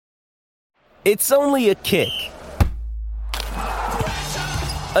It's only a kick,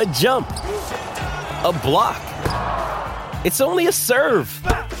 a jump, a block. It's only a serve.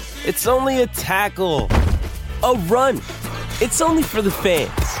 It's only a tackle, a run. It's only for the fans.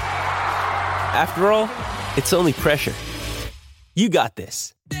 After all, it's only pressure. You got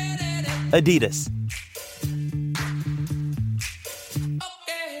this. Adidas.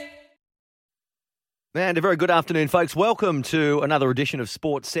 And a very good afternoon, folks. Welcome to another edition of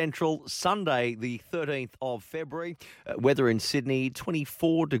Sports Central. Sunday, the 13th of February. Weather in Sydney,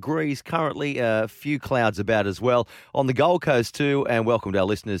 24 degrees currently. A few clouds about as well. On the Gold Coast too, and welcome to our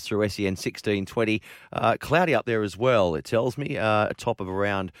listeners through SEN 1620. Cloudy up there as well, it tells me. A top of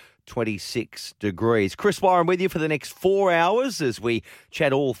around 26 degrees. Chris Warren with you for the next 4 hours as we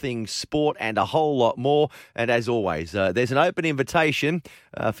chat all things sport and a whole lot more. And as always, there's an open invitation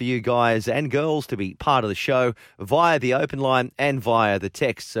for you guys and girls to be part of the show via the open line and via the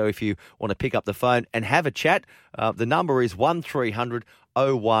text. So if you want to pick up the phone and have a chat, the number is 1300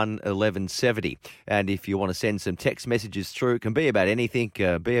 01 1170. And if you want to send some text messages through, it can be about anything,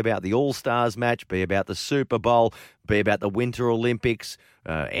 be about the All-Stars match, be about the Super Bowl, be about the Winter Olympics,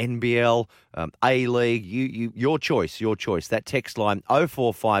 NBL, A-League, your choice. That text line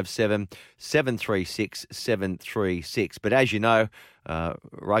 0457 736 736. But as you know,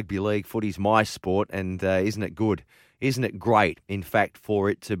 rugby league, footy's my sport, and isn't it good? Isn't it great, in fact, for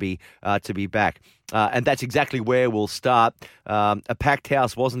it to be back? And that's exactly where we'll start. A packed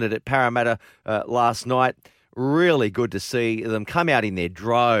house, wasn't it, at Parramatta last night? Really good to see them come out in their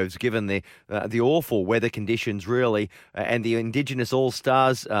droves, given the awful weather conditions, really, and the Indigenous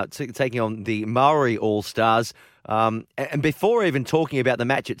All-Stars taking on the Maori All-Stars. And before even talking about the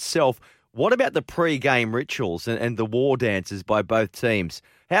match itself, what about the pre-game rituals and the war dances by both teams?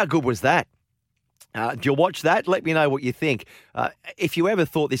 How good was that? Do you watch that? Let me know what you think. If you ever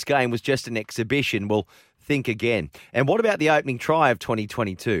thought this game was just an exhibition, well, think again. And what about the opening try of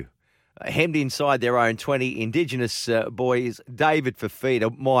 2022? Hemmed inside their own 20, Indigenous boys, David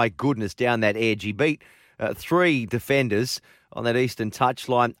Fifita, my goodness, down that edge. He beat three defenders on that eastern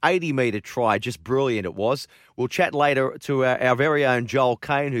touchline. 80-metre try, just brilliant it was. We'll chat later to our very own Joel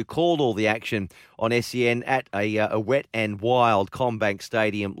Kane, who called all the action on SEN at a wet and wild CommBank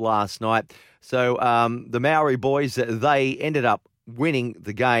Stadium last night. So the Maori boys, they ended up winning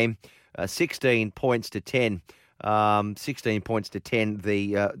the game 16 points to 10. 16 points to 10,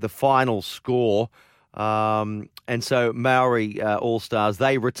 the final score. And so Maori All-Stars,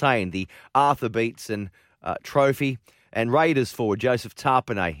 they retained the Arthur Beetson trophy. And Raiders forward Joseph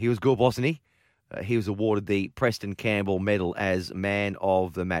Tapine, he was good, wasn't he? He was awarded the Preston Campbell Medal as man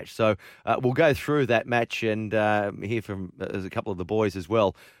of the match. So we'll go through that match and hear from a couple of the boys as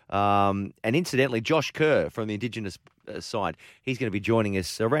well. And incidentally, Josh Kerr from the Indigenous side, he's going to be joining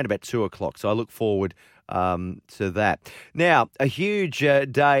us around about 2 o'clock. So I look forward to that. Now, a huge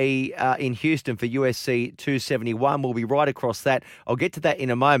day in Houston for UFC 271. We'll be right across that. I'll get to that in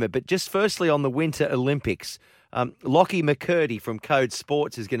a moment. But just firstly on the Winter Olympics, Lockie McCurdy from Code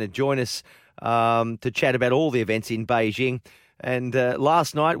Sports is going to join us to chat about all the events in Beijing. And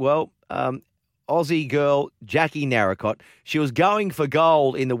last night, Aussie girl Jackie Narracott, she was going for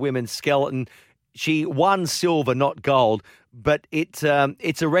gold in the women's skeleton. She won silver, not gold, but it's a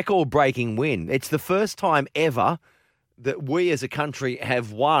record-breaking win. It's the first time ever that we as a country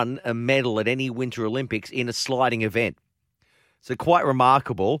have won a medal at any Winter Olympics in a sliding event. So quite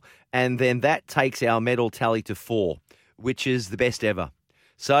remarkable. And then that takes our medal tally to 4, which is the best ever.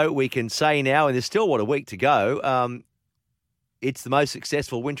 So we can say now, and there's still, a week to go, it's the most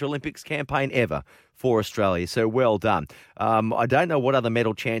successful Winter Olympics campaign ever for Australia. So well done. I don't know what other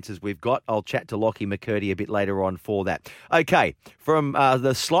medal chances we've got. I'll chat to Lockie McCurdy a bit later on for that. Okay, from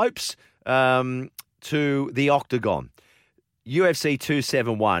the slopes to the octagon, UFC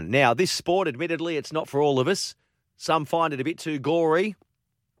 271. Now, this sport, admittedly, it's not for all of us. Some find it a bit too gory.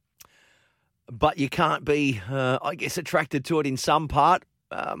 But you can't be, attracted to it in some part.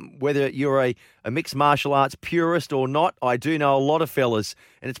 Whether you're a mixed martial arts purist or not, I do know a lot of fellas,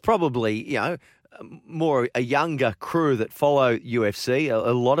 and it's probably, more a younger crew that follow UFC.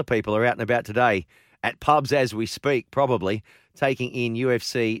 A lot of people are out and about today at pubs as we speak, probably, taking in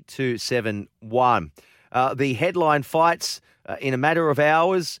UFC 271. The headline fights in a matter of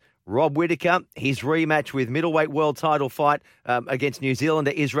hours. Rob Whittaker, his rematch with middleweight world title fight against New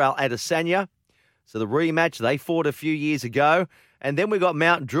Zealander Israel Adesanya. So the rematch, they fought a few years ago. And then we got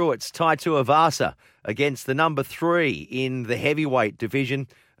Mount Druitt's Tai Tuivasa against the number 3 in the heavyweight division,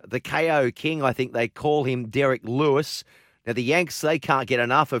 the KO King, I think they call him, Derek Lewis. Now, the Yanks, they can't get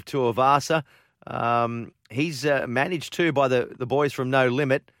enough of Tuivasa. He's managed to, by the boys from No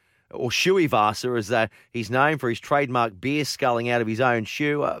Limit, or Shoeivasa, as he's known for his trademark beer sculling out of his own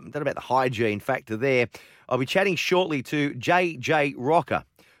shoe. Don't know about the hygiene factor there. I'll be chatting shortly to JJ Rocker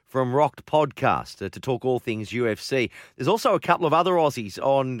from Rocked Podcast to talk all things UFC. There's also a couple of other Aussies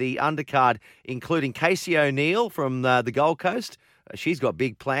on the undercard, including Casey O'Neill from the Gold Coast. She's got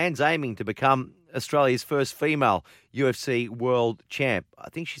big plans, aiming to become Australia's first female UFC world champ. I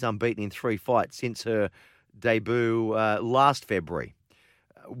think she's unbeaten in 3 fights since her debut last February,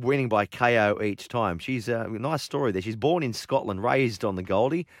 winning by KO each time. She's a nice story there. She's born in Scotland, raised on the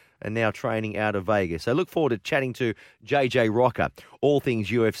Goldie, and now training out of Vegas. So look forward to chatting to JJ Rocker, all things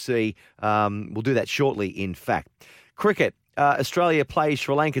UFC. We'll do that shortly, in fact. Cricket. Australia plays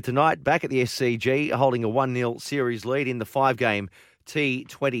Sri Lanka tonight, back at the SCG, holding a 1-0 series lead in the 5-game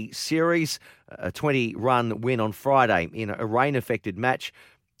T20 series. A 20-run win on Friday in a rain-affected match.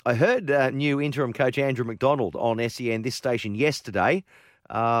 I heard new interim coach Andrew McDonald on SEN, this station, yesterday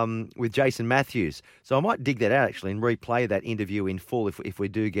with Jason Matthews. So I might dig that out, actually, and replay that interview in full if we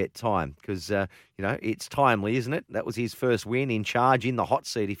do get time, because, it's timely, isn't it? That was his first win in charge, in the hot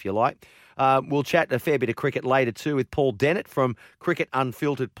seat, if you like. We'll chat a fair bit of cricket later, too, with Paul Dennett from Cricket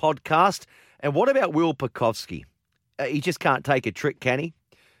Unfiltered podcast. And what about Will Pucovski? He just can't take a trick, can he?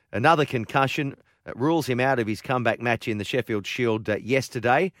 Another concussion rules him out of his comeback match in the Sheffield Shield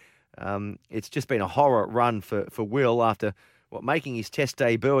yesterday. It's just been a horror run for Will after making his test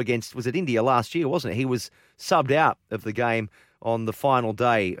debut against, was it India last year, wasn't it? He was subbed out of the game on the final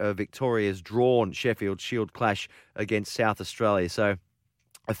day of Victoria's drawn Sheffield Shield clash against South Australia. So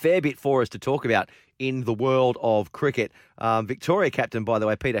a fair bit for us to talk about in the world of cricket. Victoria captain, by the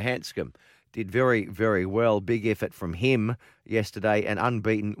way, Peter Handscomb, did very, very well. Big effort from him yesterday, an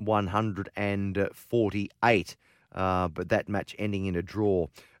unbeaten 148. But that match ending in a draw.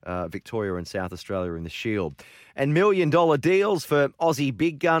 Victoria and South Australia in the Shield. And $1 million deals for Aussie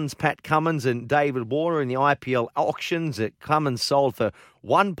big guns Pat Cummins and David Warner in the IPL auctions. Cummins sold for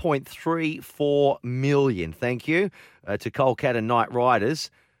 $1.34 million. Thank you to Kolkata Knight Riders.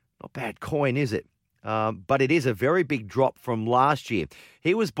 Not bad coin, is it? But it is a very big drop from last year.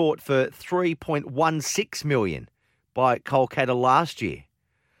 He was bought for $3.16 million by Kolkata last year.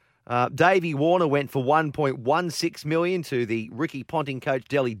 Davey Warner went for $1.16 million to the Ricky Ponting coach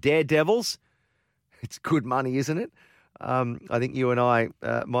Delhi Daredevils. It's good money, isn't it? I think you and I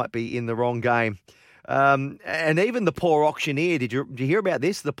might be in the wrong game. And even the poor auctioneer, did you hear about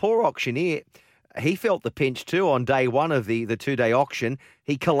this? The poor auctioneer, he felt the pinch too on day one of the 2-day auction.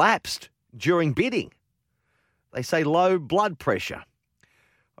 He collapsed during bidding. They say low blood pressure.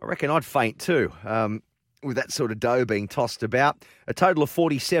 I reckon I'd faint too. With that sort of dough being tossed about. A total of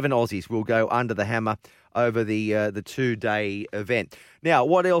 47 Aussies will go under the hammer over the 2-day event. Now,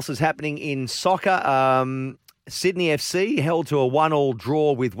 what else is happening in soccer? Sydney FC held to a 1-1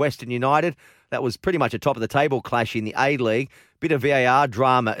 draw with Western United. That was pretty much a top-of-the-table clash in the A-League. Bit of VAR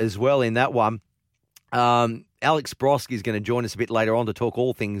drama as well in that one. Alex Broski is going to join us a bit later on to talk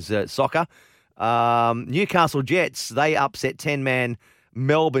all things soccer. Newcastle Jets, they upset 10-man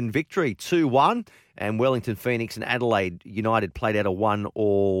Melbourne victory 2-1. And Wellington Phoenix and Adelaide United played out a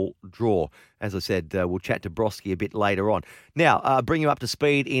 1-1 draw. As I said, we'll chat to Broski a bit later on. Now, bring you up to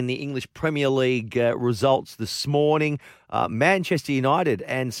speed in the English Premier League results this morning. Manchester United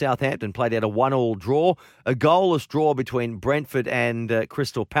and Southampton played out a 1-1 draw. A goalless draw between Brentford and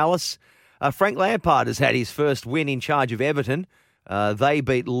Crystal Palace. Frank Lampard has had his first win in charge of Everton. They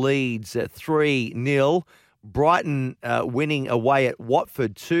beat Leeds 3-0. Brighton winning away at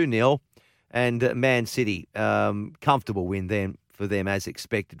Watford 2-0. And Man City, comfortable win then for them as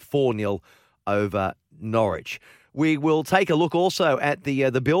expected, 4-0 over Norwich. We will take a look also at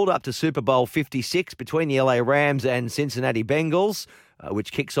the build-up to Super Bowl 56 between the LA Rams and Cincinnati Bengals,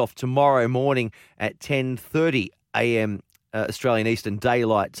 which kicks off tomorrow morning at 10:30 a.m. Australian Eastern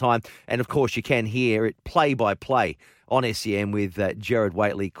Daylight Time. And, of course, you can hear it play-by-play on SEN with Jared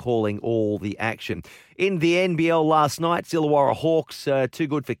Waitley calling all the action. In the NBL last night, Illawarra Hawks, too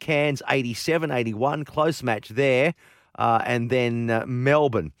good for Cairns, 87-81, close match there. And then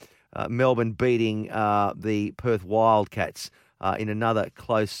Melbourne beating the Perth Wildcats in another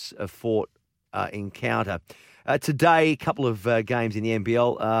close fought encounter. Today, a couple of games in the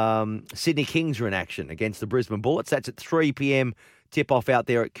NBL. Sydney Kings are in action against the Brisbane Bullets. That's at 3 p.m. tip-off out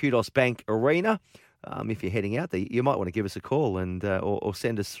there at Kudos Bank Arena. If you're heading out there, you might want to give us a call and or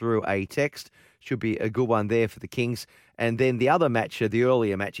send us through a text. Should be a good one there for the Kings. And then the other match, the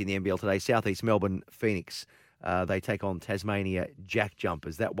earlier match in the NBL today, Southeast Melbourne Phoenix. They take on Tasmania Jack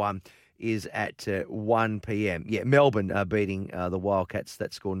Jumpers. That one is at 1 p.m. Yeah, Melbourne beating the Wildcats.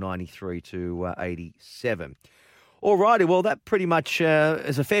 That score 93-87. All righty, well, that pretty much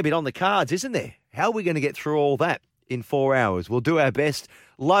is a fair bit on the cards, isn't there? How are we going to get through all that in 4 hours? We'll do our best.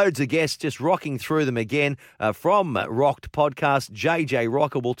 Loads of guests, just rocking through them again from Rocked Podcast. JJ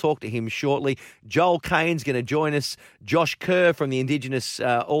Rocker, we'll talk to him shortly. Joel Kane's going to join us. Josh Kerr from the Indigenous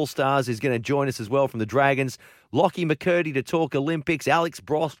All-Stars is going to join us as well from the Dragons. Lockie McCurdy to talk Olympics. Alex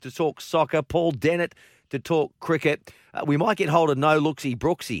Brosk to talk soccer. Paul Dennett to talk cricket. We might get hold of No Looksy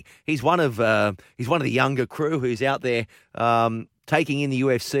Brooksy. He's one of the younger crew who's out there taking in the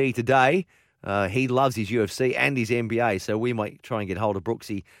UFC today. He loves his UFC and his NBA, so we might try and get hold of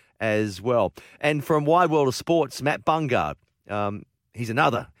Brooksy as well. And from Wide World of Sports, Matt Bungard. He's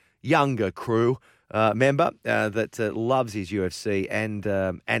another younger crew member that loves his UFC and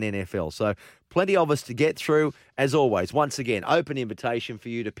NFL. So plenty of us to get through. As always, once again, open invitation for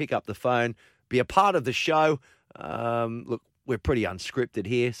you to pick up the phone, be a part of the show. Look, we're pretty unscripted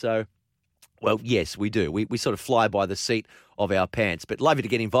here, so, well, yes, we do. We sort of fly by the seat of our pants. But love you to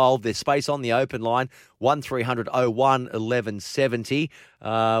get involved. There's space on the open line, 1300 01 1170. We're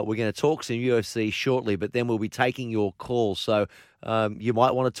going to talk some UFC shortly, but then we'll be taking your calls. So you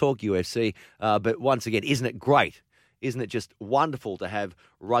might want to talk UFC. But once again, isn't it great? Isn't it just wonderful to have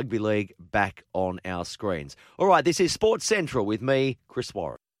rugby league back on our screens? All right, this is Sports Central with me, Chris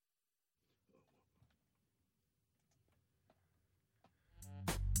Warren.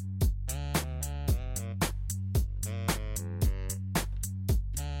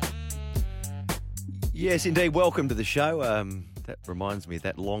 Yes, indeed. Welcome to the show. That reminds me of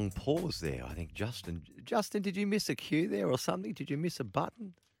that long pause there. I think Justin, did you miss a cue there or something? Did you miss a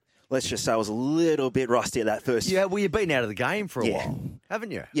button? Let's just say I was a little bit rusty at that first. Yeah, well, you've been out of the game for a while, haven't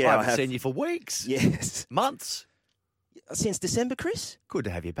you? Yeah, I haven't seen you for weeks. Yes. Months. Since December, Chris. Good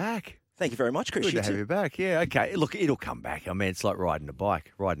to have you back. Thank you very much, Chris. Good to have you back. Yeah, okay. Look, it'll come back. I mean, it's like riding a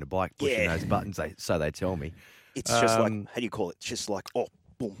bike, pushing those buttons, so they tell me. It's just like, how do you call it? It's just like, oh,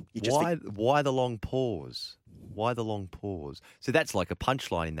 boom. You just why the long pause? Why the long pause? So that's like a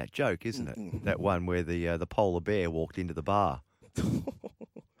punchline in that joke, isn't it? That one where the polar bear walked into the bar.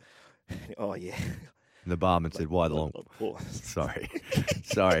 Oh, yeah. And the barman said, why the long pause? Sorry.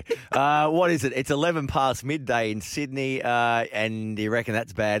 What is it? It's 11 past midday in Sydney, and you reckon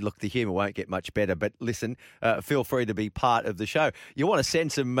that's bad? Look, the humour won't get much better, but listen, feel free to be part of the show. You want to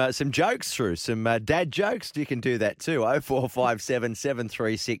send some jokes through, some dad jokes? You can do that too. 0457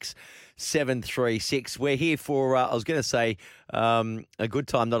 736 736. We're here for, I was going to say, a good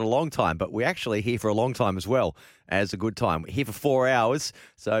time, not a long time, but we're actually here for a long time as well as a good time. We're here for 4 hours,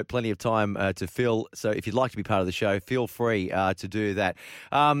 so plenty of time to fill. So if you'd like to be part of the show, feel free to do that.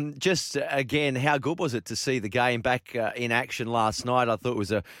 Just, again, how good was it to see the game back in action last night? I thought it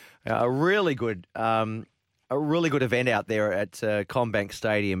was a really good event out there at CommBank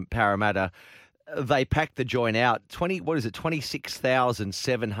Stadium, Parramatta. They packed the joint out.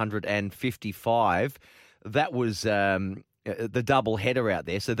 26,755. That was the double header out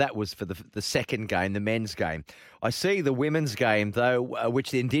there. So that was for the second game, the men's game. I see the women's game, though,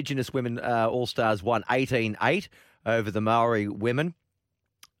 which the Indigenous Women All-Stars won 18-8 over the Maori women.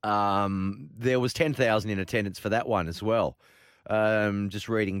 There was 10,000 in attendance for that one as well. Just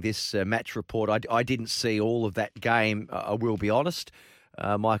reading this match report, I didn't see all of that game, I will be honest.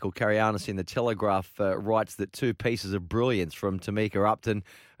 Michael Carianis in the Telegraph writes that two pieces of brilliance from Tamika Upton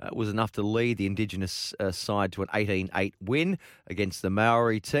was enough to lead the Indigenous side to an 18-8 win against the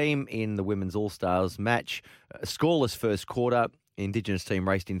Maori team in the Women's All-Stars match. Scoreless first quarter. The Indigenous team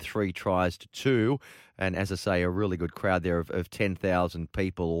raced in 3 tries to 2. And as I say, a really good crowd there of 10,000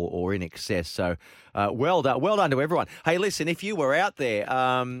 people or in excess. So well done to everyone. Hey, listen, if you were out there...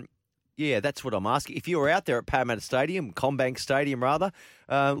 yeah, that's what I'm asking. If you were out there at Parramatta Stadium, CommBank Stadium rather,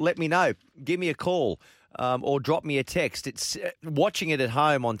 let me know. Give me a call or drop me a text. It's watching it at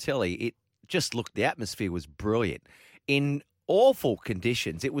home on telly. It just looked, the atmosphere was brilliant. In awful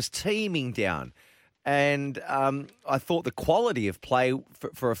conditions, it was teeming down. And I thought the quality of play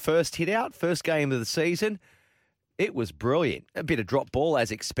for a first hit out, first game of the season, it was brilliant. A bit of drop ball as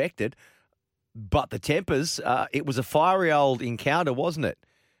expected. But the tempers, it was a fiery old encounter, wasn't it?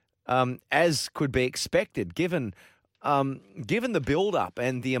 As could be expected, given the build-up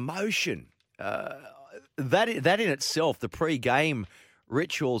and the emotion, that in itself, the pre-game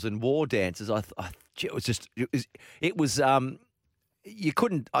rituals and war dances, I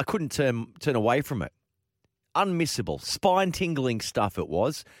couldn't turn away from it. Unmissable, spine-tingling stuff it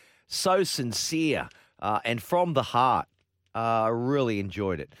was, so sincere and from the heart. I really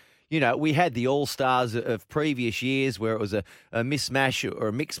enjoyed it. You know, we had the All-Stars of previous years where it was a mismatch or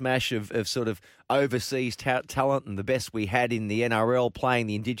a mixed mash of sort of overseas talent and the best we had in the NRL playing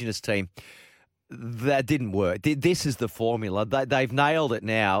the Indigenous team. that didn't work. This is the formula. They've nailed it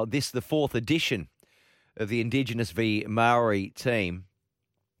now. This is the fourth edition of the Indigenous v Maori team.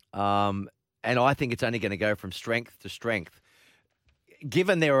 And I think it's only going to go from strength to strength,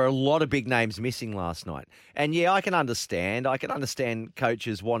 given there are a lot of big names missing last night. And, yeah, I can understand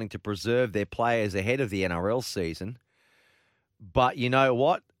coaches wanting to preserve their players ahead of the NRL season. But you know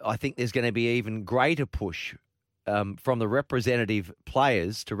what? I think there's going to be even greater push from the representative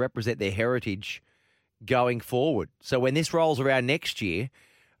players to represent their heritage going forward. So when this rolls around next year,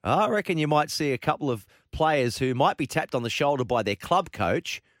 I reckon you might see a couple of players who might be tapped on the shoulder by their club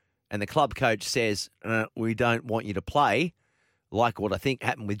coach, and the club coach says, we don't want you to play, like what I think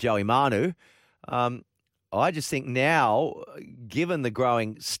happened with Joey Manu. I just think now, given the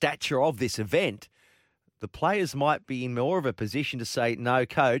growing stature of this event, the players might be in more of a position to say, no,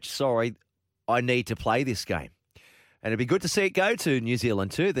 coach, sorry, I need to play this game. And it'd be good to see it go to New Zealand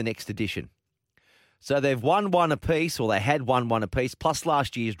too, the next edition. So they've won one apiece, or they had won one apiece, plus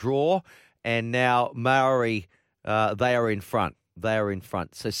last year's draw, and now Maori, they are in front. They are in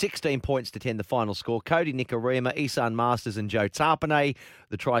front. So 16 points to 10, the final score. Cody Nikorima, Isan Masters and Joe Tapane,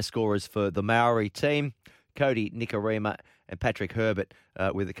 the try scorers for the Maori team. Cody Nikorima and Patrick Herbert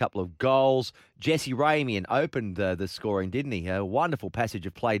with a couple of goals. Jesse Ramian opened the scoring, didn't he? A wonderful passage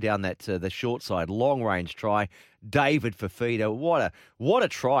of play down that the short side, long-range try. David Fafita, what a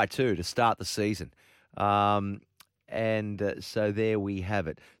try, too, to start the season. So there we have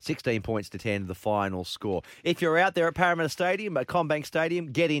it. 16 points to 10, the final score. If you're out there at Parramatta Stadium, at CommBank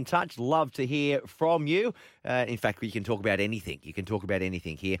Stadium, get in touch. Love to hear from you. In fact, you can talk about anything. You can talk about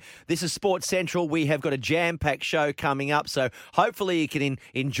anything here. This is Sports Central. We have got a jam-packed show coming up, so hopefully you can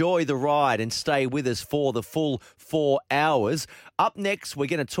enjoy the ride and stay with us for the full 4 hours. Up next, we're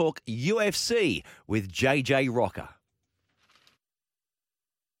going to talk UFC with JJ Rocker.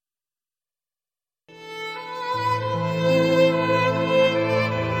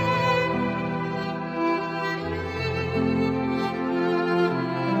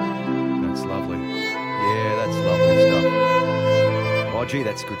 Oh, gee,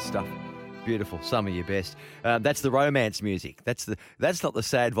 that's good stuff. Beautiful. Some of your best. That's the romance music. That's not the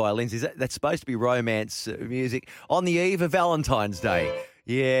sad violins. That's supposed to be romance music on the eve of Valentine's Day.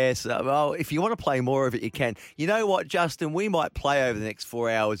 Yes. Well, if you want to play more of it, you can. You know what, Justin? We might play over the next 4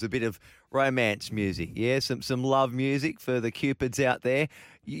 hours a bit of romance music. Yeah, some love music for the Cupids out there.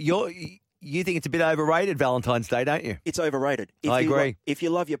 You think it's a bit overrated, Valentine's Day, don't you? It's overrated. I agree. If you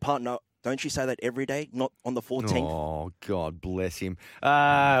love your partner, don't you say that every day, not on the 14th? Oh, God bless him.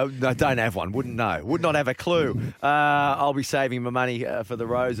 No, don't have one. Wouldn't know. Would not have a clue. I'll be saving my money for the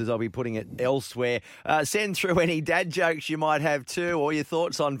roses. I'll be putting it elsewhere. Send through any dad jokes you might have too, or your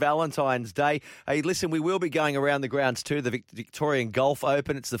thoughts on Valentine's Day. Hey, listen, we will be going around the grounds too, the Victorian Golf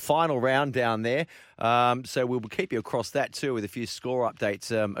Open. It's the final round down there. So we'll keep you across that too with a few score updates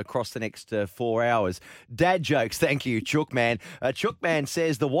across the next 4 hours. Dad jokes, thank you, Chookman. Chookman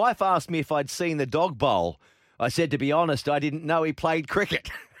says, the wife asked me if I'd seen the dog bowl. I said, to be honest, I didn't know he played cricket.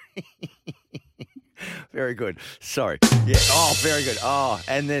 Very good. Sorry. Yeah. Oh, very good. Oh,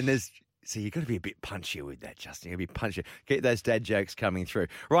 and then there's... So you've got to be a bit punchier with that, Justin. You've got to be punchier. Get those dad jokes coming through.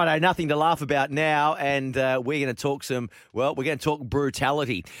 Righto, nothing to laugh about now, and we're going to talk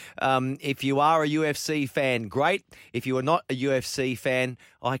brutality. If you are a UFC fan, great. If you are not a UFC fan,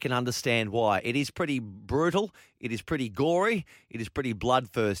 I can understand why. It is pretty brutal. It is pretty gory. It is pretty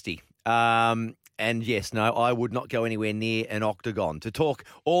bloodthirsty. And yes, no, I would not go anywhere near an octagon. To talk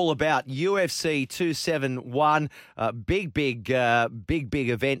all about UFC 271, big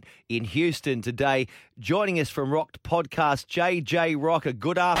event in Houston today. Joining us from Rocked Podcast, JJ Rocker.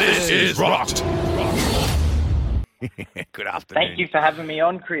 Good afternoon. This is Rocked. Good afternoon. Thank you for having me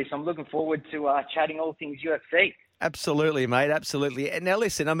on, Chris. I'm looking forward to chatting all things UFC. Absolutely, mate. Absolutely. And now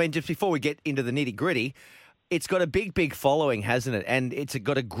listen, I mean, just before we get into the nitty-gritty, it's got a big following, hasn't it? And it's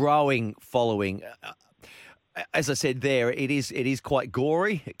got a growing following. As I said there, it is quite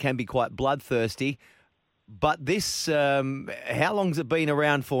gory. It can be quite bloodthirsty. But this, how long's it been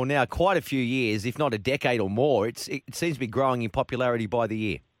around for now? Quite a few years, if not a decade or more. It seems to be growing in popularity by the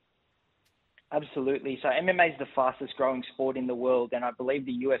year. Absolutely. So MMA is the fastest growing sport in the world, and I believe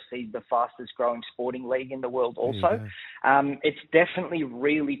the UFC is the fastest growing sporting league in the world also. It's definitely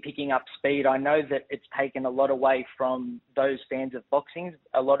really picking up speed. I know that it's taken a lot away from those fans of boxing.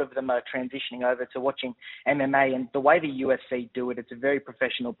 A lot of them are transitioning over to watching MMA, and the way the UFC do it, it's a very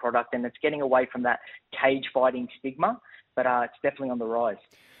professional product, and it's getting away from that cage fighting stigma, but it's definitely on the rise.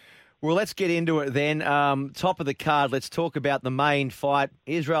 Well, let's get into it then. Top of the card, let's talk about the main fight.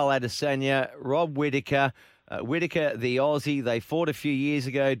 Israel Adesanya, Rob Whittaker. Whittaker, the Aussie, they fought a few years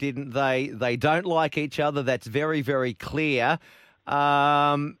ago, didn't they? They don't like each other. That's very, very clear.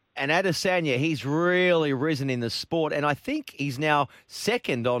 And Adesanya, he's really risen in the sport, and I think he's now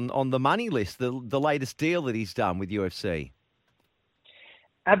second on the money list, the latest deal that he's done with UFC.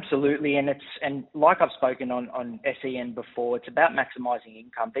 Absolutely, and like I've spoken on SEN before, it's about maximising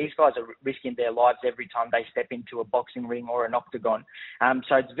income. These guys are risking their lives every time they step into a boxing ring or an octagon.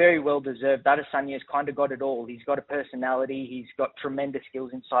 So it's very well deserved. Adesanya's kind of got it all. He's got a personality. He's got tremendous skills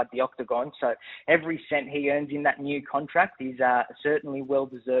inside the octagon. So every cent he earns in that new contract is certainly well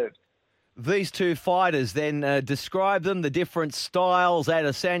deserved. These two fighters, then describe them, the different styles.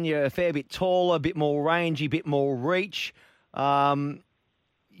 Adesanya, a fair bit taller, a bit more rangy, a bit more reach.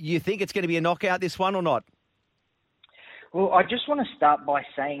 You think it's going to be a knockout, this one, or not? Well, I just want to start by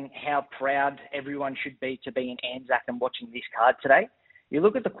saying how proud everyone should be to be in Anzac and watching this card today. You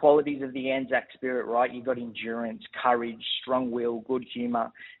look at the qualities of the Anzac spirit, right? You've got endurance, courage, strong will, good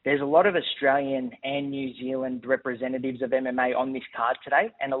humour. There's a lot of Australian and New Zealand representatives of MMA on this card today,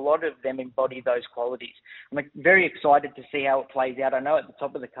 and a lot of them embody those qualities. I'm very excited to see how it plays out. I know at the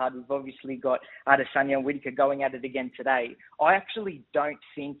top of the card, we've obviously got Adesanya and Whittaker going at it again today. I actually don't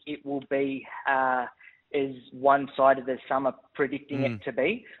think it will be as one-sided as some are predicting it to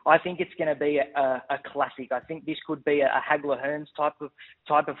be. I think it's going to be a classic. I think this could be a Hagler-Hearns type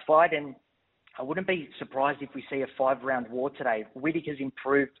of fight, and I wouldn't be surprised if we see a 5-round war today. Whittaker's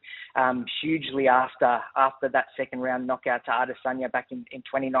improved hugely after that second-round knockout to Adesanya back in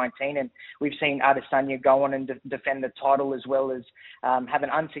 2019, and we've seen Adesanya go on and defend the title as well as have an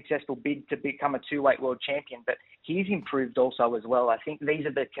unsuccessful bid to become a two-weight world champion. But he's improved also as well. I think these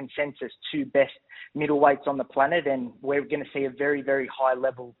are the consensus two best middleweights on the planet, and we're going to see a very, very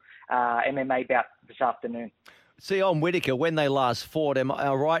high-level MMA bout this afternoon. See, on Whittaker, when they last fought, am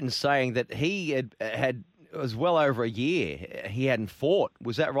I right in saying that he had it was well over a year he hadn't fought?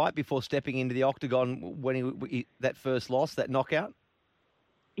 Was that right, before stepping into the octagon when he that first loss, that knockout?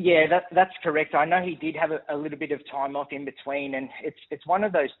 Yeah, that's correct. I know he did have a little bit of time off in between, and it's one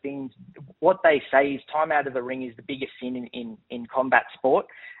of those things. What they say is time out of the ring is the biggest sin in combat sport.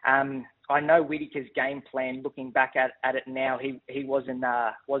 I know Whittaker's game plan, looking back at it now, he wasn't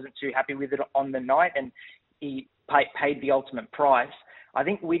too happy with it on the night, and he paid the ultimate price. I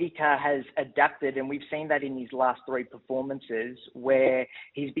think Whittaker has adapted, and we've seen that in his last 3 performances, where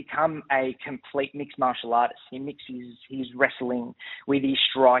he's become a complete mixed martial artist. He mixes his wrestling with his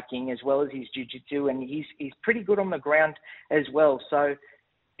striking as well as his jiu-jitsu, and he's pretty good on the ground as well. So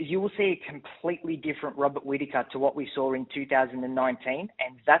you will see a completely different Robert Whittaker to what we saw in 2019,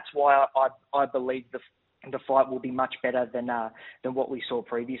 and that's why I believe the fight will be much better than what we saw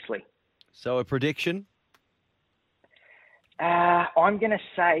previously. So a prediction? I'm going to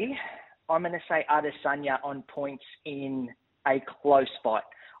say Adesanya on points in a close fight.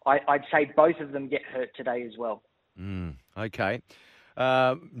 I'd say both of them get hurt today as well. Okay.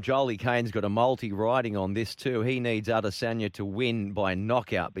 Jolie Kane's got a multi riding on this too. He needs Adesanya to win by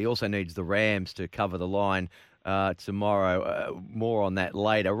knockout, but he also needs the Rams to cover the line tomorrow. More on that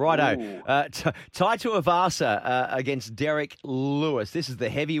later. Righto. Tai Tuivasa against Derek Lewis. This is the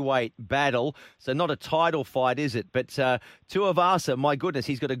heavyweight battle. So not a title fight, is it? But Tuivasa, my goodness,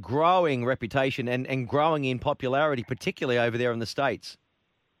 he's got a growing reputation and growing in popularity, particularly over there in the States.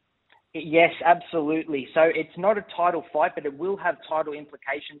 Yes, absolutely. So it's not a title fight, but it will have title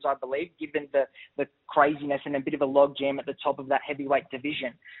implications, I believe, given the craziness and a bit of a logjam at the top of that heavyweight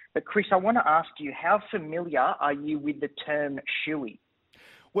division. But Chris, I want to ask you, how familiar are you with the term shoey?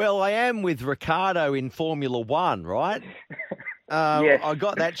 Well, I am with Ricardo in Formula One, right? Yes. I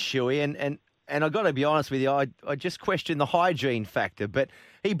got that shoey, and I got to be honest with you, I just question the hygiene factor. But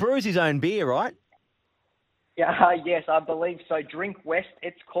he brews his own beer, right? Yeah, yes, I believe so. Drink West,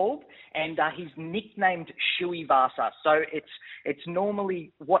 it's called, and he's nicknamed Shuey Vasa. So it's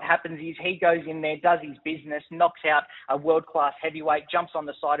normally what happens is he goes in there, does his business, knocks out a world-class heavyweight, jumps on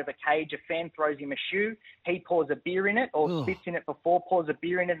the side of a cage, a fan throws him a shoe, he pours a beer in it or spits in it before, pours a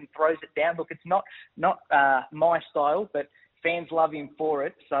beer in it and throws it down. Look, it's not my style, but fans love him for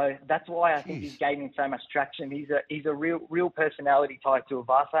it, so that's why I think he's gaining so much traction. He's a real personality, Tai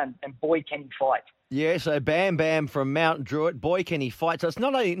Tuivasa, and boy can he fight. Yeah, so Bam Bam from Mount Druitt, boy can he fight. So it's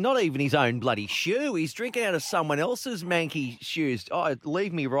not even his own bloody shoe. He's drinking out of someone else's manky shoes. Oh,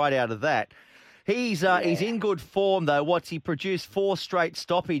 leave me right out of that. He's in good form though. What's he produced? 4 straight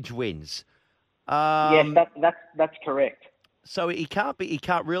stoppage wins. Yes, that's correct. So he can't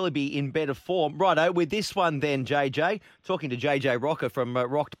really be in better form. Righto, with this one then, JJ, talking to JJ Rocker from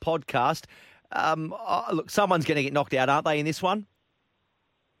Rocked Podcast. Look, someone's going to get knocked out, aren't they, in this one?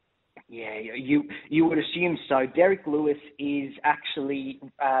 Yeah, you would assume so. Derek Lewis is actually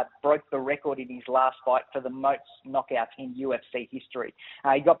broke the record in his last fight for the most knockouts in UFC history.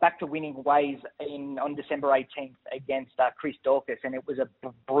 He got back to winning ways on December 18th against Chris Daukaus, and it was a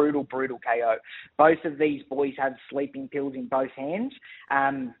brutal KO. Both of these boys have sleeping pills in both hands.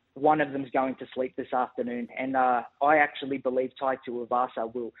 One of them's going to sleep this afternoon, and I actually believe Tai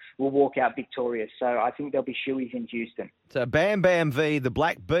Tuivasa will walk out victorious. So I think there'll be shoeies in Houston. So Bam Bam v. the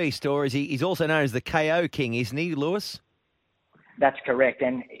Black Beast, or he's also known as the KO King, isn't he, Lewis? That's correct.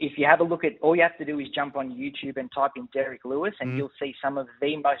 And if you have a look at, all you have to do is jump on YouTube and type in Derek Lewis, and you'll see some of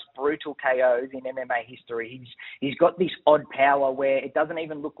the most brutal KOs in MMA history. He's got this odd power where it doesn't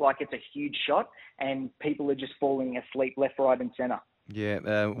even look like it's a huge shot, and people are just falling asleep left, right, and centre.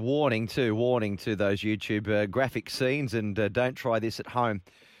 Yeah, warning to those YouTube graphic scenes, and don't try this at home.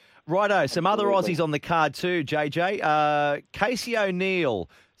 Righto, some other Aussies on the card too, JJ. Casey O'Neill.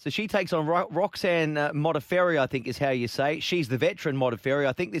 So she takes on Roxanne Modafferi, I think is how you say. She's the veteran Modafferi.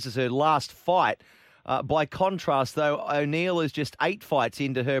 I think this is her last fight. By contrast, though, O'Neill is just 8 fights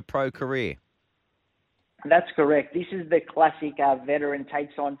into her pro career. That's correct. This is the classic veteran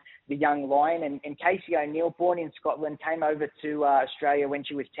takes on the young lion. And Casey O'Neill, born in Scotland, came over to Australia when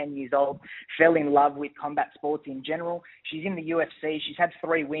she was 10 years old, fell in love with combat sports in general. She's in the UFC. She's had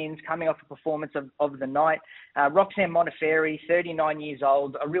 3 wins, coming off a performance of the night. Roxanne Modafferi, 39 years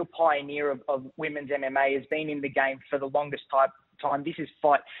old, a real pioneer of women's MMA, has been in the game for the longest time. This is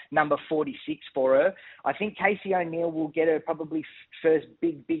fight number 46 for her. I think Casey O'Neill will get her probably first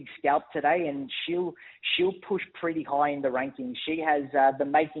big scalp today, and she'll push pretty high in the rankings. She has the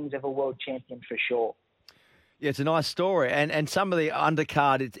makings of a world champion for sure. Yeah, it's a nice story, and some of the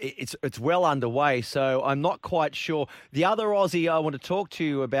undercard, it's well underway. So I'm not quite sure. The other Aussie I want to talk to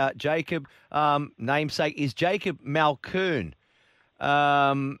you about, Jacob, namesake, is Jacob Malkoon.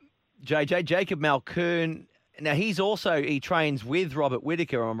 Jacob Malkoon. Now, he trains with Robert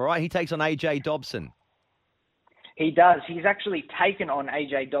Whittaker, am I right? He takes on AJ Dobson. He does. He's actually taken on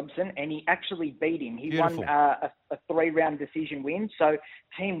AJ Dobson, and he actually beat him. He Beautiful. won a 3-round decision win. So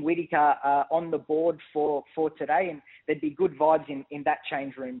Team Whittaker on the board for today, and there'd be good vibes in that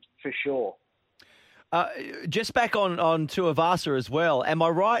change room for sure. Just back on Tuivasa as well. Am I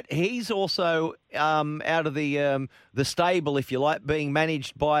right? He's also out of the stable, if you like, being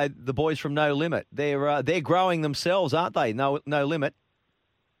managed by the boys from No Limit. They're growing themselves, aren't they? No Limit.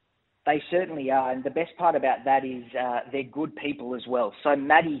 They certainly are, and the best part about that is they're good people as well. So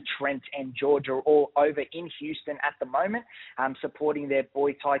Maddie, Trent and George are all over in Houston at the moment, supporting their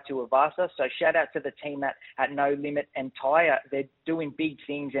boy Tai Tuivasa. So shout out to the team at No Limit and Tai. They're doing big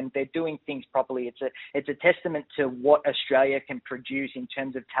things, and they're doing things properly. It's a testament to what Australia can produce in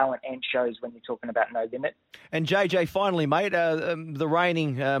terms of talent and shows when you're talking about No Limit. And JJ, finally, mate, the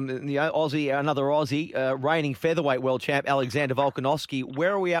reigning another Aussie, reigning featherweight world champ Alexander Volkanovski.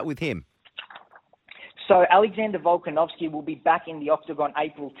 Where are we at with him? So Alexander Volkanovski will be back in the octagon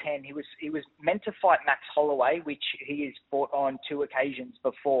April 10. He was meant to fight Max Holloway, which he has fought on 2 occasions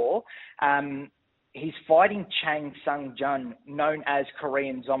before. He's fighting Chang Sung-jun, known as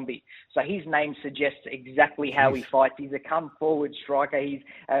Korean Zombie. So his name suggests exactly how he fights. He's a come-forward striker. He's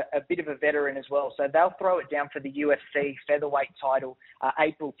a bit of a veteran as well. So they'll throw it down for the UFC featherweight title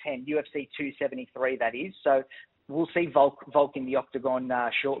April 10, UFC 273, that is. So we'll see Volk in the octagon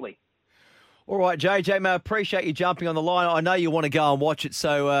shortly. All right, JJ, mate, I appreciate you jumping on the line. I know you want to go and watch it,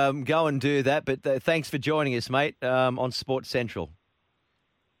 so go and do that. But thanks for joining us, mate, on Sports Central.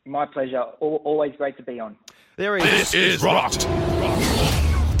 My pleasure. Always great to be on. There he is. This is Rocked.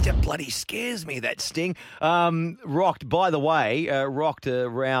 That bloody scares me, that sting. Rocked, by the way, Rocked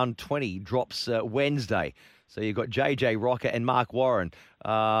round 20 drops Wednesday. So you've got JJ Rocker and Mark Warren.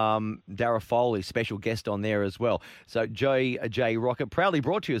 Dara Foley, special guest on there as well. So JJ Rocker, proudly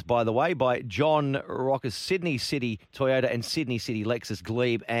brought to us, by the way, by John Rocker's Sydney City Toyota and Sydney City Lexus,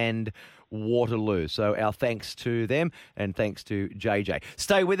 Glebe and Waterloo. So our thanks to them and thanks to JJ.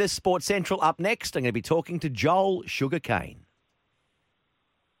 Stay with us. Sports Central up next. I'm going to be talking to Joel Sugarcane.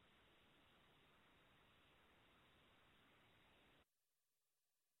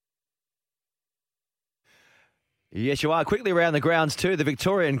 Yes, you are. Quickly around the grounds too, the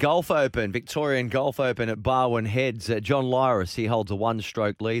Victorian Golf Open at Barwon Heads. John Lyris, he holds a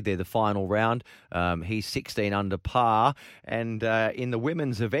 1-stroke lead there, the final round. He's 16 under par. And in the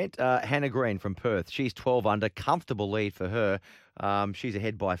women's event, Hannah Green from Perth, she's 12 under, comfortable lead for her. She's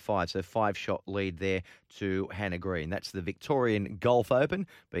ahead by 5, so 5-shot lead there to Hannah Green. That's the Victorian Golf Open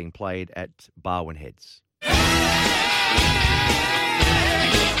being played at Barwon Heads.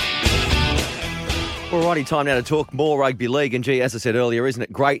 Alrighty, time now to talk more rugby league. And gee, as I said earlier, isn't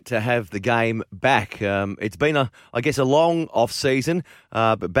it great to have the game back? It's been a long off season,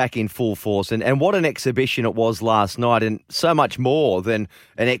 but back in full force. And what an exhibition it was last night, and so much more than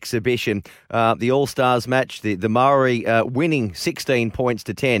an exhibition. The All Stars match, the Maori winning 16 points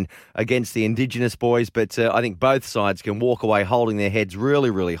to 10 against the Indigenous boys. But I think both sides can walk away holding their heads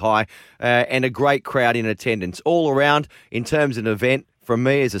really, really high, and a great crowd in attendance all around in terms of an event. From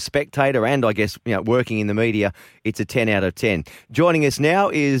me as a spectator and I guess working in the media, it's a 10 out of 10. Joining us now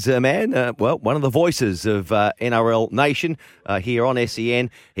is a man, one of the voices of NRL Nation here on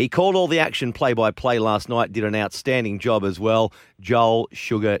SEN. He called all the action play-by-play last night, did an outstanding job as well. Joel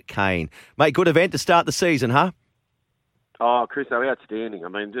Sugar Kane. Mate, good event to start the season, huh? Oh, Chris, they were outstanding. I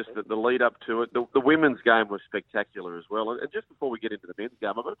mean, just the lead up to it. The women's game was spectacular as well. And just before we get into the men's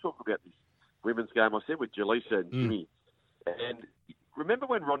game, I'm going to talk about this women's game I said with Jaleesa and Jimmy. And remember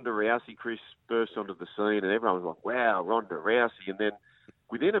when Ronda Rousey, Chris, burst onto the scene and everyone was like, wow, Ronda Rousey. And then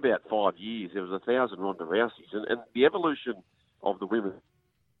within about 5 years, there was 1,000 Ronda Rouseys. And the evolution of the women,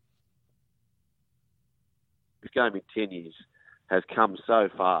 this game in 10 years has come so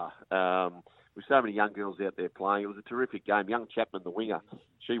far. With so many young girls out there playing, it was a terrific game. Young Chapman, the winger,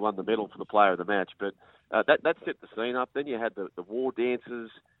 she won the medal for the player of the match. But that set the scene up. Then you had the war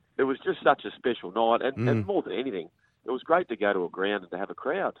dances. It was just such a special night. And more than anything, it was great to go to a ground and to have a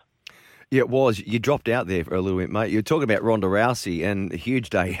crowd. Yeah, it was. You dropped out there for a little bit, mate. You were talking about Ronda Rousey, and a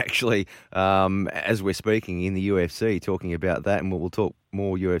huge day, actually, as we're speaking in the UFC, talking about that, and we'll talk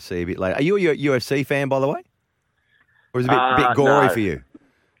more UFC a bit later. Are you a UFC fan, by the way? Or is it a bit gory for you?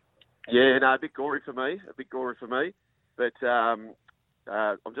 Yeah, no, a bit gory for me. But I'm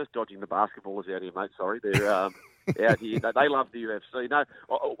just dodging the basketballers out here, mate. Sorry. They're out here. They love the UFC. No,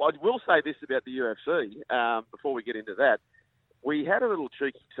 I will say this about the UFC before we get into that. We had a little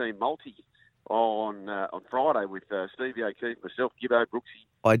cheeky team multi on Friday with Stevie O'Keefe, myself, Gibbo, Brooksy.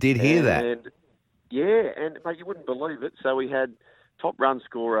 I did hear that. And mate, you wouldn't believe it. So we had top run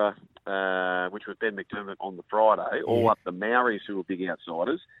scorer, which was Ben McDermott on the Friday, all up the Maoris, who were big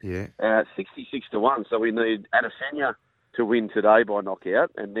outsiders. Yeah. 66-1. So we need Adesanya to win today by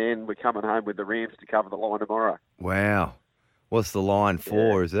knockout, and then we're coming home with the Rams to cover the line tomorrow. Wow. What's the line?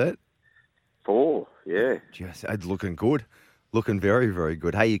 4, is it? 4, yeah. Just looking good. Looking very, very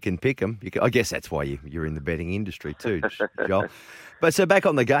good. Hey, you can pick them. I guess that's why you're in the betting industry too, Joel. But so back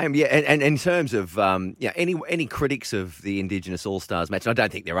on the game, and in terms of any critics of the Indigenous All-Stars match, and I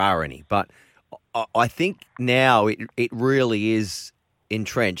don't think there are any, but I think now it really is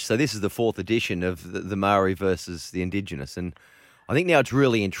entrenched. So this is the 4th edition of the Maori versus the Indigenous, and I think now it's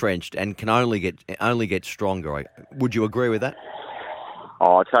really entrenched and can only get stronger. Would you agree with that?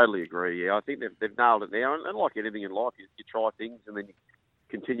 Oh, I totally agree. Yeah, I think they've nailed it now. And like anything in life, you try things and then you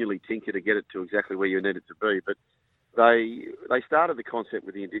continually tinker to get it to exactly where you need it to be. But they started the concept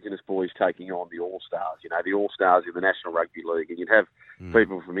with the Indigenous boys taking on the All-Stars. The All-Stars in the National Rugby League, and you'd have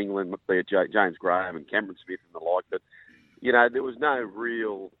people from England, be it James Graham and Cameron Smith and the like. But there was no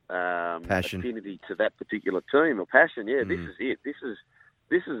real affinity to that particular team or passion. Yeah, this is it.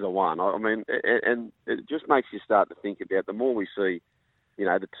 This is the one. I mean, and it just makes you start to think about the more we see.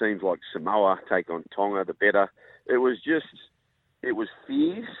 The teams like Samoa take on Tonga, the better. It was fierce.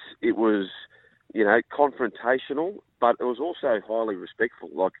 It was, confrontational, but it was also highly respectful.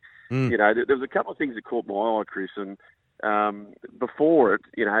 Like, there was a couple of things that caught my eye, Chris, and before it,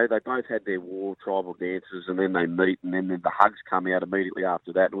 they both had their war tribal dances, and then they meet, and then the hugs come out immediately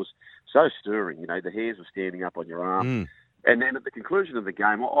after that. It was so stirring. The hairs were standing up on your arm. And then at the conclusion of the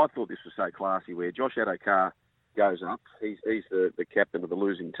game, I thought this was so classy, where Josh Adokar goes up. He's the captain of the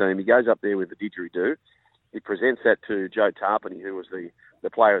losing team. He goes up there with the didgeridoo. He presents that to Joe Tarpany, who was the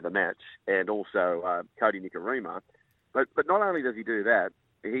player of the match, and also Cody Nikorima. But not only does he do that,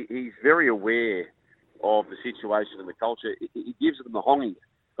 he's very aware of the situation and the culture. He gives them the hongi.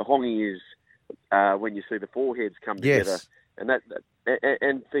 The hongi is when you see the foreheads come together, and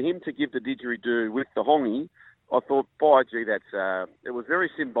and for him to give the didgeridoo with the hongi, I thought, by gee, it was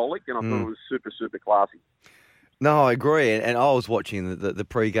very symbolic, and I thought it was super, super classy. No, I agree. And I was watching the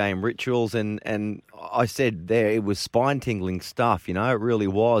pre-game rituals, and I said there it was spine-tingling stuff, it really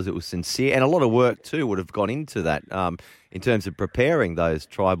was. It was sincere. And a lot of work, too, would have gone into that in terms of preparing those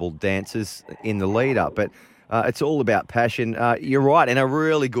tribal dances in the lead-up. But it's all about passion. You're right, and a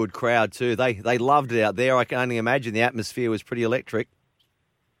really good crowd, too. They loved it out there. I can only imagine the atmosphere was pretty electric.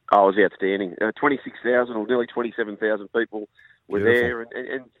 Oh, it was outstanding. 26,000 or nearly 27,000 people were there.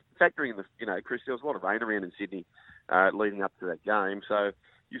 And factoring in Chris, there was a lot of rain around in Sydney leading up to that game. So,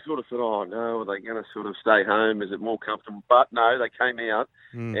 you sort of thought, oh no, are they going to sort of stay home? Is it more comfortable? But no, they came out,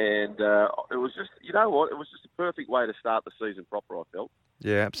 and it was just, you know what? It was just a perfect way to start the season proper, I felt.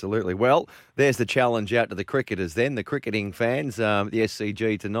 Yeah, absolutely. Well, there's the challenge out to the cricketers then, the cricketing fans, the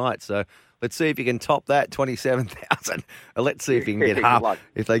SCG tonight. So let's see if you can top that, 27,000. Let's see if you can get half.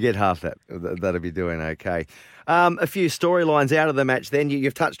 If they get half that, that'll be doing okay. A few storylines out of the match then.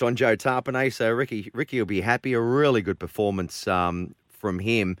 You've touched on Joe Tarpanay, so Ricky will be happy. A really good performance from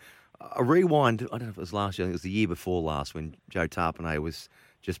him. A rewind, I don't know if it was last year, I think it was the year before last when Joe Tarpanay was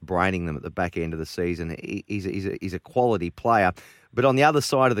just braining them at the back end of the season. He's a quality player. But on the other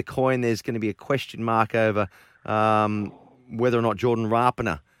side of the coin, there's going to be a question mark over whether or not Jordan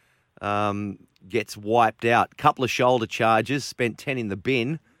Rapana gets wiped out. Couple of shoulder charges, spent 10 in the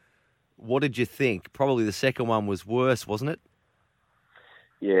bin. What did you think? Probably the second one was worse, wasn't it?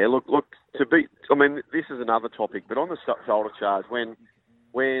 Yeah, look. This is another topic, but on the shoulder charge, when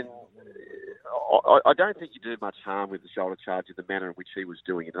I don't think you do much harm with the shoulder charge in the manner in which he was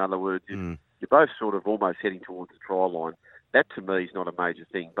doing it. In other words, you're both sort of almost heading towards the try line. That to me is not a major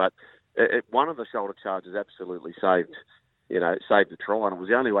thing, but one of the shoulder charges absolutely saved the try, and it was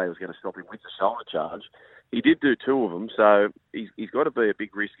the only way he was going to stop him with the shoulder charge. He did do two of them, so he's got to be a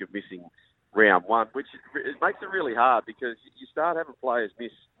big risk of missing round one, which it makes it really hard because you start having players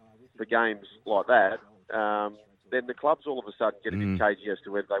miss for games like that, then the clubs all of a sudden get a bit cagey as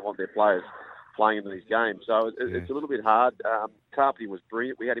to whether they want their players playing in these games. So it's a little bit hard. Tarpany was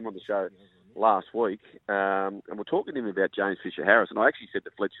brilliant. We had him on the show last week, and we're talking to him about James Fisher-Harris, and I actually said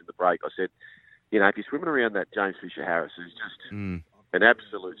to Fletcher in the break, I said, if you're swimming around that James Fisher-Harris, who's just an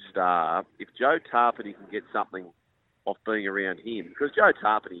absolute star, if Joe Tarpany can get something off being around him, because Joe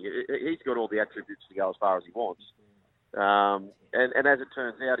Tarpany, he's got all the attributes to go as far as he wants. And as it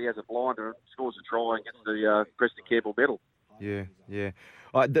turns out, he has a blinder, scores a try and gets the Preston Campbell medal. Yeah.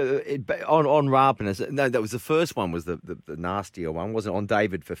 On Rapana, no, that was the first one. Was the nastier one? Wasn't it on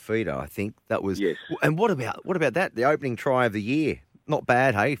David Fafita? I think that was. Yes. And what about that? The opening try of the year, not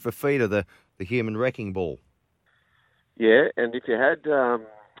bad, hey? Fafita, the human wrecking ball. Yeah, and if you had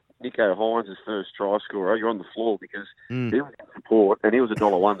Nicho Hines as first try scorer, you're on the floor because he was in support, and he was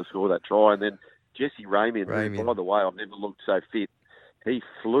 $1 to score that try, and then Jesse Ramian, who, by the way, I've never looked so fit. He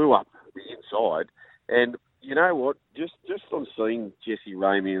flew up the inside, and you know what? Just on seeing Jesse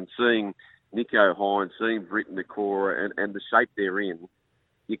Ramian, seeing Nicho Hines, seeing Britton Nakora, and the shape they're in,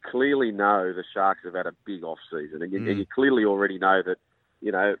 you clearly know the Sharks have had a big off season, and you clearly already know that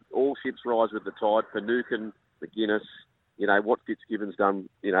all ships rise with the tide. Finucane, McGuinness, what Fitzgibbon's done,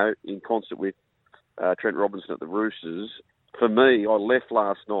 in concert with Trent Robinson at the Roosters. For me, I left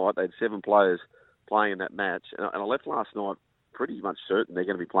last night. They had 7 players playing in that match, and I left last night pretty much certain they're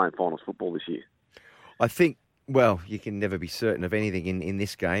going to be playing finals football this year. I think, well, you can never be certain of anything in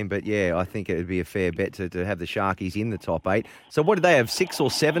this game, but yeah, I think it would be a fair bet to have the Sharkies in the top 8. So what did they have, 6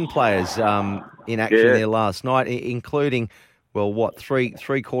 or 7 players in action there last night, including,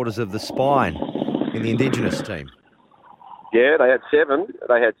 three quarters of the spine in the Indigenous team? Yeah, they had 7.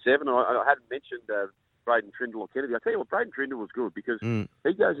 I hadn't mentioned Braden Trindle or Kennedy. I tell you what, Braden Trindle was good because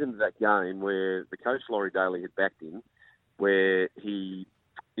he goes into that game where the coach Laurie Daly had backed him, where he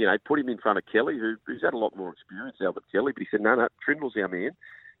put him in front of Kelly, who's had a lot more experience, Albert Kelly, but he said, no, Trindle's our man.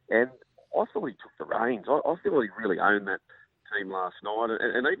 And I thought he took the reins. I thought he really owned that team last night,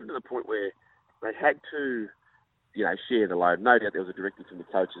 and even to the point where they had to, share the load. No doubt there was a directive from the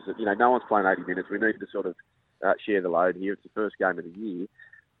coaches that, no one's playing 80 minutes. We need to sort of share the load here. It's the first game of the year.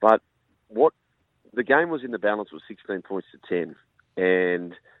 But the game was in the balance was 16 points to 10,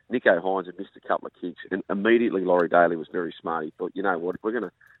 and Nicho Hines had missed a couple of kicks, and immediately Laurie Daly was very smart. He thought, you know what, if we're going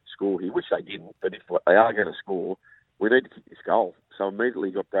to score here, which they didn't, but if they are going to score, we need to kick this goal. So immediately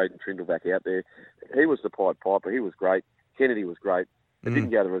he got Braden Trindle back out there. He was the Pied Piper. He was great. Kennedy was great. It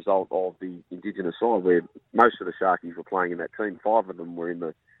didn't go the result of the Indigenous side, where most of the Sharkies were playing in that team. 5 of them were in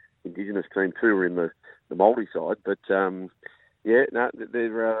the Indigenous team, 2 were in the Māori side. But, if you're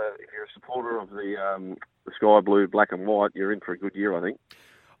a supporter of the sky blue, black and white, you're in for a good year, I think.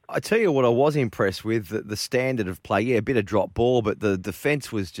 I tell you what, I was impressed with the standard of play. Yeah, a bit of drop ball, but the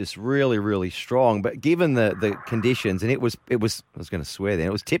defence was just really, really strong. But given the conditions, and it was, I was going to swear then,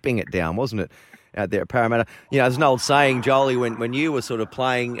 it was tipping it down, wasn't it, out there at Parramatta? There's an old saying, Jolie, when you were sort of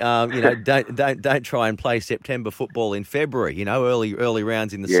playing, don't try and play September football in February. Early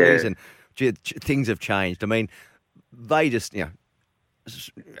rounds in the season. Things have changed. I mean, they just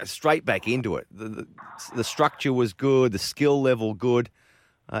straight back into it. The structure was good, the skill level good.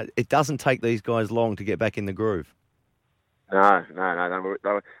 It doesn't take these guys long to get back in the groove. No.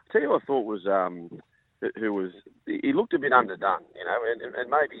 I'll tell you what I thought was he looked a bit underdone, and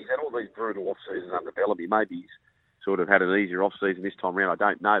maybe he's had all these brutal off seasons under Bellamy. Maybe he's sort of had an easier off season this time around. I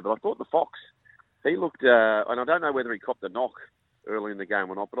don't know, but I thought the Fox, he looked, and I don't know whether he copped a knock early in the game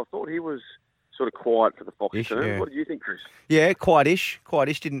or not, but I thought he was sort of quiet for the Fox team. Yeah. What did you think, Chris? Yeah, quietish.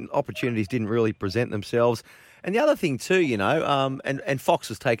 Opportunities didn't really present themselves. And the other thing too, and Fox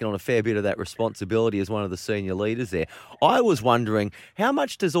has taken on a fair bit of that responsibility as one of the senior leaders there. I was wondering, how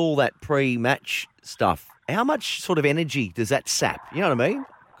much does all that pre-match stuff, how much sort of energy does that sap? You know what I mean?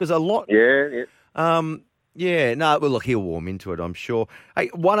 Because a lot... Yeah. Well, look, he'll warm into it, I'm sure. Hey,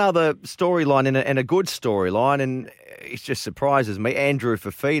 one other storyline and a good storyline, and it just surprises me, Andrew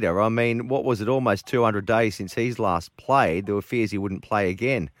Fifita. I mean, what was it, almost 200 days since he's last played? There were fears he wouldn't play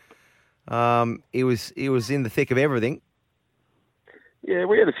again. He was in the thick of everything. Yeah,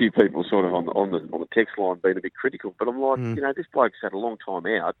 we had a few people sort of on the text line being a bit critical, but I'm like, this bloke's had a long time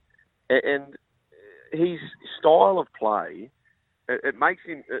out, and his style of play, it makes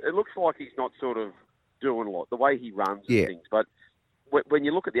him. It looks like he's not sort of doing a lot, the way he runs and things. But when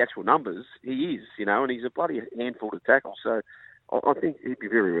you look at the actual numbers, he is, and he's a bloody handful to tackle. So I think he'd be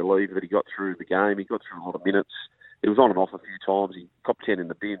very relieved that he got through the game. He got through a lot of minutes. He was on and off a few times. He copped 10 in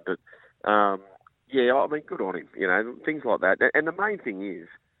the bin. But, good on him, things like that. And the main thing is,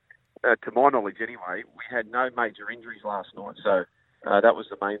 to my knowledge anyway, we had no major injuries last night. So that was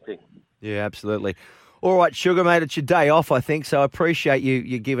the main thing. Yeah, absolutely. All right, Sugar, mate, it's your day off, I think, so I appreciate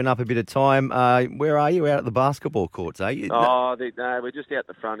you giving up a bit of time. Where are you? Out at the basketball courts, are you? No, we're just out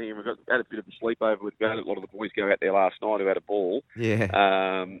the front here. We've had a bit of a sleepover with a lot of the boys go out there last night who had a ball. Yeah.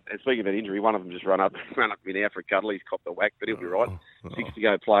 And speaking of an injury, one of them just run up me now for a cuddle. He's copped a whack, but he'll be right. 6 to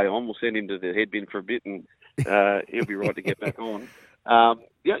go play on. We'll send him to the head bin for a bit, and he'll be right to get back on.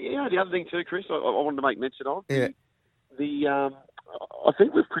 The other thing too, Chris, I wanted to make mention of. Yeah. I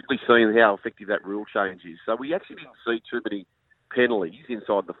think we've quickly seen how effective that rule change is. So we actually didn't see too many penalties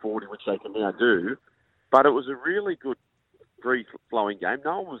inside the 40, which they can now do. But it was a really good, free-flowing game.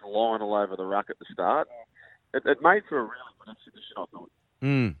 No one was lying all over the ruck at the start. It made for a really good exhibition, I thought.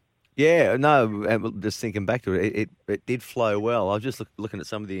 Yeah, no, just thinking back to it, it did flow well. I was just looking at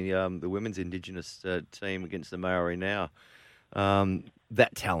some of the women's Indigenous team against the Maori now.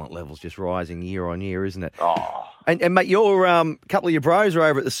 That talent level's just rising year on year, isn't it? Oh. And mate, your couple of your bros are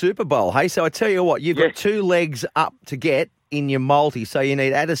over at the Super Bowl, hey? So I tell you what, you've got 2 legs up to get in your multi. So you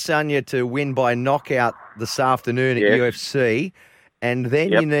need Adesanya to win by knockout this afternoon at UFC. And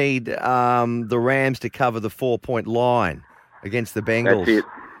then you need the Rams to cover the 4-point line against the Bengals. That's it.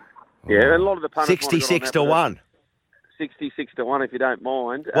 Yeah, and a lot of the punters 66 to 1. 66 to 1, if you don't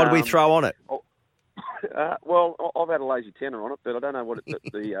mind. What do we throw on it? Well, I've had a lazy tenner on it, but I don't know what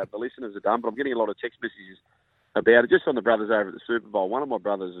the listeners have done. But I'm getting a lot of text messages about it, just on the brothers over at the Super Bowl. One of my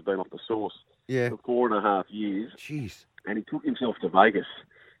brothers has been off the sauce for 4.5 years. Jeez. And he took himself to Vegas,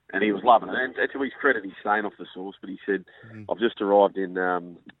 and he was loving it. And to his credit, he's staying off the sauce, but he said, I've just arrived in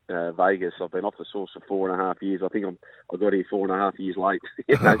Vegas. I've been off the sauce for 4.5 years. I think I got here 4.5 years late.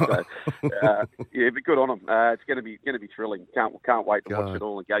 But good on him. It's going to be thrilling. Can't wait to watch it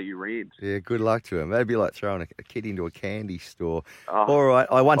all and go you Rams. Yeah, good luck to him. That'd be like throwing a kid into a candy store. All right,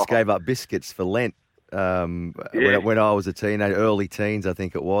 I once gave up biscuits for Lent when I was a teenager, early teens, I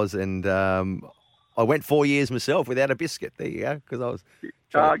think it was, and I went 4 years myself without a biscuit. There you go, because I was...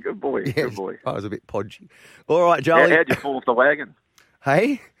 good boy, good boy. I was a bit podgy. All right, Jolie. How'd you fall off the wagon?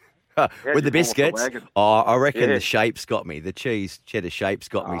 Hey? With the biscuits? I reckon Yeah. the shape's got me. The cheddar shape's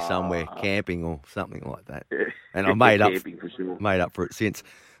got me somewhere camping or something like that. Yeah. And I made up Camping for sure. made up for it since.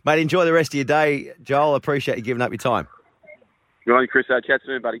 Mate, enjoy the rest of your day, Joel. I appreciate you giving up your time. Good on you, Chris. Chat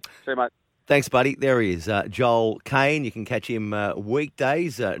soon, buddy. See you, mate. Thanks, buddy. There he is, Joel Kane. You can catch him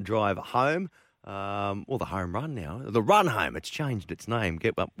weekdays, drive home. The home run now. The run home. It's changed its name.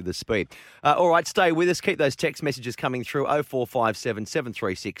 Get up with the speed. All right, stay with us. Keep those text messages coming through. 0457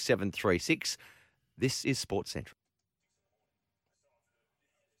 736 736. This is Sports Central.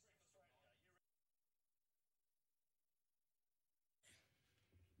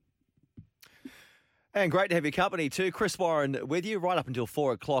 And great to have your company too. Chris Warren with you right up until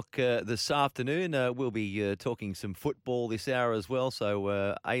 4 o'clock this afternoon. We'll be talking some football this hour as well.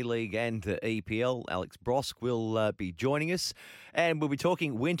 So A-League and EPL. Alex Brosk will be joining us. And we'll be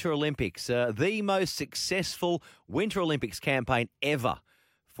talking Winter Olympics. The most successful Winter Olympics campaign ever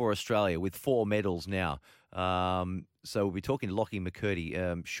for Australia with 4 medals now. So we'll be talking to Lockie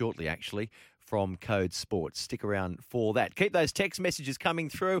McCurdy shortly, actually, from Code Sports. Stick around for that. Keep those text messages coming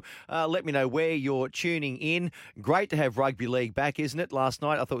through. Let me know where you're tuning in. Great to have rugby league back, isn't it? Last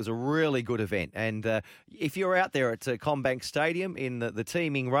night I thought it was a really good event. And if you're out there at CommBank Stadium in the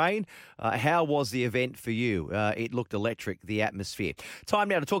teeming rain, how was the event for you? It looked electric, the atmosphere. Time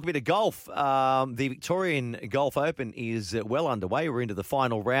now to talk a bit of golf. The Victorian Golf Open is well underway. We're into the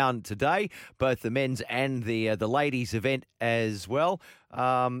final round today, both the men's and the ladies event as well.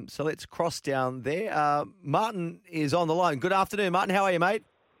 So let's cross down there. Martin is on the line. Good afternoon, Martin. How are you, mate?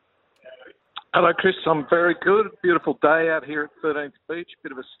 Hello, Chris. I'm very good. Beautiful day out here at 13th Beach.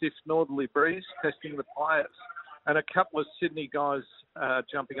 Bit of a stiff northerly breeze testing the players. And a couple of Sydney guys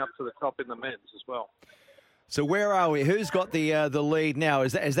jumping up to the top in the men's as well. So where are we? Who's got the lead now?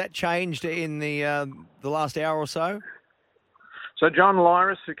 Has that changed in the last hour or so? So John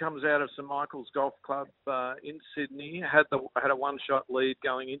Lyris, who comes out of St Michael's Golf Club in Sydney, had a one-shot lead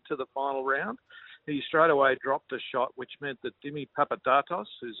going into the final round. He straight away dropped a shot, which meant that Dimi Papadatos,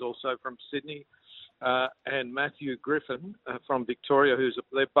 who's also from Sydney, and Matthew Griffin from Victoria,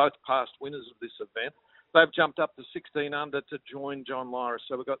 they're both past winners of this event. They've jumped up to 16 under to join John Lyris.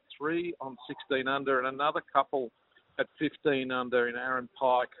 So we've got 3 on 16 under and another couple at 15 under in Aaron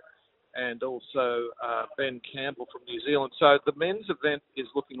Pike and also Ben Campbell from New Zealand. So the men's event is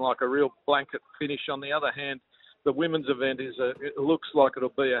looking like a real blanket finish. On the other hand, the women's event it looks like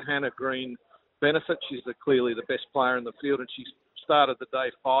it'll be a Hannah Green benefit. She's clearly the best player in the field, and she started the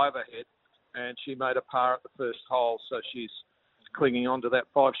day 5 ahead, and she made a par at the first hole. So she's clinging on to that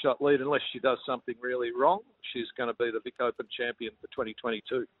 5-shot lead. Unless she does something really wrong, she's going to be the Vic Open champion for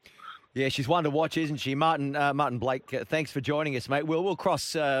 2022. Yeah, she's one to watch, isn't she? Martin Blake, thanks for joining us, mate. We'll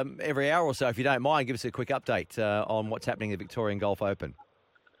cross every hour or so, if you don't mind. Give us a quick update on what's happening at the Victorian Golf Open.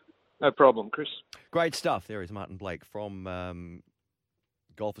 No problem, Chris. Great stuff. There is Martin Blake from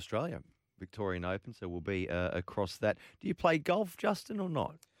Golf Australia, Victorian Open, so we'll be across that. Do you play golf, Justin, or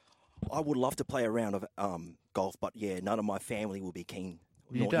not? I would love to play a round of golf, but yeah, none of my family will be keen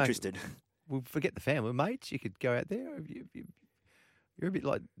or interested. Well, forget the family, mates. You could go out there. You're a bit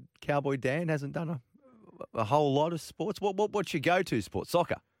like Cowboy Dan, hasn't done a whole lot of sports. What's your go-to sport?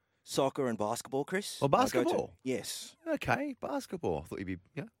 Soccer and basketball, Chris. Well, basketball? Yes. Okay, basketball. I thought you'd be,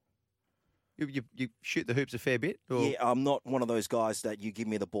 you shoot the hoops a fair bit? Or? Yeah, I'm not one of those guys that you give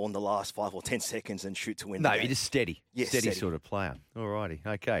me the ball in the last 5 or 10 seconds and shoot to win. No, you're just steady. Yes, steady sort of player. All righty.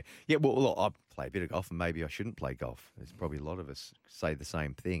 Okay. Yeah, well, look, I play a bit of golf, and maybe I shouldn't play golf. There's probably a lot of us say the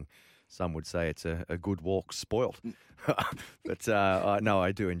same thing. Some would say it's a good walk spoilt, but no,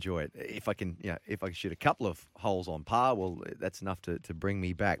 I do enjoy it. If I can shoot a couple of holes on par, well, that's enough to bring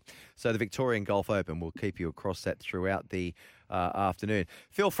me back. So the Victorian Golf Open, we'll keep you across that throughout the afternoon.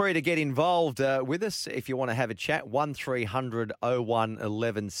 Feel free to get involved with us if you want to have a chat. 1300 01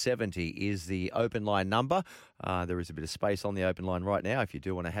 1170 is the open line number. There is a bit of space on the open line right now if you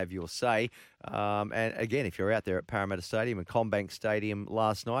do want to have your say. And again, if you're out there at Parramatta Stadium and CommBank Stadium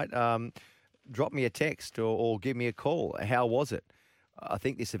last night, drop me a text or give me a call. How was it? I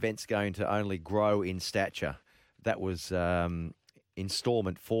think this event's going to only grow in stature. That was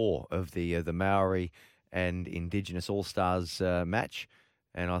instalment 4 of the Maori and Indigenous All-Stars match,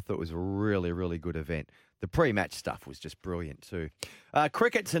 and I thought it was a really, really good event. The pre-match stuff was just brilliant too.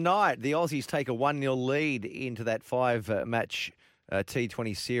 Cricket tonight, the Aussies take a 1-0 lead into that 5-match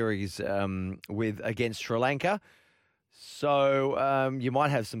T20 series against Sri Lanka. So you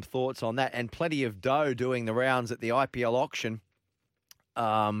might have some thoughts on that, and plenty of dough doing the rounds at the IPL auction.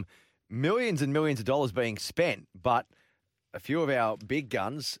 Millions and millions of dollars being spent, but a few of our big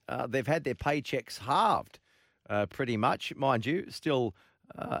guns, they've had their paychecks halved pretty much. Mind you, still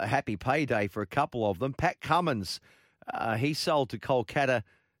a happy payday for a couple of them. Pat Cummins, he sold to Kolkata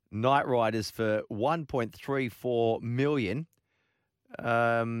Knight Riders for $1.34 million.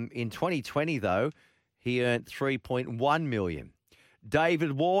 In 2020, though, he earned $3.1 million.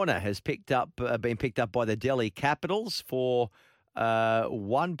 David Warner has been picked up by the Delhi Capitals for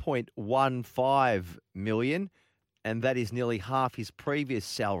 $1.15 million. And that is nearly half his previous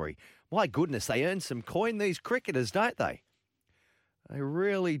salary. My goodness, they earn some coin, these cricketers, don't they? They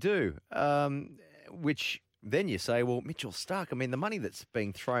really do. Which then you say, well, Mitchell Starc, I mean, the money that's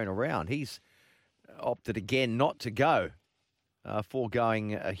being thrown around, he's opted again not to go,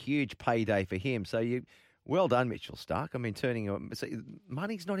 foregoing a huge payday for him. So well done, Mitchell Starc. I mean,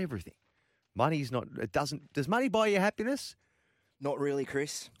 money's not everything. Does money buy you happiness? Not really,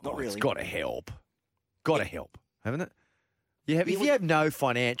 Chris. Not really. It's got to help. Haven't it? If you have no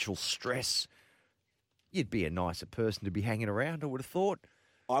financial stress, you'd be a nicer person to be hanging around, I would have thought.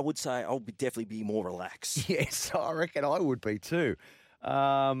 I would say I would definitely be more relaxed. Yes, I reckon I would be too.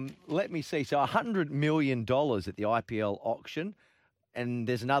 Let me see. So $100 million at the IPL auction. And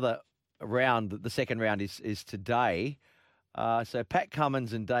there's another round. The second round is today. So Pat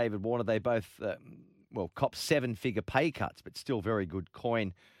Cummins and David Warner, they both, cop 7-figure pay cuts, but still very good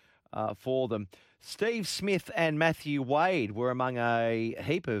coin for them. Steve Smith and Matthew Wade were among a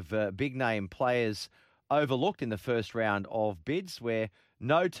heap of big-name players overlooked in the first round of bids, where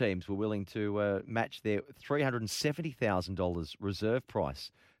no teams were willing to match their $370,000 reserve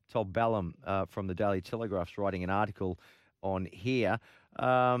price. Todd Ballum from the Daily Telegraph's writing an article on here.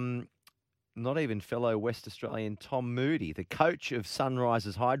 Not even fellow West Australian Tom Moody, the coach of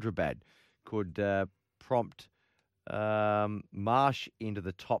Sunrisers Hyderabad, could prompt Marsh into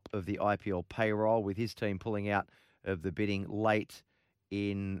the top of the IPL payroll, with his team pulling out of the bidding late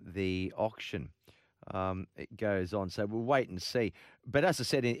in the auction. It goes on, so we'll wait and see. But as I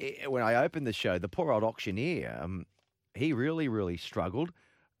said when I opened the show, the poor old auctioneer, he really, really struggled.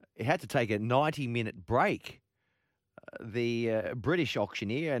 He had to take a 90-minute break. The British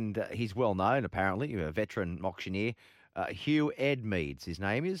auctioneer, and he's well known apparently, a veteran auctioneer, Hugh Edmeades, his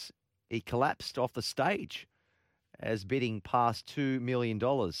name is. He collapsed off the stage as bidding past $2 million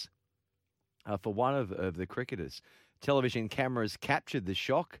for one of the cricketers. Television cameras captured the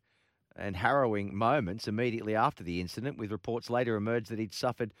shock and harrowing moments immediately after the incident, with reports later emerged that he'd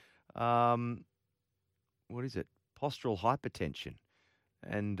suffered, postural hypertension,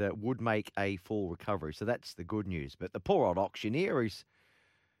 and would make a full recovery. So that's the good news. But the poor old auctioneer, he's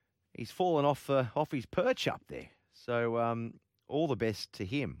fallen off his perch up there. So all the best to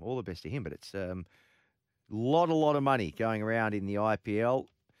him. All the best to him. But it's a lot of money going around in the IPL,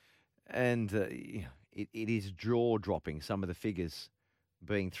 and it is jaw-dropping, some of the figures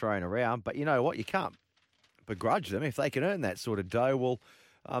being thrown around. But you know what? You can't begrudge them. If they can earn that sort of dough, well,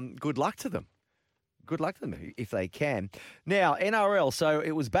 good luck to them. Good luck to them if they can. Now, NRL. So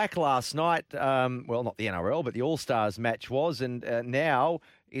it was back last night. Not the NRL, but the All-Stars match was. And now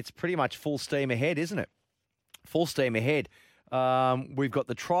it's pretty much full steam ahead, isn't it? Full steam ahead. We've got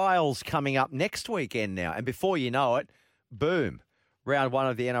the trials coming up next weekend now. And before you know it, boom, round one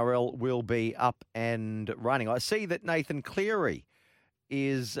of the NRL will be up and running. I see that Nathan Cleary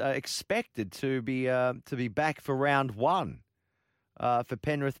is expected to be back for round one. For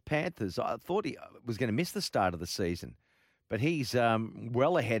Penrith Panthers. I thought he was going to miss the start of the season, but he's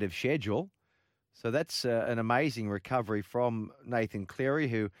well ahead of schedule. So that's an amazing recovery from Nathan Cleary,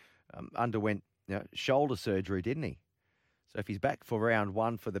 who underwent shoulder surgery, didn't he? So if he's back for round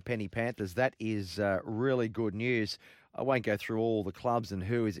one for the Penny Panthers, that is really good news. I won't go through all the clubs and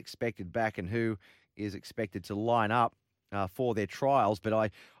who is expected back and who is expected to line up for their trials, but I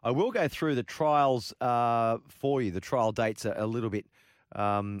will go through the trials for you. The trial dates are a little bit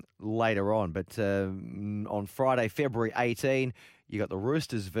later on, but on Friday, February 18, you got the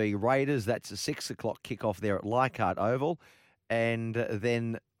Roosters v Raiders. That's a 6:00 kickoff there at Leichhardt Oval, and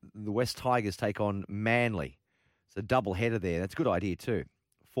then the West Tigers take on Manly. It's a double header there. That's a good idea too.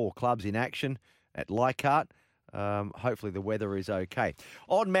 4 clubs in action at Leichhardt. Hopefully the weather is okay.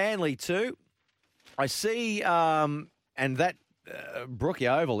 On Manly too, I see. And that Brookie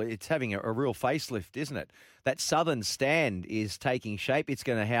Oval, it's having a real facelift, isn't it? That southern stand is taking shape. It's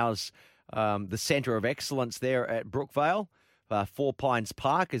going to house the centre of excellence there at Brookvale, Four Pines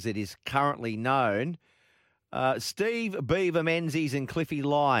Park, as it is currently known. Steve Beaver Menzies and Cliffy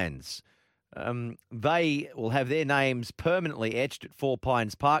Lyons, they will have their names permanently etched at Four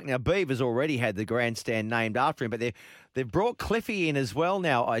Pines Park. Now, Beaver's already had the grandstand named after him, but they've brought Cliffy in as well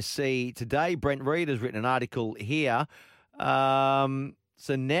now, I see today. Brent Reed has written an article here.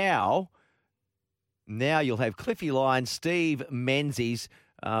 So now you'll have Cliffy Lyons, Steve Menzies,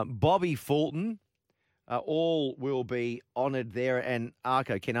 Bobby Fulton, all will be honoured there, and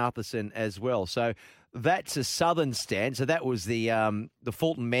Ken Arthurson as well. So that's a southern stand. So that was the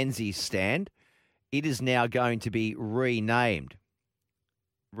Fulton Menzies stand. It is now going to be renamed.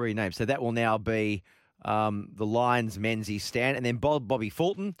 So that will now be the Lyons Menzies stand, and then Bobby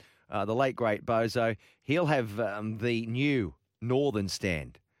Fulton, the late great Bozo, he'll have the new Northern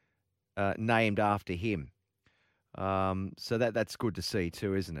stand named after him. So that's good to see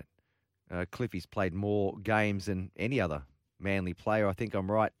too, isn't it? Cliffy's played more games than any other Manly player, I think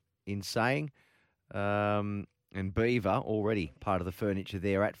I'm right in saying. And Beaver already part of the furniture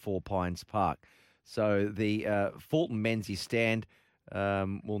there at Four Pines Park. So the Fulton Menzies stand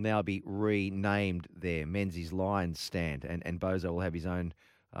will now be renamed there, Menzies Lyons stand, and Bozo will have his own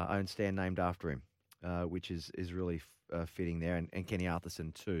stand named after him, which is really fitting there, and Kenny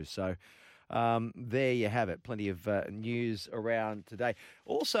Arthurson too. So there you have it. Plenty of news around today.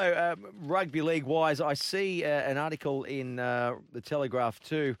 Also, rugby league-wise, I see an article in the Telegraph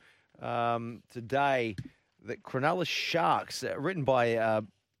too today that Cronulla Sharks, written by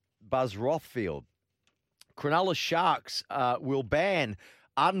Buzz Rothfield, Cronulla Sharks will ban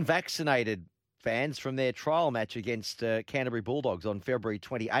unvaccinated fans from their trial match against Canterbury Bulldogs on February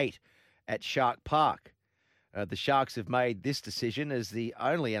 28 at Shark Park. The Sharks have made this decision as the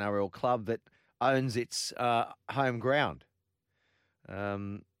only NRL club that owns its home ground.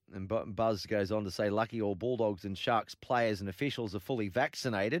 And Buzz goes on to say, lucky all Bulldogs and Sharks players and officials are fully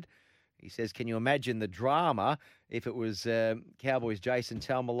vaccinated. He says, can you imagine the drama if it was Cowboys' Jason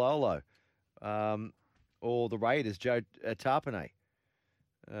Taumalolo or the Raiders' Joe Tarpanay?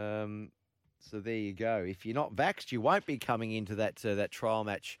 So there you go. If you're not vaxxed, you won't be coming into that trial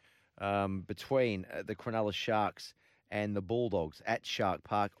match between the Cronulla Sharks and the Bulldogs at Shark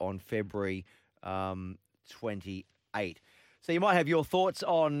Park on February 28. So you might have your thoughts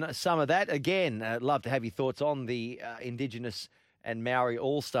on some of that. Again, I'd love to have your thoughts on the Indigenous and Maori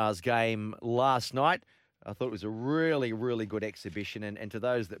All-Stars game last night. I thought it was a really, really good exhibition. And to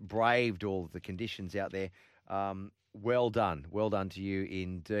those that braved all of the conditions out there, well done. Well done to you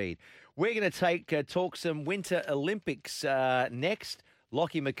indeed. We're going to talk some Winter Olympics next.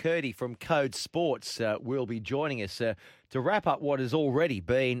 Lockie McCurdy from Code Sports will be joining us to wrap up what has already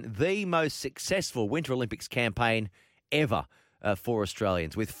been the most successful Winter Olympics campaign ever for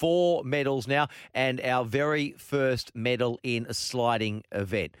Australians, with 4 medals now and our very first medal in a sliding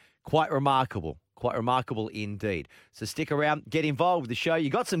event. Quite remarkable indeed. So stick around, get involved with the show. You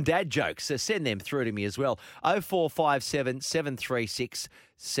got some dad jokes, so send them through to me as well. 0457 736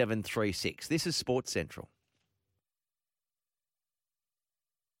 736. This is Sports Central.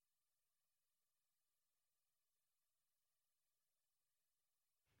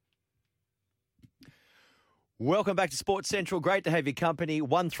 Welcome back to Sports Central. Great to have your company.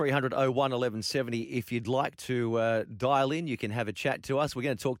 1300 01 1170. If you'd like to dial in, you can have a chat to us. We're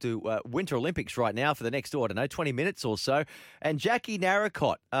going to talk to Winter Olympics right now for the next, 20 minutes or so. And Jackie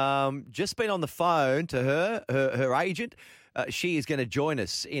Narracott, just been on the phone to her agent. She is going to join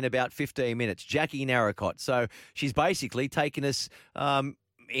us in about 15 minutes. Jackie Narracott. So she's basically taken us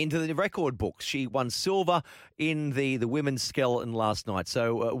into the record books. She won silver in the women's skeleton last night.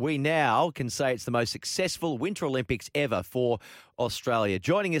 So we now can say it's the most successful Winter Olympics ever for Australia.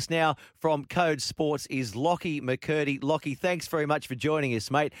 Joining us now from Code Sports is Lockie McCurdy. Lockie, thanks very much for joining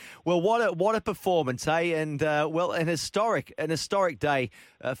us, mate. Well, what a performance, eh? And an historic day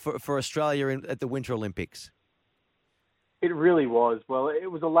for Australia at the Winter Olympics. It really was. Well, it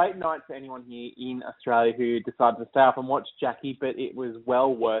was a late night for anyone here in Australia who decided to stay up and watch Jackie, but it was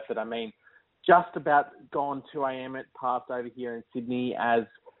well worth it. I mean, just about gone 2 a.m. it passed over here in Sydney as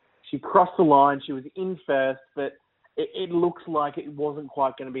she crossed the line. She was in first, but it looks like it wasn't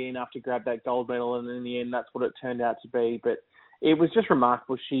quite going to be enough to grab that gold medal, and in the end, that's what it turned out to be. But it was just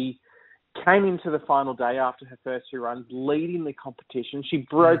remarkable. She came into the final day after her first 2 runs, leading the competition. She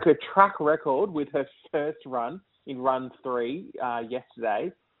broke a track record with her first run in run 3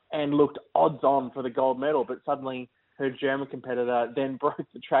 yesterday and looked odds on for the gold medal, but suddenly her German competitor then broke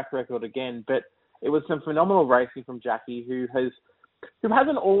the track record again. But it was some phenomenal racing from Jackie, who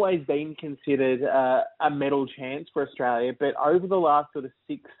hasn't always been considered a medal chance for Australia, but over the last sort of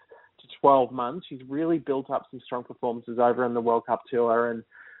 6 to 12 months, she's really built up some strong performances over in the World Cup Tour. And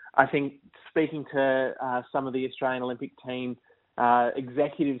I think speaking to some of the Australian Olympic team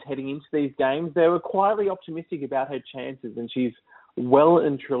executives heading into these games, they were quietly optimistic about her chances, and she's well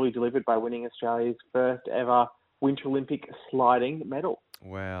and truly delivered by winning Australia's first ever Winter Olympic sliding medal.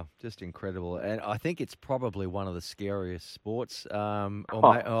 Wow, just incredible. And I think it's probably one of the scariest sports, I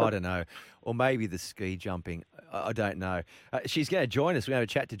don't know, or maybe the ski jumping. I don't know. She's going to join us. We're going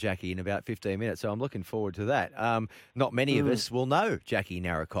to have a chat to Jackie in about 15 minutes, so I'm looking forward to that. Not many of us will know Jackie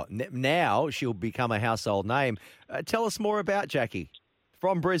Narracott. Now she'll become a household name. Tell us more about Jackie.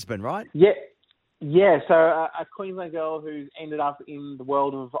 From Brisbane, right? Yeah. So a Queensland girl who's ended up in the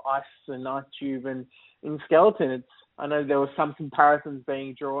world of ice and ice tube and in skeleton. I know there were some comparisons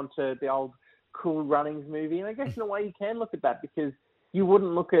being drawn to the old Cool Runnings movie, and I guess in a way you can look at that, because you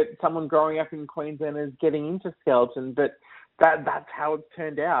wouldn't look at someone growing up in Queensland as getting into skeleton, but that's how it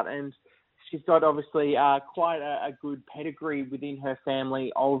turned out. And she's got obviously quite a good pedigree within her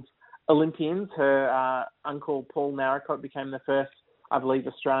family of Olympians. Her uncle Paul Narracott became the first, I believe,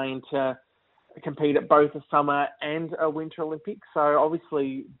 Australian to compete at both a summer and a Winter Olympics. So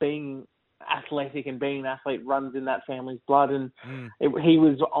obviously being athletic and being an athlete runs in that family's blood. And he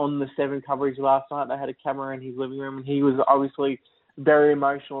was on the 7 coverage last night. They had a camera in his living room, and he was obviously very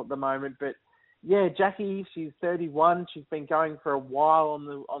emotional at the moment. But yeah, Jackie, she's 31. She's been going for a while on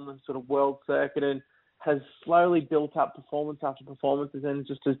the sort of world circuit and has slowly built up performance after performances and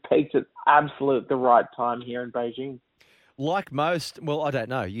just has peaked at the right time here in Beijing. Like most, well, I don't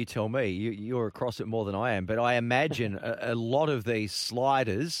know. You tell me. You're across it more than I am, but I imagine a lot of these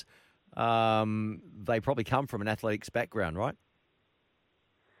sliders, they probably come from an athletics background, right?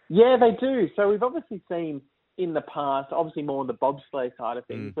 Yeah, they do. So we've obviously seen in the past, obviously more on the bobsleigh side of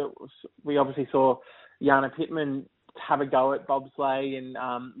things, but we obviously saw Jana Pittman have a go at bobsleigh,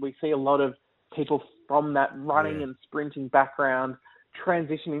 and we see a lot of people from that running and sprinting background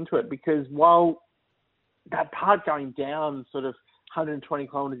transition into it, because while that part going down sort of 120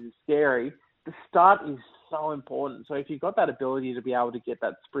 kilometres is scary, the start is so important. So if you've got that ability to be able to get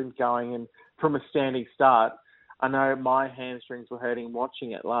that sprint going and from a standing start, I know my hamstrings were hurting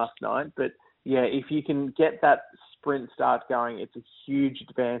watching it last night, but yeah, if you can get that sprint start going, it's a huge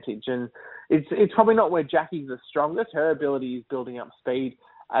advantage. And it's probably not where Jackie's the strongest. Her ability is building up speed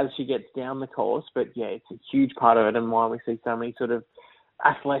as she gets down the course. But yeah, it's a huge part of it, and why we see so many sort of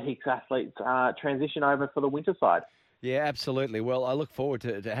athletes transition over for the winter side. Yeah, absolutely. Well, I look forward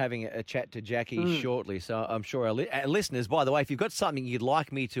to having a chat to Jackie shortly. So I'm sure our listeners, by the way, if you've got something you'd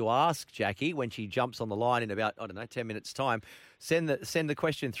like me to ask Jackie when she jumps on the line in about, 10 minutes' time, send the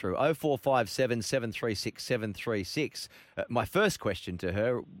question through 0457 736 736. My first question to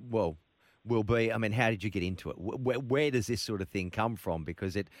her, will be, how did you get into it? Where does this sort of thing come from?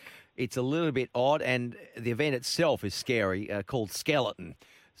 Because it's a little bit odd, and the event itself is scary, called Skeleton.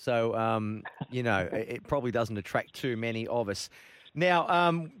 So, it probably doesn't attract too many of us.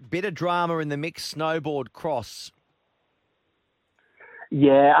 Now, bit of drama in the mixed snowboard cross.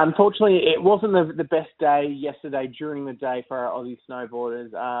 Yeah, unfortunately, it wasn't the best day yesterday during the day for our Aussie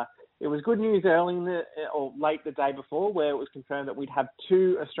snowboarders. It was good news late the day before, where it was confirmed that we'd have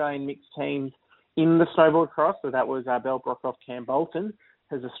 2 Australian mixed teams in the snowboard cross. So that was Belle Brockhoff, Cam Bolton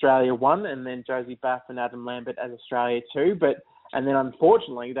as Australia 1, and then Josie Baff and Adam Lambert as Australia 2. And then,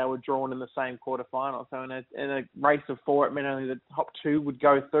 unfortunately, they were drawn in the same quarterfinal. So in a race of 4, it meant only the top 2 would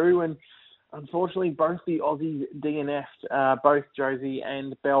go through. And unfortunately, both the Aussies DNF'd, both Josie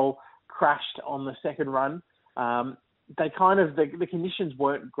and Belle crashed on the second run. The conditions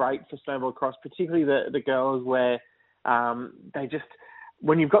weren't great for snowboard cross, particularly the girls, where they just,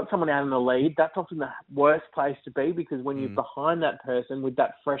 when you've got someone out in the lead, that's often the worst place to be, because when you're behind that person with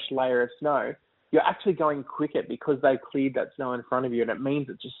that fresh layer of snow, you're actually going quicker because they cleared that snow in front of you, and it means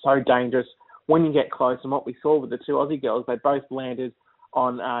it's just so dangerous when you get close. And what we saw with the 2 Aussie girls, they both landed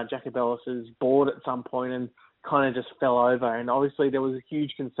on Jackie Bellis's board at some point and kind of just fell over. And obviously there was a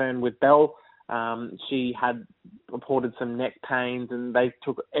huge concern with Belle. She had reported some neck pains, and they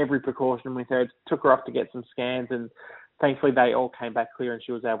took every precaution with her, took her off to get some scans, and thankfully they all came back clear and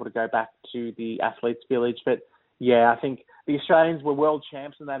she was able to go back to the athletes' village. But yeah, I think the Australians were world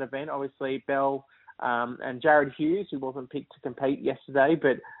champs in that event. Obviously, Belle and Jared Hughes, who wasn't picked to compete yesterday,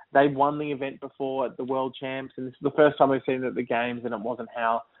 but they won the event before at the world champs, and this is the first time we've seen it at the games, and it wasn't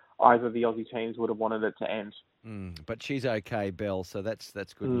how either of the Aussie teams would have wanted it to end. But she's okay, Belle, so that's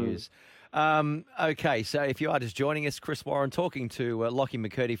good news. Okay, so if you are just joining us, Chris Warren talking to Lockie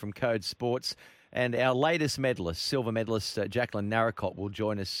McCurdy from Code Sports, and our latest medalist, silver medalist Jacqueline Narracott, will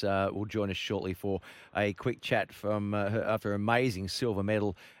join us shortly for a quick chat from her after an amazing silver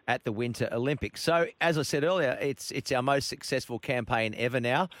medal at the Winter Olympics. So, as I said earlier, it's our most successful campaign ever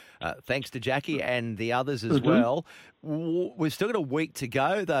now, thanks to Jackie and the others as well. We've still got a week to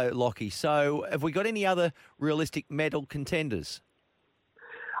go, though, Lockie. So, have we got any other realistic medal contenders?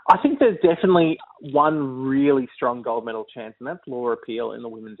 I think there's definitely one really strong gold medal chance, and that's Laura Peel in the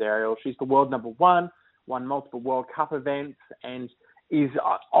women's aerial. She's the world number 1, won multiple World Cup events, and is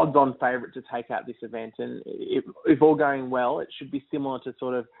odds-on favourite to take out this event. And if all going well, it should be similar to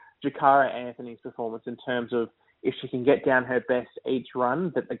sort of Jakara Anthony's performance in terms of if she can get down her best each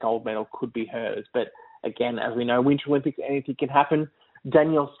run, that the gold medal could be hers. But again, as we know, Winter Olympics, anything can happen.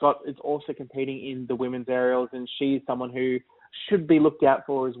 Danielle Scott is also competing in the women's aerials, and she's someone who should be looked out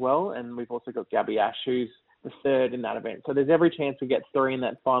for as well. And we've also got Gabby Ash, who's the 3rd in that event. So there's every chance we get 3 in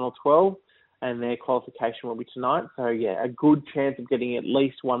that final 12, and their qualification will be tonight. So yeah, a good chance of getting at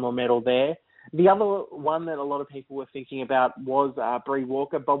least one more medal there. The other one that a lot of people were thinking about was Bree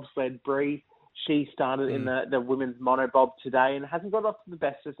Walker, bobsled Bree. She started in the women's monobob today and hasn't got off to the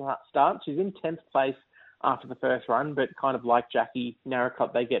best start. She's in 10th place after the first run, but kind of like Jackie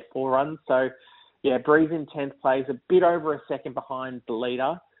Narracott, they get 4 runs. So yeah, Bree's in 10th place, a bit over a second behind the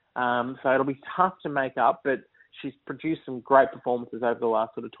leader. So it'll be tough to make up, but she's produced some great performances over the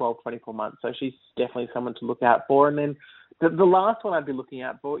last sort of 12, 24 months. So she's definitely someone to look out for. And then The last one I'd be looking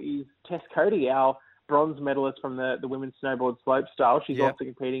out for is Tess Cody, our bronze medalist from the women's snowboard slopestyle. She's also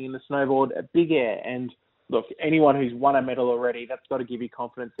competing in the snowboard big air. And look, anyone who's won a medal already, that's got to give you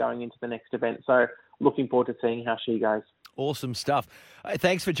confidence going into the next event. So looking forward to seeing how she goes. Awesome stuff.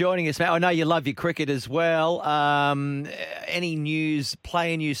 Thanks for joining us, Matt. I know you love your cricket as well. Any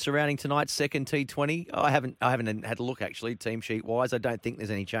player news surrounding tonight's second T20? I haven't had a look, actually, team sheet wise. I don't think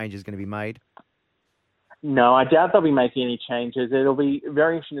there's any changes going to be made. No, I doubt they'll be making any changes. It'll be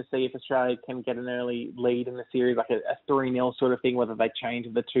very interesting to see if Australia can get an early lead in the series, like a 3-0 sort of thing, whether they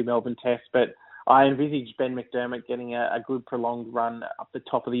change the 2 Melbourne tests. But I envisage Ben McDermott getting a good prolonged run up the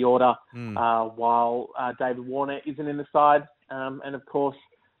top of the order while David Warner isn't in the side. And, of course,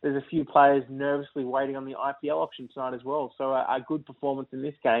 there's a few players nervously waiting on the IPL option tonight as well. So a good performance in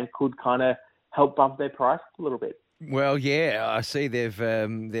this game could kind of help bump their price a little bit. Well, yeah, I see they've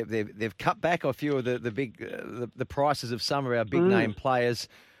cut back a few of the prices of some of our big name players.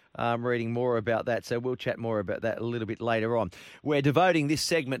 Reading more about that, so we'll chat more about that a little bit later on. We're devoting this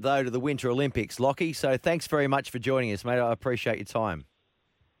segment, though, to the Winter Olympics, Lockie, so thanks very much for joining us, mate. I appreciate your time.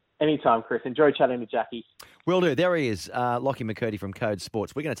 Anytime, Chris. Enjoy chatting to Jackie. Will do. There he is, Lockie McCurdy from Code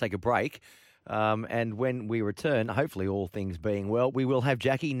Sports. We're going to take a break, and when we return, hopefully all things being well, we will have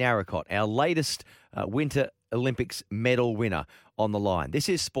Jackie Narracott, our latest Winter Olympics medal winner, on the line. This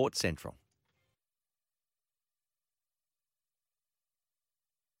is Sports Central.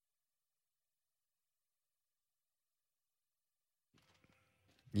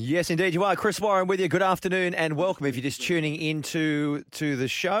 Yes, indeed you are. Chris Warren with you. Good afternoon and welcome. If you're just tuning into the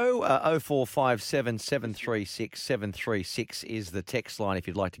show, 0457 736 736 is the text line if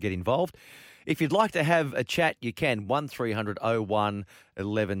you'd like to get involved. If you'd like to have a chat, you can. 1300 01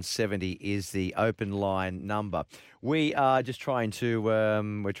 1170 is the open line number. We are just trying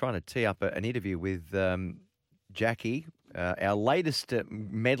to tee up an interview with Jackie, our latest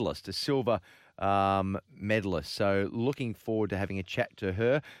medalist, a silver medalist. So looking forward to having a chat to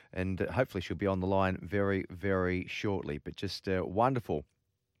her, and hopefully she'll be on the line very, very shortly. But just wonderful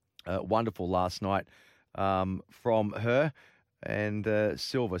last night from her and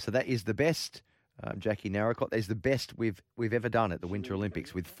silver. So that is the best, Jackie Narracott. That is the best we've ever done at the Winter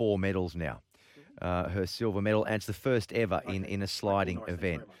Olympics with 4 medals now. Her silver medal, and it's the first ever in a sliding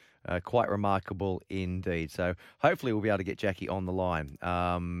event. Quite remarkable indeed. So hopefully we'll be able to get Jackie on the line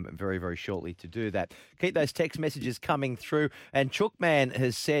very, very shortly to do that. Keep those text messages coming through. And Chookman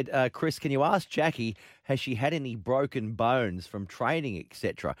has said, Chris, can you ask Jackie, has she had any broken bones from training,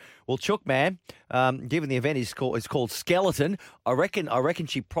 etc.? Well, Chookman, given the event is called Skeleton, I reckon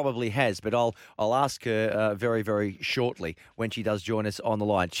she probably has, but I'll ask her very, very shortly when she does join us on the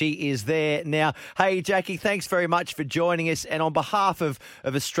line. She is there now. Hey, Jackie, thanks very much for joining us. And on behalf of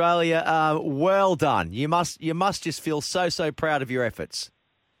Australia, well done. You must just feel so proud of your efforts.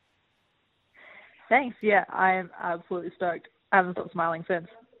 Thanks. Yeah, I am absolutely stoked. I haven't stopped smiling since.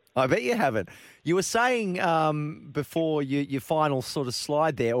 I bet you haven't. You were saying before your final sort of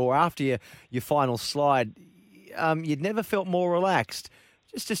slide there, or after your final slide, you'd never felt more relaxed.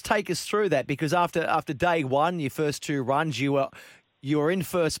 Just take us through that, because after day one, your first 2 runs, you were in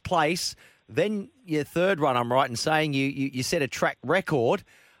first place. Then your third run, I'm right in saying you set a track record,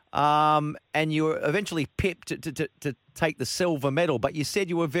 and you were eventually pipped to take the silver medal. But you said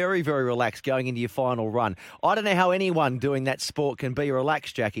you were very, very relaxed going into your final run. I don't know how anyone doing that sport can be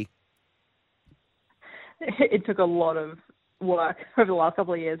relaxed, Jackie. It took a lot of work over the last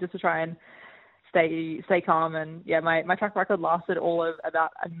couple of years just to try and stay calm. And yeah, my track record lasted all of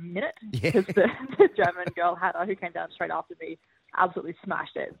about a minute, because the German girl Hannah, who came down straight after me, absolutely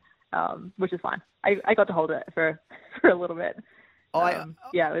smashed it, which is fine. I got to hold it for a little bit. It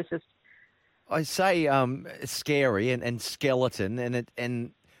was just. I say scary and skeleton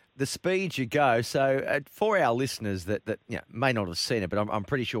and the speed you go. So for our listeners that may not have seen it, but I'm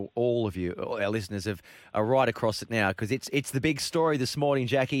pretty sure all our listeners are right across it now, because it's the big story this morning,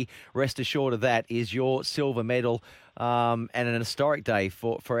 Jackie. Rest assured of that, is your silver medal and an historic day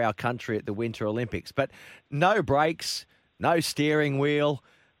for our country at the Winter Olympics. But no brakes, no steering wheel.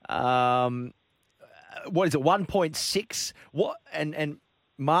 What is it, 1.6? What and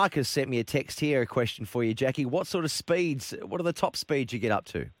Mark has sent me a text here, a question for you, Jackie. What sort of speeds, what are the top speeds you get up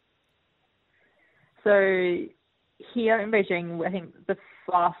to? So here in Beijing, I think the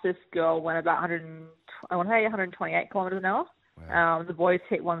fastest girl went about 128 kilometers an hour. Wow. The boys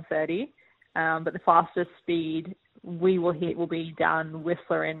hit 130, but the fastest speed we will hit will be down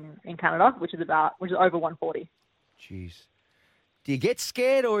Whistler in Canada, which is over 140. Jeez. Do you get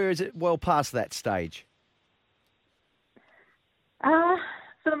scared, or is it well past that stage?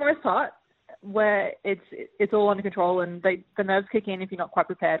 For the most part, where it's all under control, and the nerves kick in if you're not quite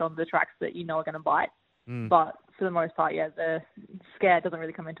prepared on the tracks that you know are going to bite. But for the most part, the scare doesn't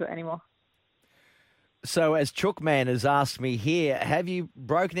really come into it anymore. So as Chookman has asked me here, have you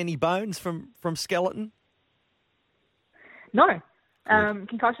broken any bones from skeleton? No.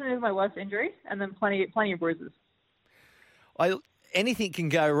 Concussion is my worst injury, and then plenty of bruises. Anything can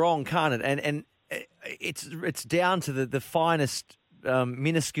go wrong, can't it? And it's down to the finest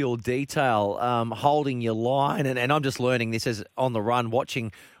minuscule detail, holding your line. And I'm just learning this as on the run,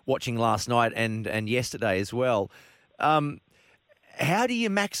 watching last night and yesterday as well. How do you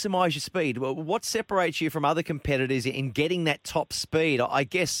maximise your speed? What separates you from other competitors in getting that top speed? I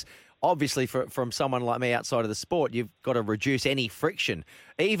guess, obviously, from someone like me outside of the sport, you've got to reduce any friction,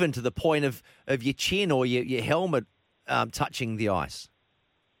 even to the point of your chin or your helmet touching the ice.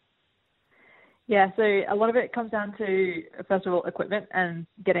 Yeah, so a lot of it comes down to, first of all, equipment and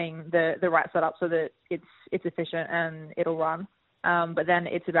getting the right setup so that it's efficient and it'll run. But then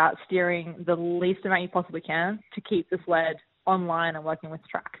it's about steering the least amount you possibly can to keep the sled online and working with the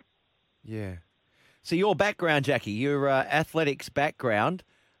track. Yeah. So your background, Jackie, your athletics background,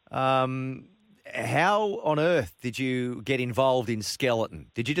 how on earth did you get involved in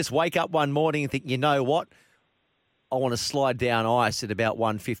skeleton? Did you just wake up one morning and think, you know what? I want to slide down ice at about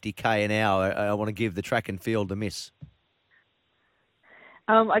 150k an hour. I want to give the track and field a miss.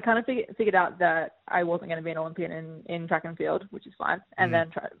 I kind of figured out that I wasn't going to be an Olympian in track and field, which is fine. And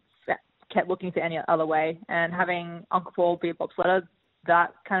then kept looking for any other way. And having Uncle Paul be a bobsledder,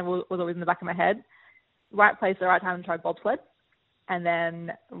 that kind of was always in the back of my head. Right place, the right time to try bobsled. And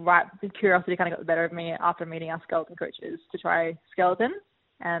then the curiosity kind of got the better of me after meeting our skeleton coaches to try skeleton.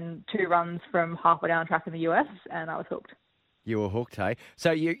 And 2 runs from halfway down track in the US, and I was hooked. You were hooked, hey?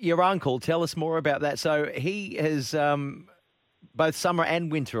 So your uncle, tell us more about that. So he has both Summer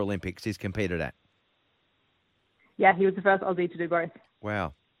and Winter Olympics he's competed at. Yeah, he was the first Aussie to do both.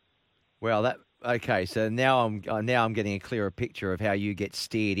 Wow. Well, okay. So now I'm getting a clearer picture of how you get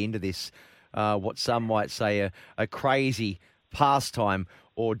steered into this, what some might say a crazy pastime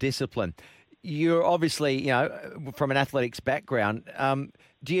or discipline. You're obviously, from an athletics background.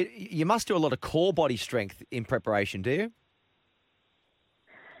 You must do a lot of core body strength in preparation, do you?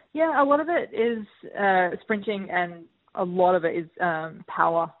 Yeah, a lot of it is sprinting, and a lot of it is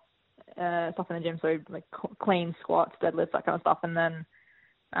power stuff in the gym. So like clean squats, deadlifts, that kind of stuff, and then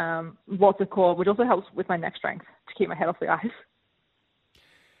lots of core, which also helps with my neck strength to keep my head off the ice.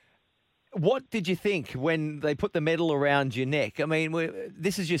 What did you think when they put the medal around your neck? I mean,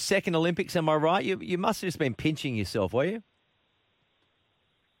 this is your second Olympics, am I right? You must have just been pinching yourself, were you?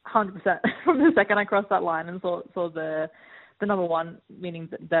 100%. From the second I crossed that line and saw the number one, meaning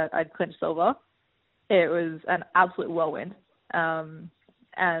that I'd clinched silver, it was an absolute whirlwind. And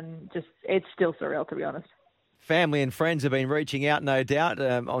just, it's still surreal, to be honest. Family and friends have been reaching out, no doubt,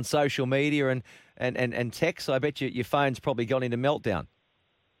 on social media and text. I bet your phone's probably gone into meltdown.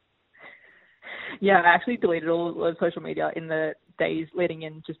 Yeah, I actually deleted all of social media in the days leading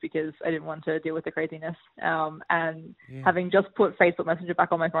in just because I didn't want to deal with the craziness. Having just put Facebook Messenger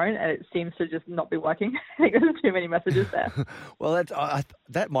back on my phone, and it seems to just not be working. I think there's too many messages there. Well,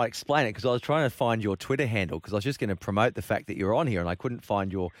 that might explain it, because I was trying to find your Twitter handle, because I was just going to promote the fact that you're on here, and I couldn't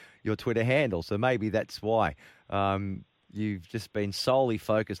find your Twitter handle. So maybe that's why. You've just been solely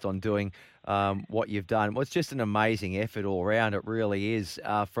focused on doing what you've done. Well, it's just an amazing effort all around. It really is,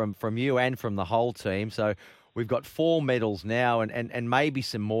 from you and from the whole team. So we've got 4 medals now, and maybe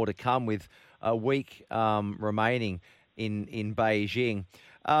some more to come with a week remaining in Beijing.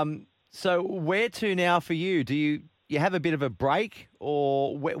 So where to now for you? Do you have a bit of a break,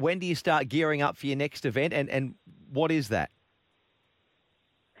 or when do you start gearing up for your next event, and what is that?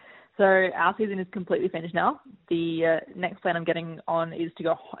 So our season is completely finished now. The next plan I'm getting on is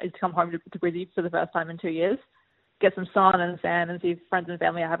to come home to Brizzy for the first time in 2 years, get some sun and sand, and see friends and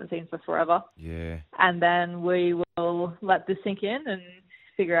family I haven't seen for forever. Yeah. And then we will let this sink in and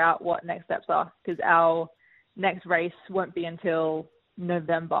figure out what next steps are, because our next race won't be until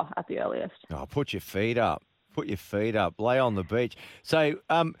November at the earliest. Oh, put your feet up. Put your feet up. Lay on the beach. So,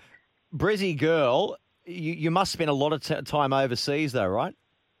 Brizzy girl, you must spend a lot of time overseas though, right?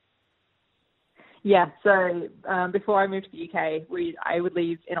 Yeah, so before I moved to the UK, I would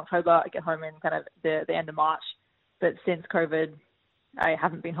leave in October, get home in kind of the end of March. But since COVID, I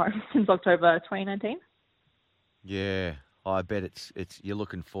haven't been home since October 2019. Yeah, I bet it's you're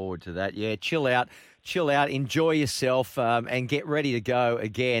looking forward to that. Yeah, chill out, enjoy yourself, and get ready to go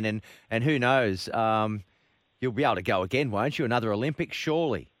again. And who knows, you'll be able to go again, won't you? Another Olympics,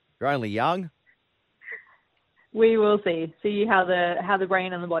 surely. You're only young. We will see how the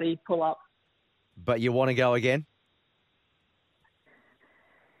brain and the body pull up. but you want to go again?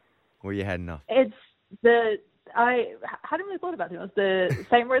 Or you had enough? I hadn't really thought about it. The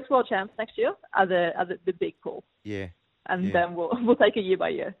St. Moritz World Champs next year are the big pool. Yeah. And then we'll take it year by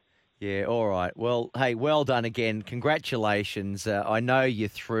year. Yeah, all right. Well, hey, well done again. Congratulations. I know you're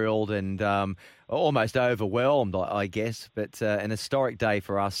thrilled and almost overwhelmed, I guess, but an historic day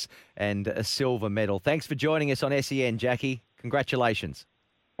for us and a silver medal. Thanks for joining us on SEN, Jackie. Congratulations.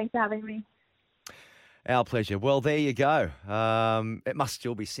 Thanks for having me. Our pleasure. Well, there you go. It must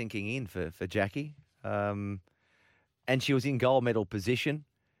still be sinking in for Jackie. And she was in gold medal position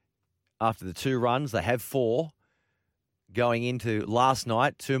after the 2 runs. They have 4. Going into last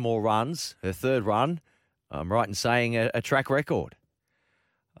night, 2 more runs, her 3rd run, I'm right in saying a track record,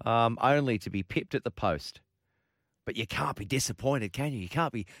 only to be pipped at the post. But you can't be disappointed, can you? You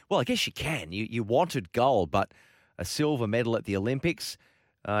can't be, well, I guess you can. You wanted gold, but a silver medal at the Olympics,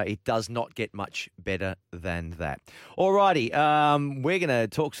 it does not get much better than that. All righty, we're going to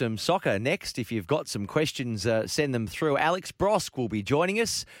talk some soccer next. If you've got some questions, send them through. Alex Brosk will be joining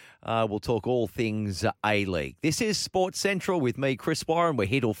us. We'll talk all things A-League. This is Sports Central with me, Chris Warren. We're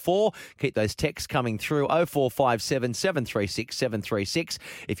here till 4. Keep those texts coming through, 0457 736 736.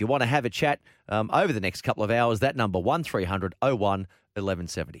 If you want to have a chat over the next couple of hours, that number 1300 01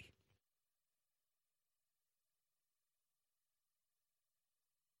 1170.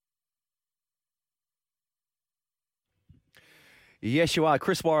 Yes, you are.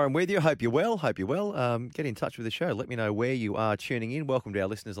 Chris Warren with you. Hope you're well. Get in touch with the show. Let me know where you are tuning in. Welcome to our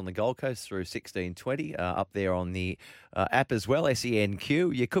listeners on the Gold Coast through 1620, up there on the app as well,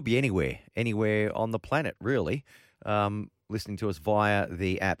 SENQ. You could be anywhere on the planet, really, listening to us via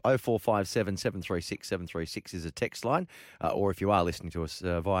the app. 0457 736 736 is a text line. Or if you are listening to us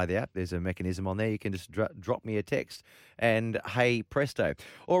via the app, there's a mechanism on there. You can just drop me a text and hey presto.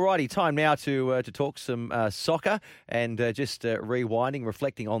 Alrighty, time now to talk some soccer and just rewinding,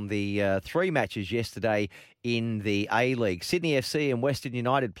 reflecting on the 3 matches yesterday in the A-League. Sydney FC and Western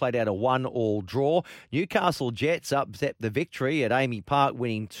United played out a 1-1 draw. Newcastle Jets upset the victory at Amy Park,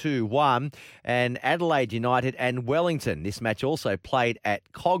 winning 2-1. And Adelaide United and Wellington, this match also played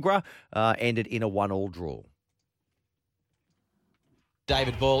at Cogra, ended in a 1-1 draw.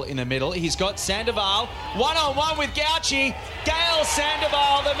 David Ball in the middle. He's got Sandoval one-on-one with Gauci. Gael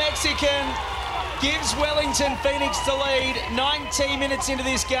Sandoval, the Mexican, gives Wellington Phoenix the lead 19 minutes into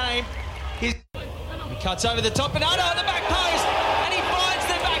this game. He cuts over the top. Bernardo at the back post, and he finds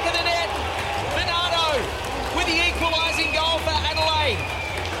the back of the net. Bernardo with the equalising goal for Adelaide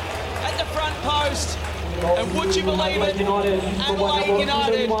at the front post. And would you believe it, Adelaide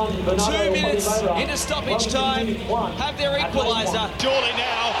United, 2 minutes into stoppage time, have their equaliser. Surely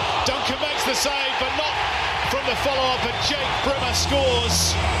now, Duncan makes the save, but not from the follow-up, and Jake Brimmer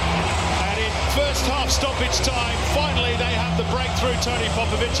scores. And in first half stoppage time, finally they have the breakthrough, Tony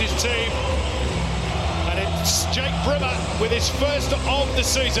Popovic's team. And it's Jake Brimmer with his first of the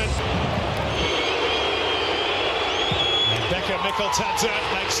season. Becca Mikkeltadze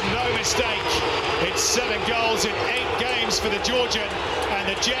makes no mistake. It's 7 goals in 8 games for the Georgian, and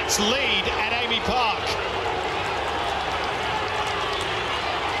the Jets lead at Amy Park.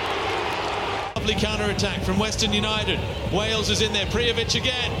 Lovely counter-attack from Western United. Wales is in there. Prijovic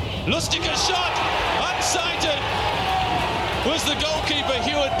again. Lustica shot, unsighted. Was the goalkeeper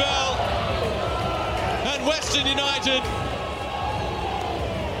Hewitt Bell. And Western United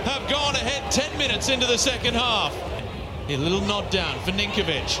have gone ahead 10 minutes into the second half. A little nod down for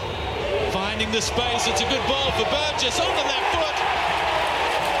Ninkovic. Finding the space. It's a good ball for Burgess on the left foot.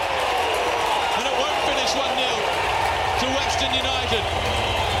 And it won't finish 1-0 to Western United.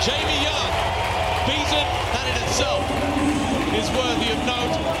 Jamie Young, beaten, that in itself is worthy of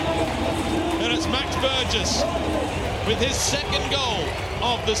note. And it's Max Burgess with his 2nd goal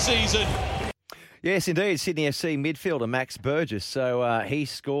of the season. Yes, indeed. Sydney FC midfielder Max Burgess. So he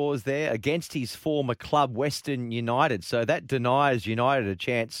scores there against his former club, Western United. So that denies United a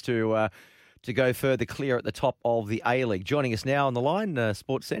chance to go further clear at the top of the A-League. Joining us now on the line,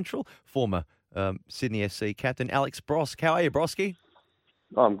 Sports Central, former Sydney FC captain Alex Brosk. How are you, Brosky?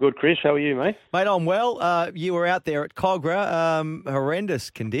 I'm good, Chris. How are you, mate? Mate, I'm well. You were out there at Cogra. Horrendous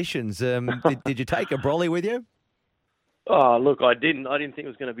conditions. Did you take a brolly with you? Oh, look, I didn't think it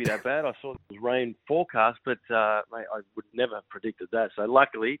was going to be that bad. I saw it was rain forecast, but mate, I would never have predicted that. So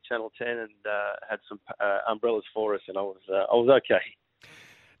luckily, Channel 10 had some umbrellas for us, and I was okay.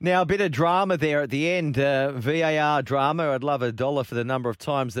 Now, a bit of drama there at the end, VAR drama. I'd love $1 for the number of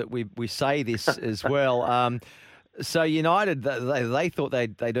times that we say this as well. So United, they thought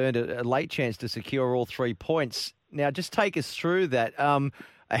they'd earned a late chance to secure all 3 points. Now, just take us through that.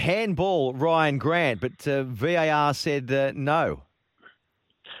 a handball, Ryan Grant, but VAR said no.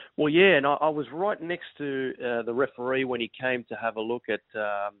 Well, yeah, and I was right next to the referee when he came to have a look at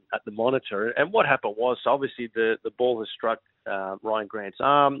the monitor. And what happened was, obviously, the ball has struck Ryan Grant's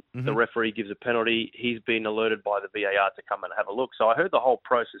arm. Mm-hmm. The referee gives a penalty. He's been alerted by the VAR to come and have a look. So I heard the whole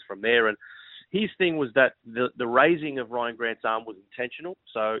process from there. And his thing was that the raising of Ryan Grant's arm was intentional.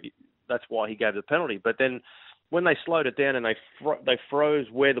 So that's why he gave the penalty. But then when they slowed it down and they froze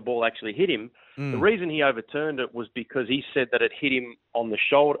where the ball actually hit him, the reason he overturned it was because he said that it hit him on the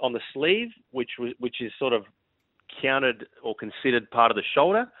shoulder, on the sleeve, which is sort of counted or considered part of the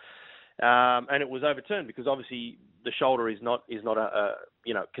shoulder, and it was overturned because obviously the shoulder is not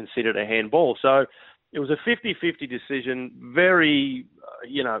considered a handball. So it was a 50-50 decision, very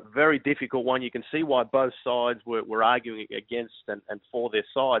difficult one. You can see why both sides were arguing against and for their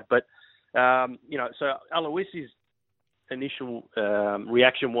side, but. So Aloisi's initial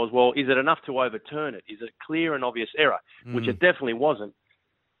reaction was, well, is it enough to overturn it? Is it clear and obvious error? Which it definitely wasn't.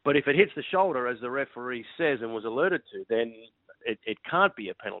 But if it hits the shoulder, as the referee says and was alerted to, then it can't be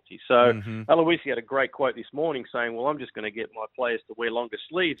a penalty. So Aloisi had a great quote this morning saying, well, I'm just going to get my players to wear longer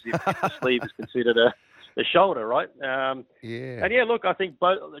sleeves if the sleeve is considered a shoulder, right? And yeah, look, I think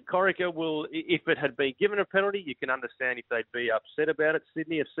both Corica will, if it had been given a penalty, you can understand if they'd be upset about it,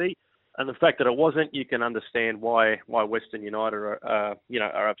 Sydney FC. And the fact that it wasn't, you can understand why Western United are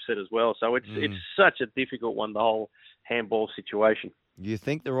upset as well. So it's such a difficult one, the whole handball situation. You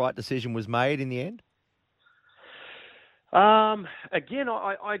think the right decision was made in the end? Again,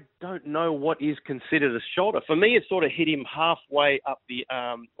 I don't know what is considered a shoulder. For me, it sort of hit him halfway up the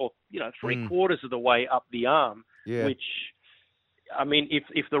arm, or three quarters of the way up the arm, which. I mean,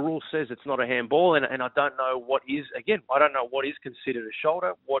 if the rule says it's not a handball, and I don't know what is, again, I don't know what is considered a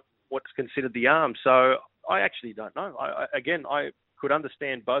shoulder, what's considered the arm. So I actually don't know. I could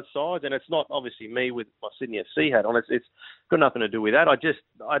understand both sides, and it's not obviously me with my Sydney FC hat on. It's got nothing to do with that.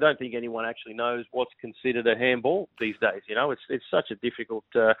 I don't think anyone actually knows what's considered a handball these days. It's such a difficult.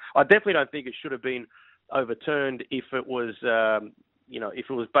 I definitely don't think it should have been overturned if it was, if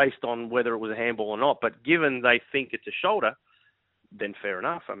it was based on whether it was a handball or not. But given they think it's a shoulder, then fair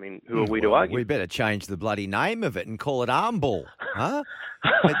enough. I mean, who are we to argue? We better change the bloody name of it and call it arm ball, huh?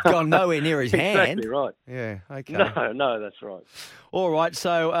 It's gone nowhere near his hand. Exactly right. Yeah, okay. No, that's right. All right,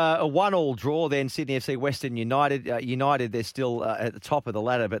 so a 1-1 draw then, Sydney FC, Western United. United, they're still at the top of the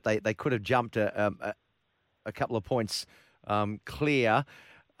ladder, but they could have jumped a couple of points clear.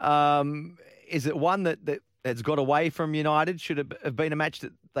 Is it one that has got away from United? Should it have been a match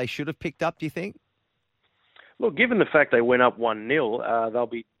that they should have picked up, do you think? Look, given the fact they went up 1-0, they'll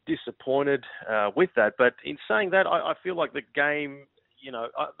be disappointed with that. But in saying that, I feel like the game,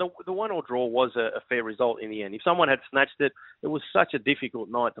 the 1-1 draw was a fair result in the end. If someone had snatched it, it was such a difficult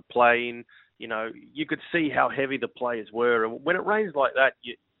night to play in. You could see how heavy the players were. And when it rains like that,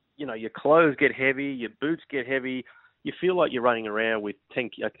 your clothes get heavy, your boots get heavy. You feel like you're running around with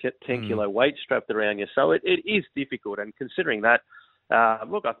 10 kilo weight strapped around you. So it is difficult. And considering that,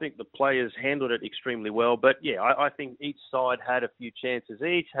 look, I think the players handled it extremely well. But, yeah, I think each side had a few chances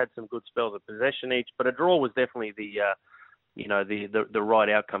each, had some good spells of possession each. But a draw was definitely the right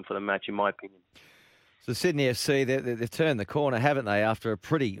outcome for the match, in my opinion. So Sydney FC, they've turned the corner, haven't they, after a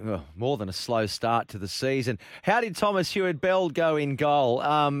pretty, more than a slow start to the season. How did Thomas Hewitt-Bell go in goal?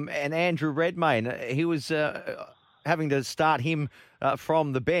 And Andrew Redmayne, he was having to start him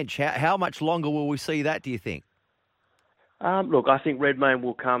from the bench. How much longer will we see that, do you think? Look, I think Redmayne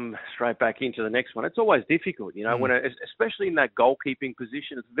will come straight back into the next one. It's always difficult, when especially in that goalkeeping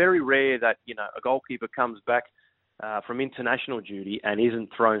position. It's very rare that, a goalkeeper comes back from international duty and isn't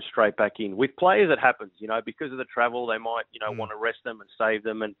thrown straight back in. With players, it happens, because of the travel, they might, want to rest them and save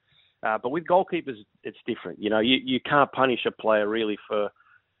them. And but with goalkeepers, it's different. You can't punish a player really for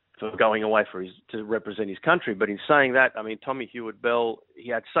going away to represent his country. But in saying that, I mean, Tommy Hewitt-Bell, he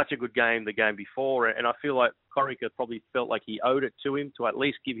had such a good game the game before, and I feel like Corica probably felt like he owed it to him to at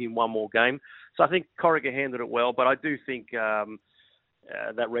least give him one more game. So I think Corica handled it well, but I do think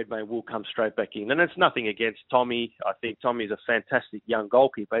that Redmayne will come straight back in. And it's nothing against Tommy. I think Tommy's a fantastic young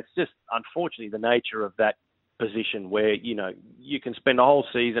goalkeeper. It's just, unfortunately, the nature of that position where, you can spend a whole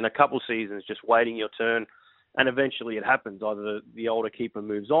season, a couple seasons just waiting your turn, and eventually it happens. Either the older keeper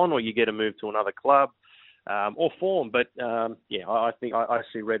moves on or you get a move to another club or form. But, I think I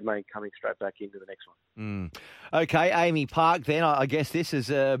see Redmayne coming straight back into the next one. Okay, Amy Park then. I guess this is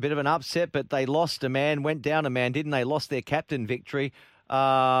a bit of an upset, but they lost a man, went down a man, didn't they? Lost their captain, Victory.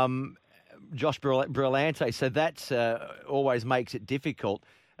 Josh Brillante. So that always makes it difficult.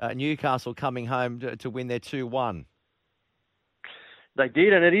 Newcastle coming home to win their 2-1. They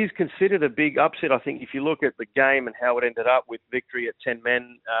did, and it is considered a big upset. I think if you look at the game and how it ended up with victory at 10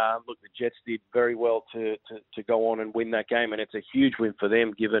 men, look, the Jets did very well to go on and win that game, and it's a huge win for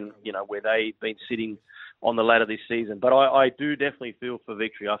them given, where they've been sitting on the ladder this season. But I do definitely feel for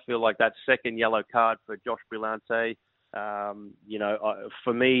victory. I feel like that second yellow card for Josh Brillante,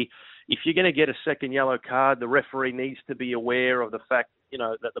 for me, if you're going to get a second yellow card, the referee needs to be aware of the fact,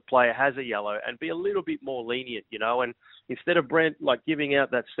 that the player has a yellow and be a little bit more lenient, and instead of Brent giving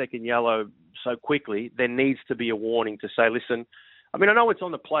out that second yellow so quickly, there needs to be a warning to say, listen, I mean, I know it's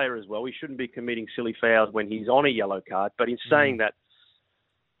on the player as well. He shouldn't be committing silly fouls when he's on a yellow card, but in saying that,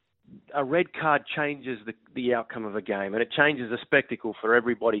 a red card changes the outcome of a game, and it changes the spectacle for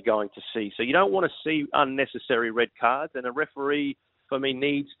everybody going to see. So you don't want to see unnecessary red cards, and a referee, for me,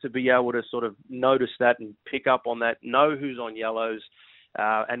 needs to be able to sort of notice that and pick up on that, know who's on yellows,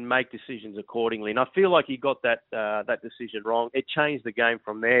 and make decisions accordingly. And I feel like he got that decision wrong. It changed the game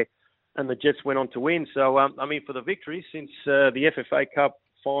from there, and the Jets went on to win. So, for the victory, since the FFA Cup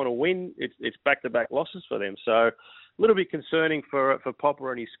final win, it's back-to-back losses for them. So a little bit concerning for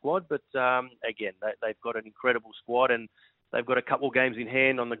Popper and his squad, but again, they've got an incredible squad, and they've got a couple of games in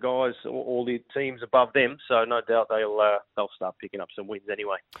hand on the guys, all the teams above them. So no doubt they'll start picking up some wins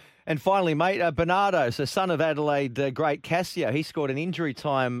anyway. And finally, mate, Bernardo, so son of Adelaide great Cassio, he scored an injury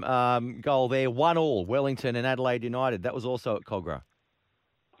time goal there, 1-1, Wellington and Adelaide United. That was also at Kogarah.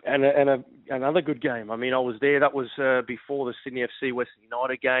 And another good game. I mean, I was there. That was before the Sydney FC Western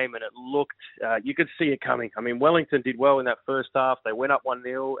United game, and it looked, you could see it coming. I mean, Wellington did well in that first half. They went up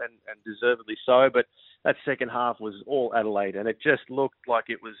 1-0 and deservedly so, but that second half was all Adelaide, and it just looked like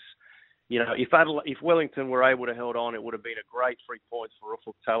it was, if Wellington were able to hold on, it would have been a great 3 points for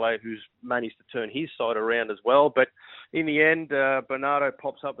Ufuk Talay, who's managed to turn his side around as well. But in the end, Bernardo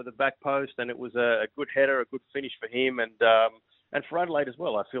pops up at the back post, and it was a good header, a good finish for him, and for Adelaide as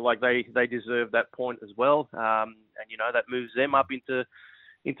well. I feel like they deserve that point as well, and that moves them up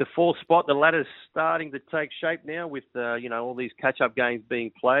into fourth spot. The ladder's starting to take shape now with all these catch-up games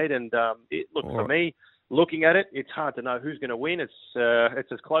being played, and for me, looking at it, it's hard to know who's going to win. It's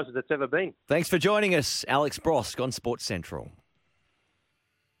as close as it's ever been. Thanks for joining us, Alex Brosk on Sports Central.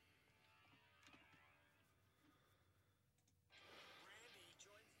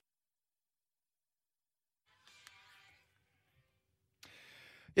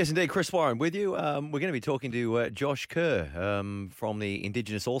 Yes, indeed. Chris Warren with you. We're going to be talking to Josh Kerr from the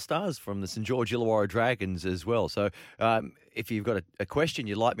Indigenous All-Stars, from the St George Illawarra Dragons as well. So if you've got a question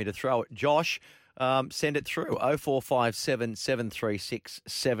you'd like me to throw at Josh, send it through 0457 736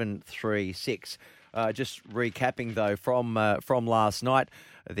 736. Just recapping, though, from last night,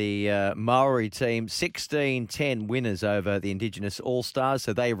 the Maori team, 16-10 winners over the Indigenous All-Stars.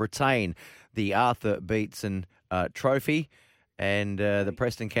 So they retain the Arthur Beetson trophy and the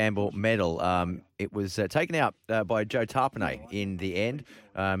Preston Campbell medal. It was taken out by Joe Tarpanay in the end,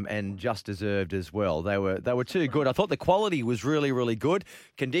 and just deserved as well. They were too good. I thought the quality was really, really good.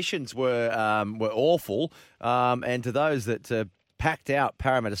 Conditions were awful, and to those that packed out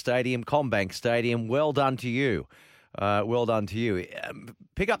Parramatta Stadium, CommBank Stadium, well done to you. Well done to you.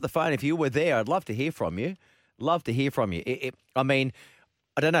 Pick up the phone if you were there. I'd love to hear from you. Love to hear from you.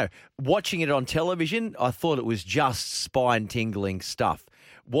 I don't know. Watching it on television, I thought it was just spine-tingling stuff.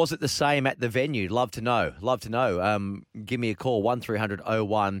 Was it the same at the venue? Love to know. Love to know. Give me a call, 1300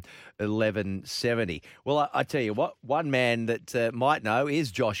 01 1170. Well, I tell you what, one man that might know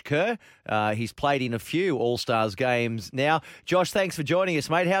is Josh Kerr. He's played in a few All-Stars games now. Josh, thanks for joining us,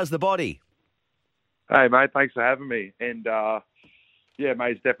 mate. How's the body? Hey, mate, thanks for having me. And, yeah,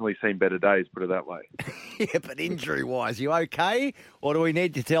 mate, it's definitely seen better days, put it that way. Yeah, but injury-wise, you okay? Or do we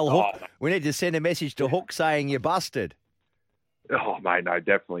need to tell Hook? We need to send a message to Hook saying you're busted. Oh, mate, no,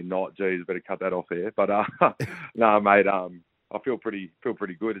 definitely not. Geez, better cut that off here. But, no, mate, I feel pretty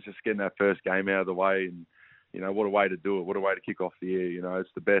good. It's just getting that first game out of the way, and, what a way to do it. What a way to kick off the year.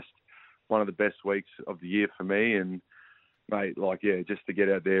 It's one of the best weeks of the year for me. And, mate, just to get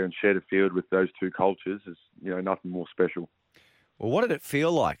out there and share the field with those two cultures is, nothing more special. Well, what did it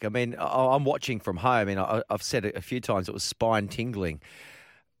feel like? I mean, I'm watching from home, and I've said it a few times, it was spine-tingling.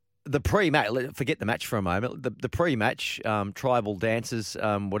 The pre-match, forget the match for a moment, the pre-match, tribal dances,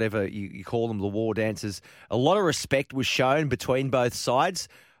 whatever you call them, the war dances, a lot of respect was shown between both sides.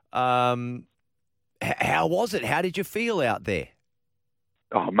 How was it? How did you feel out there?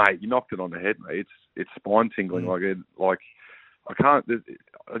 Oh, mate, you knocked it on the head, mate. It's spine-tingling. I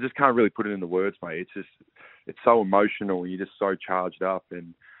just can't really put it into words, mate. It's so emotional, and you're just so charged up,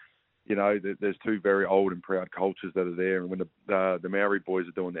 and you know, there's two very old and proud cultures that are there. And when the Maori boys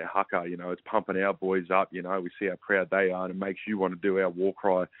are doing their haka, you know, it's pumping our boys up. You know, we see how proud they are, and it makes you want to do our war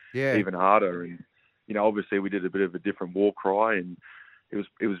cry even harder. And, you know, obviously we did a bit of a different war cry, and it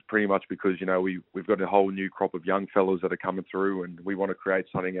was pretty much because, you know, we've got a whole new crop of young fellas that are coming through, and we want to create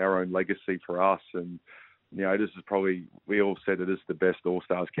something, our own legacy for us. And, you know, this is probably, we all said it is the best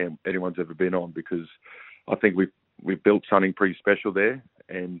All-Stars camp anyone's ever been on, because I think we've built something pretty special there.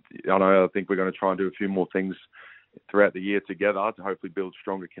 And I think we're going to try and do a few more things throughout the year together to hopefully build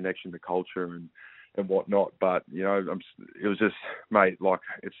stronger connection to culture and whatnot. But, you know, it was just, mate, like,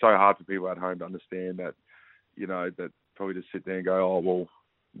 it's so hard for people at home to understand that, you know, that probably just sit there and go, oh, well,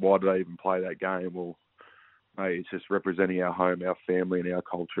 why do they even play that game? Well, mate, it's just representing our home, our family and our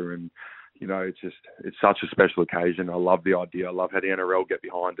culture. And, you know, it's such a special occasion. I love the idea. I love how the NRL get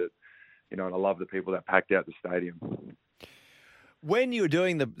behind it, you know, and I love the people that packed out the stadium. When you were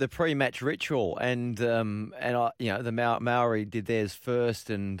doing the pre-match ritual, and you know, the Maori did theirs first,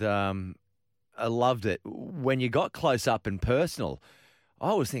 and I loved it. When you got close up and personal,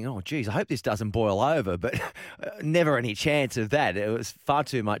 I was thinking, oh, geez, I hope this doesn't boil over, but never any chance of that. It was far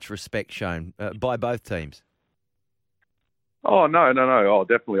too much respect shown by both teams. Oh, no. Oh,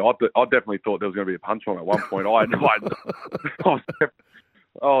 definitely. I definitely thought there was going to be a punch on at one point.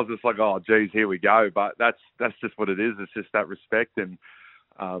 I was just like, oh, geez, here we go. But that's just what it is. It's just that respect. And,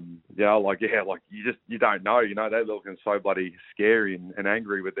 you don't know. You know, they're looking so bloody scary and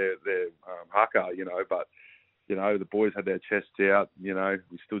angry with their haka, you know. But, you know, the boys had their chests out. You know,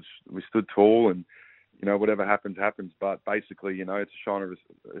 we stood tall, and, you know, whatever happens, happens. But basically, you know, it's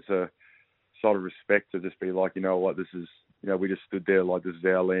a sort of respect to just be like, you know what, this is, you know, we just stood there like, this is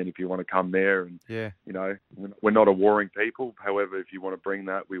our land if you want to come there. And, you know, we're not a warring people. However, if you want to bring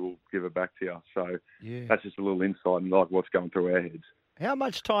that, we will give it back to you. So that's just a little insight and like what's going through our heads. How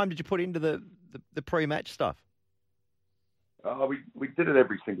much time did you put into the pre-match stuff? We did it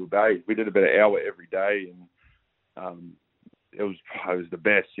every single day. We did about an hour every day, and it was the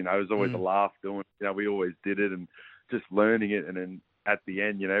best. You know, it was always a laugh doing it. You know, we always did it, and just learning it, and then at the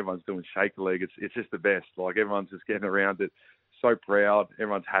end, you know, everyone's doing shake a leg. It's just the best. Like, everyone's just getting around it, so proud.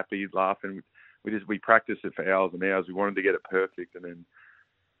 Everyone's happy, laughing. We practiced it for hours and hours. We wanted to get it perfect, and then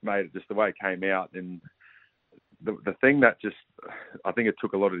made it just the way it came out. And the thing that just, I think it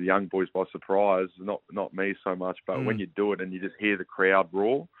took a lot of the young boys by surprise, not me so much, but when you do it and you just hear the crowd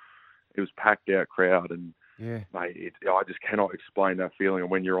roar, it was packed out crowd, and mate, I just cannot explain that feeling.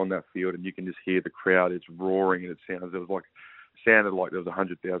 And when you're on that field and you can just hear the crowd, it's roaring, and it sounded like there was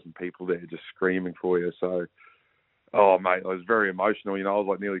 100,000 people there just screaming for you. So, oh mate, it was very emotional. You know, I was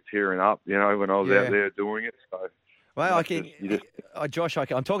like nearly tearing up, you know, when I was out there doing it. So, well, Josh,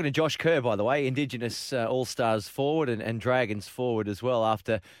 I'm talking to Josh Kerr, by the way, Indigenous All-Stars forward and Dragons forward as well.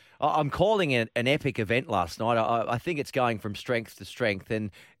 After, I'm calling it an epic event last night. I think it's going from strength to strength,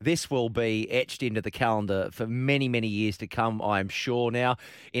 and this will be etched into the calendar for many, many years to come, I am sure. Now,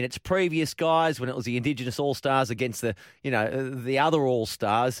 in its previous guise, when it was the Indigenous All-Stars against the other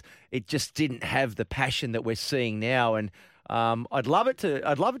All-Stars, it just didn't have the passion that we're seeing now. And I'd love it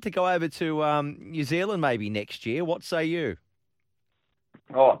to go over to New Zealand maybe next year. What say you?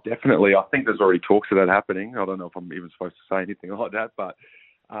 Oh, definitely. I think there's already talks of that happening. I don't know if I'm even supposed to say anything like that, but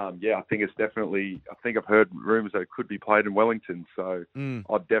I think it's definitely. I think I've heard rumours that it could be played in Wellington, so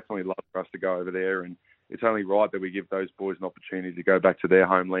I'd definitely love for us to go over there. And it's only right that we give those boys an opportunity to go back to their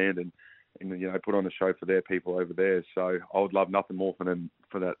homeland and you know, put on a show for their people over there. So I would love nothing more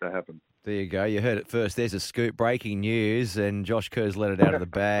for that to happen. There you go. You heard it first. There's a scoop. Breaking news, and Josh Kerr's let it out of the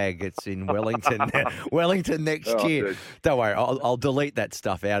bag. It's in Wellington, Wellington next year. Dude. Don't worry, I'll delete that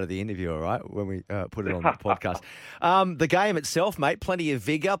stuff out of the interview, all right, when we put it on the podcast. The game itself, mate, plenty of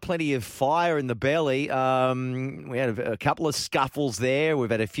vigour, plenty of fire in the belly. We had a couple of scuffles there.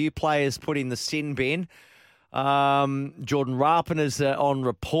 We've had a few players put in the sin bin. Jordan Rapana's on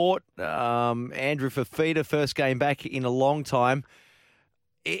report. Andrew Fifita, first game back in a long time.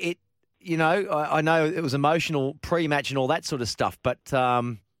 You know, I know it was emotional pre-match and all that sort of stuff, but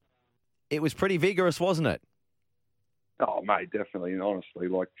it was pretty vigorous, wasn't it? Oh, mate, definitely. And honestly,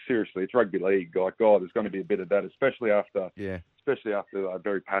 like, seriously, it's rugby league. Like, God, there's going to be a bit of that, especially after a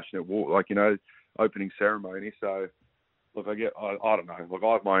very passionate war, like, you know, opening ceremony. So, look, I don't know. Like,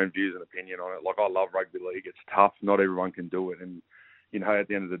 I have my own views and opinion on it. Like, I love rugby league. It's tough. Not everyone can do it. And, you know, at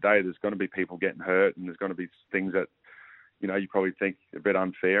the end of the day, there's going to be people getting hurt, and there's going to be things that, you know, you probably think a bit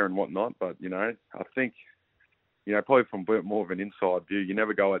unfair and whatnot. But, you know, I think, you know, probably from more of an inside view, you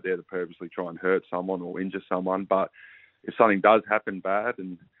never go out there to purposely try and hurt someone or injure someone. But if something does happen bad,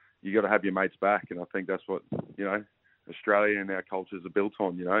 and you got to have your mates back. And I think that's what, you know, Australia and our cultures are built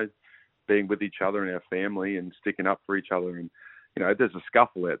on, you know. being with each other and our family and sticking up for each other. And, you know, if there's a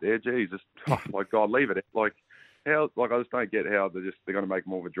scuffle out there, geez, just, like, God, leave it. Like, I just don't get how they're going to make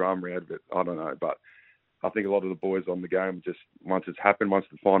more of a drama out of it. I don't know. But I think a lot of the boys on the game just, once it's happened, once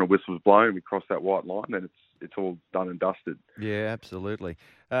the final whistle's blown, we cross that white line, then it's all done and dusted. Yeah, absolutely.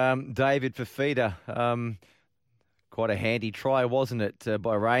 David Fifita, quite a handy try, wasn't it,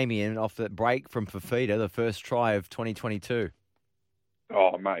 by Ramian off that break from Fifita, the first try of 2022?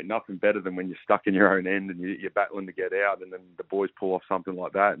 Oh, mate, nothing better than when you're stuck in your own end and you're battling to get out, and then the boys pull off something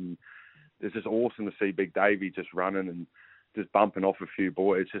like that. And it's just awesome to see Big Davey just running and just bumping off a few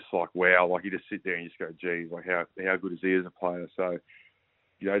boys. It's just like, wow, like you just sit there and you just go, geez, like how good is he as a player? So,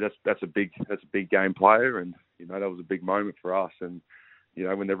 you know, that's a big game player, and, you know, that was a big moment for us. And, you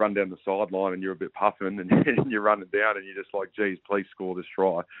know, when they run down the sideline and you're a bit puffing and you're running down and you're just like, geez, please score this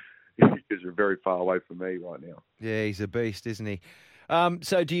try, because you're very far away from me right now. Yeah, he's a beast, isn't he?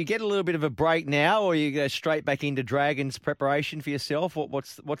 So do you get a little bit of a break now, or you go straight back into Dragons preparation for yourself?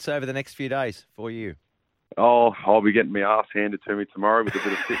 What's over the next few days for you? Oh, I'll be getting my ass handed to me tomorrow with a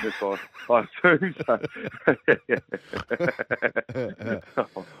bit of fitness, I assume. So.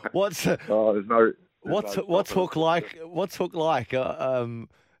 What's Hook like? What's Hook like?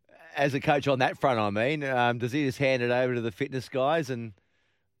 As a coach on that front, I mean, does he just hand it over to the fitness guys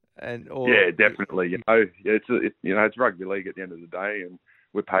Yeah, definitely. You know, it's rugby league at the end of the day, and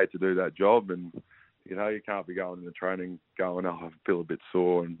we're paid to do that job. And, you know, you can't be going into training going, oh, I feel a bit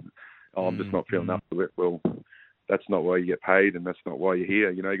sore and I'm just not feeling up to it. Well, that's not why you get paid, and that's not why you're here.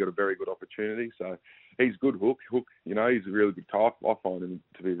 You know, you got a very good opportunity. So he's good, Hook. Hook, you know, he's a really good coach. I find him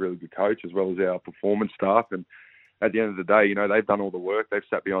to be a really good coach, as well as our performance staff. And at the end of the day, you know, they've done all the work. They've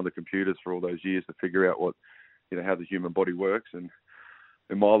sat behind the computers for all those years to figure out how the human body works. And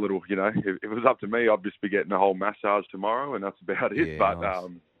in my little, you know, if it was up to me, I'd just be getting a whole massage tomorrow, and that's about it. Yeah, but, nice.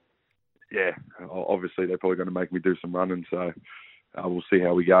 Obviously they're probably going to make me do some running, so we'll see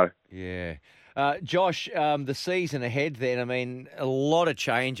how we go. Yeah. Josh, the season ahead then, I mean, a lot of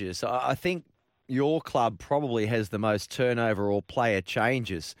changes. I think your club probably has the most turnover or player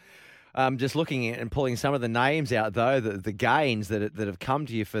changes. Just looking at and pulling some of the names out, though, the gains that have come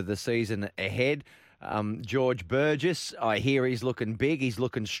to you for the season ahead. George Burgess, I hear he's looking big, he's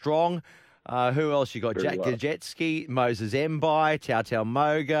looking strong. Who else you got? Very Jack well. Gajetski, Moses Mbai, Tautau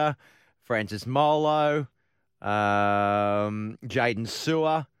Moga, Francis Molo, Jaden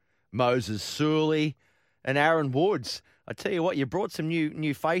Sewer, Moses Suley, and Aaron Woods. I tell you what, you brought some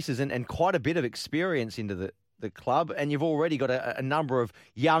new faces and quite a bit of experience into the club, and you've already got a number of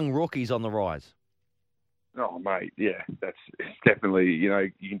young rookies on the rise. Oh, mate, yeah, it's definitely, you know,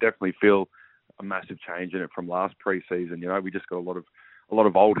 you can definitely feel a massive change in it from last pre-season. You know, we just got a lot of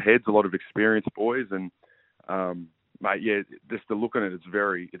old heads, a lot of experienced boys, and mate, yeah, just to look at it, it's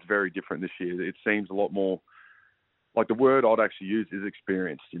very different this year. It seems a lot more like the word I'd actually use is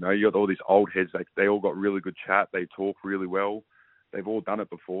experienced. You know, you got all these old heads. They all got really good chat. They talk really well. They've all done it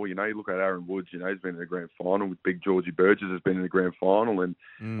before. You know, you look at Aaron Woods. You know, he's been in the grand final with Big Georgie Burgess. Has been in the grand final, and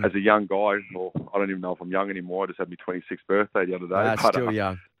as a young guy, well, I don't even know if I'm young anymore. I just had my 26th birthday the other day. That's still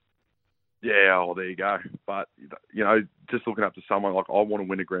young. Yeah, oh, there you go. But, you know, just looking up to someone, like, I want to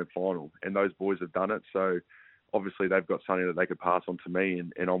win a grand final, and those boys have done it. So, obviously, they've got something that they could pass on to me,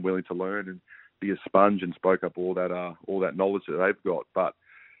 and I'm willing to learn and be a sponge and soak up all that knowledge that they've got. But,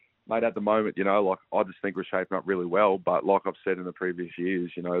 mate, at the moment, you know, like, I just think we're shaping up really well. But like I've said in the previous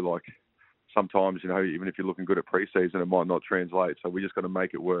years, you know, like, sometimes, you know, even if you're looking good at pre-season, it might not translate. So we just got to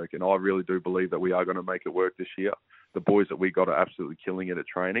make it work. And I really do believe that we are going to make it work this year. The boys that we got are absolutely killing it at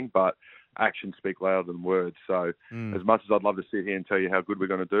training, but actions speak louder than words. So as much as I'd love to sit here and tell you how good we're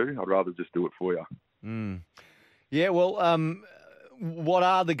going to do, I'd rather just do it for you. Yeah, well, what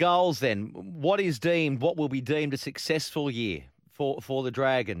are the goals then? What will be deemed a successful year for the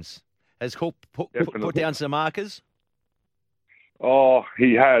Dragons? Has Hook put down some markers? Oh,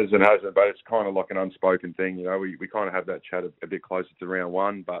 he has and hasn't, but it's kind of like an unspoken thing. You know, we kind of have that chat a bit closer to round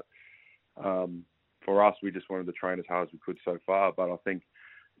one, but for us, we just wanted to train as hard as we could so far. But I think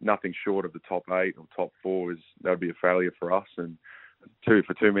nothing short of the top 8 or top 4 that would be a failure for us. And for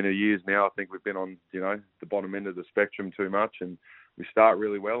too many years now, I think we've been on, you know, the bottom end of the spectrum too much, and we start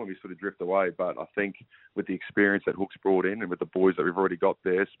really well and we sort of drift away. But I think with the experience that Hook's brought in and with the boys that we've already got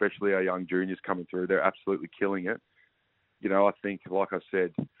there, especially our young juniors coming through, they're absolutely killing it. You know, I think, like I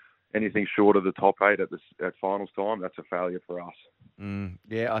said, anything short of the top 8 at finals time, that's a failure for us.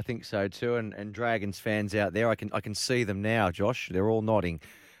 Yeah, I think so too. And Dragons fans out there, I can see them now, Josh. They're all nodding.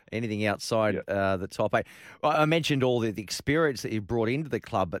 Anything outside the top 8. I mentioned all the experience that you brought into the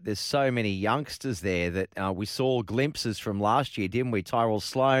club, but there's so many youngsters there that we saw glimpses from last year, didn't we? Tyrell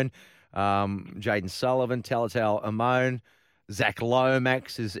Sloan, Jaden Sullivan, Talatau Amon, Zach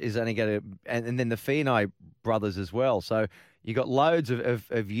Lomax is only going to, and then the Finai brothers as well. So you got loads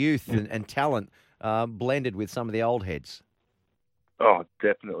of youth and talent blended with some of the old heads. Oh,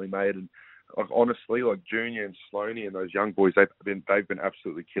 definitely, mate. And honestly, like Junior and Sloaney and those young boys, they've been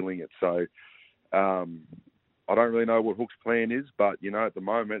absolutely killing it. So I don't really know what Hook's plan is, but at the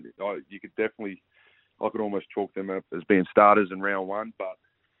moment, you could definitely, I could almost chalk them up as being starters in round one. But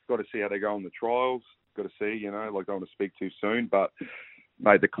got to see how they go in the trials. Got to see, don't want to speak too soon, but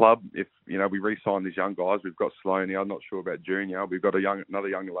mate, the club, if we re-sign these young guys, we've got Sloaney. I'm not sure about Junior. We've got another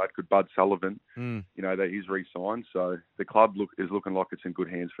young lad called Bud Sullivan. That he's re-signed. So the club is looking like it's in good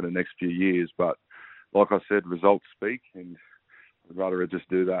hands for the next few years. But like I said, results speak, and I'd rather just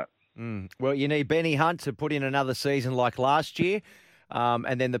do that. Well, you need Benny Hunt to put in another season like last year,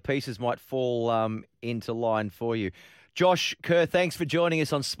 and then the pieces might fall into line for you. Josh Kerr, thanks for joining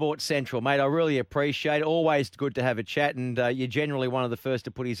us on Sports Central, mate. I really appreciate it. Always good to have a chat, and you're generally one of the first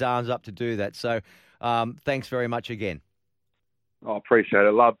to put his arms up to do that. So thanks very much again. I appreciate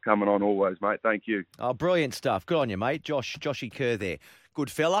it. Love coming on always, mate. Thank you. Oh, brilliant stuff. Good on you, mate. Joshy Kerr there. Good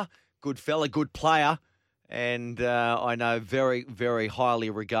fella, good player, and I know very, very highly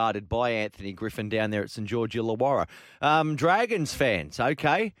regarded by Anthony Griffin down there at St George Illawarra. Dragons fans,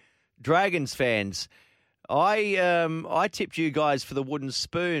 okay. Dragons fans. I tipped you guys for the wooden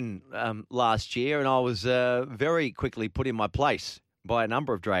spoon last year, and I was very quickly put in my place by a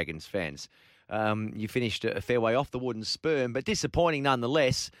number of Dragons fans. You finished a fair way off the wooden spoon, but disappointing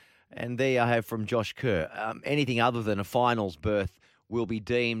nonetheless. And there I have from Josh Kerr. Anything other than a finals berth will be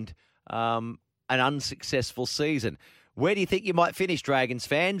deemed an unsuccessful season. Where do you think you might finish, Dragons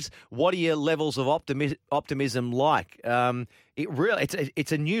fans? What are your levels of optimism like?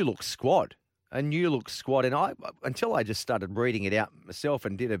 It's a new look squad. A new look squad, and until I just started reading it out myself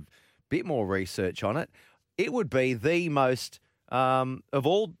and did a bit more research on it, it would be the most of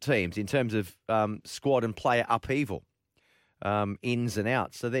all teams in terms of squad and player upheaval, ins and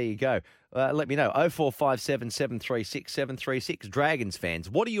outs. So there you go. Let me know. 0457 736 736. Dragons fans,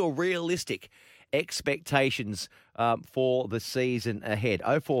 what are your realistic expectations for the season ahead?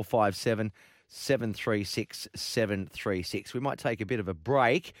 0457 736 736. We might take a bit of a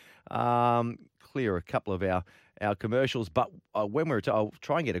break, clear a couple of our commercials, but when I'll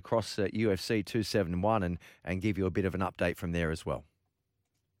try and get across UFC 271 and give you a bit of an update from there as well.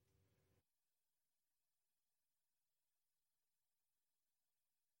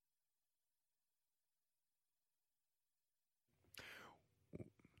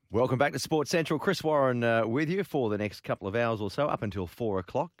 Welcome back to Sports Central. Chris Warren with you for the next couple of hours or so, up until 4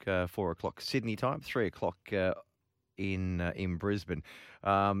 o'clock, 4 o'clock Sydney time, 3 o'clock in Brisbane.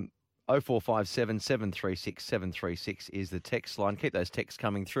 0457 736 736 is the text line. Keep those texts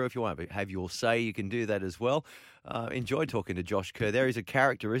coming through. If you want to have your say, you can do that as well. Enjoyed talking to Josh Kerr there. He's a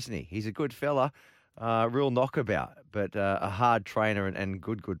character, isn't he? He's a good fella, real knockabout, but a hard trainer and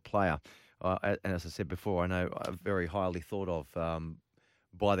good player. And as I said before, I know very highly thought of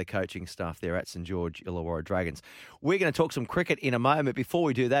by the coaching staff there at St George Illawarra Dragons. We're going to talk some cricket in a moment. Before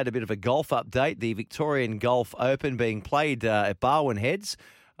we do that, a bit of a golf update. The Victorian Golf Open being played at Barwon Heads.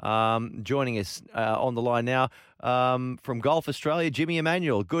 Joining us on the line now from Golf Australia, Jimmy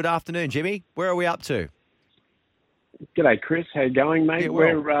Emanuel. Good afternoon, Jimmy. Where are we up to? G'day, Chris. How you going, mate? Yeah,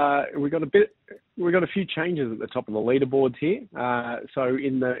 well. We've got a few changes at the top of the leaderboards here. So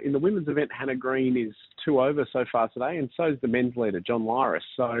in the women's event, Hannah Green is 2 over so far today, and so is the men's leader, John Lyris.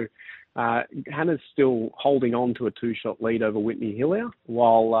 So Hannah's still holding on to a 2-shot lead over Whitney Hillier,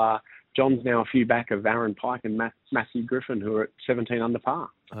 while John's now a few back of Aaron Pike and Matthew Griffin, who are at 17 under par.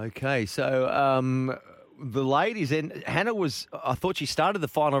 Okay, so the ladies, and Hannah I thought she started the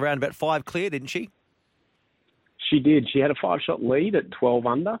final round about 5 clear, didn't she? She did. She had a 5-shot lead at 12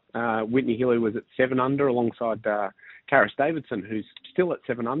 under. Whitney Hillier was at 7 under alongside Karis Davidson, who's still at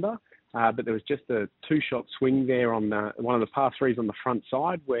 7 under. But there was just a 2-shot swing there on one of the par 3s on the front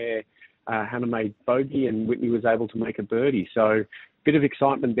side where Hannah made bogey and Whitney was able to make a birdie. So bit of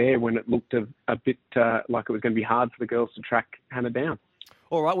excitement there when it looked a bit like it was going to be hard for the girls to track Hannah down.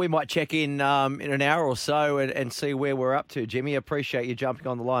 All right, we might check in an hour or so and see where we're up to. Jimmy, appreciate you jumping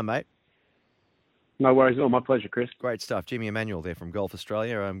on the line, mate. No worries at all. My pleasure, Chris. Great stuff. Jimmy Emanuel there from Golf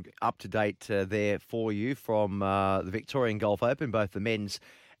Australia. Up to date there for you from the Victorian Golf Open, both the men's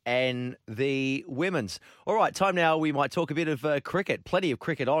and the women's. All right, time now we might talk a bit of cricket. Plenty of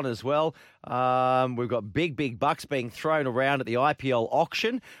cricket on as well. We've got big bucks being thrown around at the IPL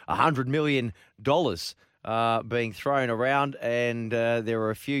auction. $100 million being thrown around, and there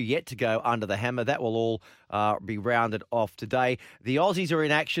are a few yet to go under the hammer. That will all be rounded off today. The Aussies are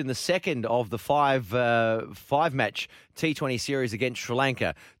in action, the second of the five-match T20 series against Sri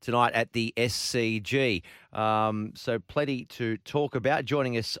Lanka tonight at the SCG. So plenty to talk about.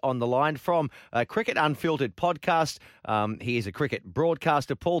 Joining us on the line from Cricket Unfiltered podcast, he is a cricket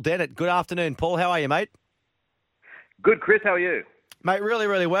broadcaster, Paul Dennett. Good afternoon, Paul. How are you, mate? Good, Chris. How are you? Mate, really,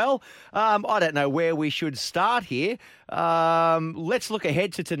 really well. I don't know where we should start here. Let's look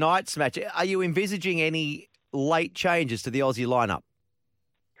ahead to tonight's match. Are you envisaging any late changes to the Aussie lineup?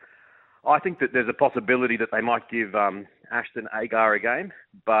 I think that there's a possibility that they might give Ashton Agar a game,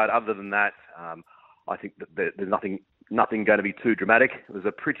 but other than that, I think that there's nothing going to be too dramatic. It was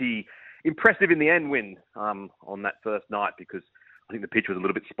a pretty impressive in the end win on that first night because I think the pitch was a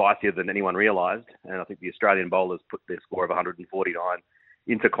little bit spicier than anyone realised, and I think the Australian bowlers put their score of 149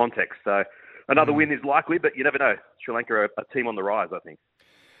 into context. So another win is likely, but you never know. Sri Lanka are a team on the rise, I think.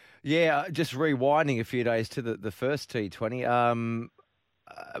 Yeah, just rewinding a few days to the first T20.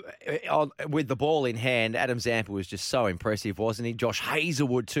 With the ball in hand, Adam Zampa was just so impressive, wasn't he? Josh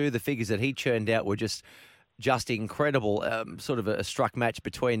Hazlewood too. The figures that he churned out were just incredible. Sort of a struck match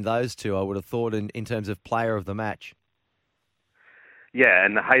between those two, I would have thought, in terms of player of the match. Yeah,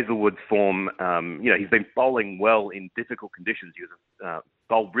 and the Hazlewood form, he's been bowling well in difficult conditions. He was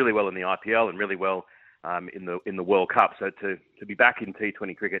bowled really well in the IPL and really well in the World Cup. So to be back in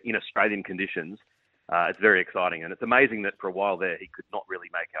T20 cricket in Australian conditions, it's very exciting. And it's amazing that for a while there he could not really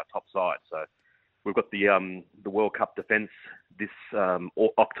make our top side. So we've got the World Cup defence this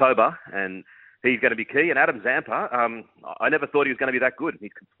October, and he's going to be key. And Adam Zampa, I never thought he was going to be that good.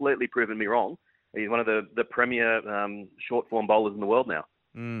 He's completely proven me wrong. He's one of the premier short-form bowlers in the world now.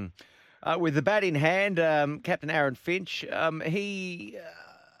 With the bat in hand, Captain Aaron Finch, he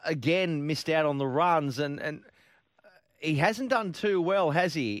again missed out on the runs, and he hasn't done too well,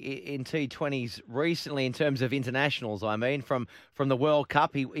 has he, in T20s recently in terms of internationals? I mean, from the World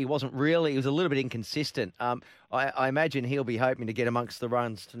Cup, he wasn't really. He was a little bit inconsistent. I imagine he'll be hoping to get amongst the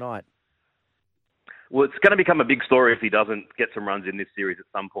runs tonight. Well, it's going to become a big story if he doesn't get some runs in this series at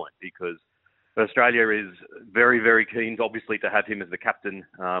some point, because Australia is very, very keen, obviously, to have him as the captain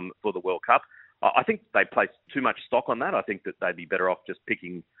for the World Cup. I think they place too much stock on that. I think that they'd be better off just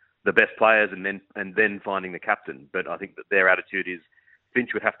picking the best players and then finding the captain. But I think that their attitude is Finch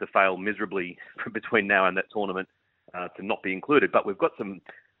would have to fail miserably between now and that tournament to not be included. But we've got some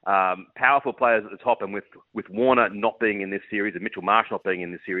powerful players at the top, and with Warner not being in this series and Mitchell Marsh not being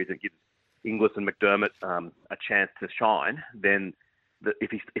in this series, it gives Inglis and McDermott a chance to shine. Then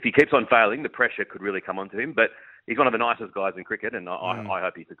if he keeps on failing, the pressure could really come onto him. But he's one of the nicest guys in cricket, and I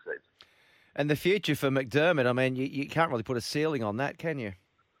hope he succeeds. And the future for McDermott, I mean, you can't really put a ceiling on that, can you?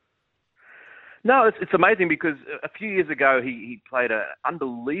 No, it's amazing because a few years ago he played an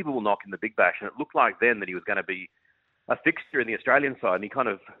unbelievable knock in the Big Bash, and it looked like then that he was going to be a fixture in the Australian side, and he kind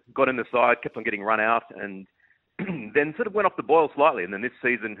of got in the side, kept on getting run out, and then sort of went off the boil slightly. And then this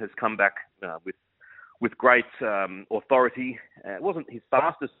season has come back with great authority. It wasn't his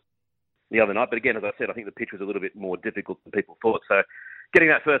fastest the other night, but again, as I said, I think the pitch was a little bit more difficult than people thought. So getting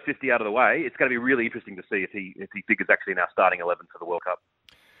that first 50 out of the way, it's going to be really interesting to see if he figures actually in our starting 11 for the World Cup.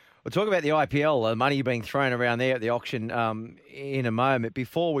 We'll talk about the IPL, money being thrown around there at the auction in a moment.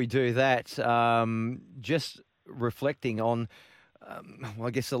 Before we do that, just reflecting on,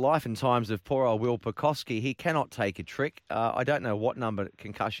 I guess, the life and times of poor old Will Pucovski. He cannot take a trick. I don't know what number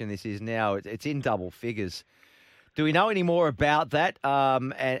concussion this is now. It's in double figures. Do we know any more about that?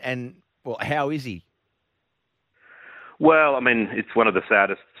 And how is he? Well, I mean, it's one of the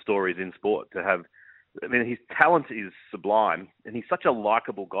saddest stories in sport to have. I mean, his talent is sublime, and he's such a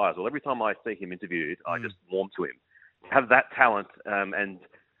likeable guy as well. Every time I see him interviewed, I just warm to him. Have that talent, and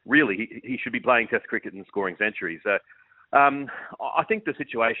really, he should be playing Test cricket and scoring centuries. So, I think the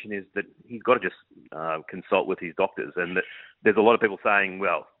situation is that he's got to just consult with his doctors, and that there's a lot of people saying,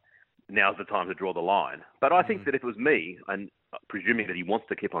 well, now's the time to draw the line. But I think that if it was me, and presuming that he wants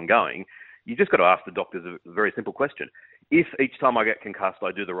to keep on going, you just got to ask the doctors a very simple question. If each time I get concussed,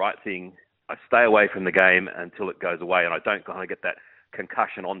 I do the right thing, I stay away from the game until it goes away, and I don't kind of get that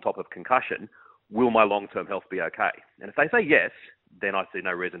concussion on top of concussion, will my long-term health be okay? And if they say yes, then I see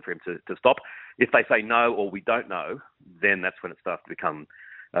no reason for him to stop. If they say no or we don't know, then that's when it starts to become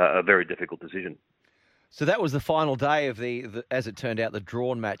a very difficult decision. So that was the final day of the as it turned out, the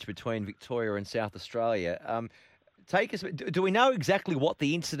drawn match between Victoria and South Australia. Take us. Do we know exactly what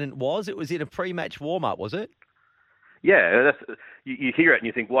the incident was? It was in a pre-match warm-up, was it? Yeah, you hear it and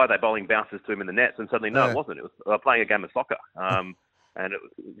you think, why are they bowling bounces to him in the nets? And suddenly, no, it wasn't. It was playing a game of soccer, and it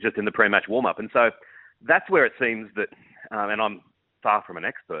was just in the pre-match warm-up. And so that's where it seems that, and I'm far from an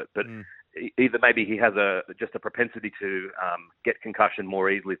expert, but either maybe he has just a propensity to get concussion more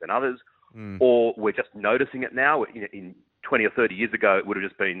easily than others, or we're just noticing it now. In 20 or 30 years ago, it would have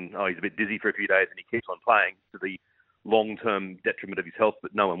just been, he's a bit dizzy for a few days and he keeps on playing to the long-term detriment of his health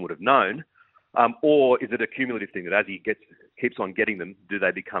that no one would have known. Or is it a cumulative thing that as he keeps on getting them, do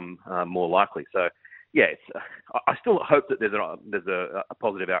they become more likely? So, yeah, I still hope that there's a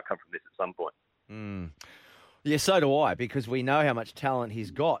positive outcome from this at some point. Yeah, so do I, because we know how much talent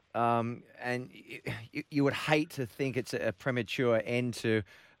he's got. And you would hate to think it's a premature end to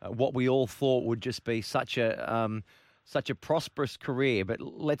what we all thought would just be such a prosperous career. But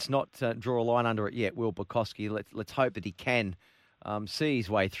let's not draw a line under it yet, Will Pucovski. Let's hope that he can see his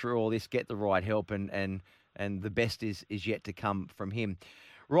way through all this, get the right help, and the best is yet to come from him.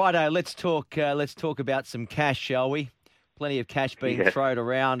 Righto, let's talk about some cash, shall we? Plenty of cash being thrown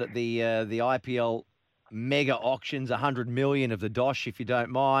around at the IPL mega auctions, 100 million of the dosh, if you don't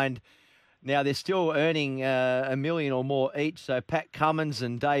mind. Now, they're still earning $1 million or more each, so Pat Cummins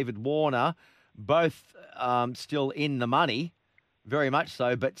and David Warner, both still in the money, very much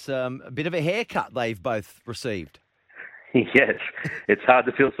so, but a bit of a haircut they've both received. Yes, it's hard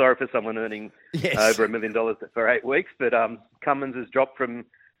to feel sorry for someone earning over $1 million for 8 weeks, but Cummins has dropped from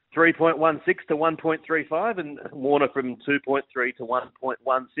 3.16 to 1.35 and Warner from 2.3 to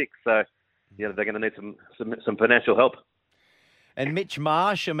 1.16, so they're going to need some financial help. And Mitch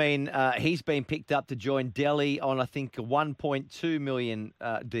Marsh, I mean, he's been picked up to join Delhi on, I think, a $1.2 million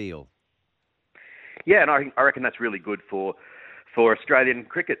deal. Yeah, and I reckon that's really good for Australian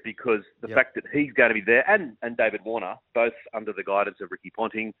cricket because the fact that he's going to be there and David Warner, both under the guidance of Ricky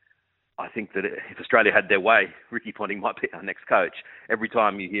Ponting, I think that if Australia had their way, Ricky Ponting might be our next coach. Every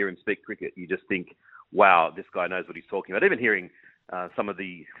time you hear him speak cricket, you just think, wow, this guy knows what he's talking about. Even hearing some of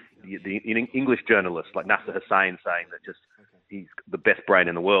the English journalists like Nasser Hussain saying that he's the best brain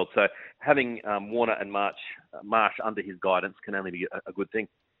in the world. So having Warner and Marsh under his guidance can only be a good thing.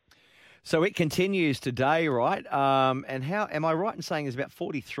 So it continues today, right? And how am I right in saying there's about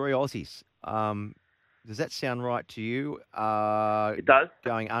 43 Aussies? Does that sound right to you? It does.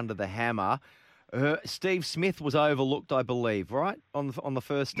 Going under the hammer. Steve Smith was overlooked, I believe, right, on the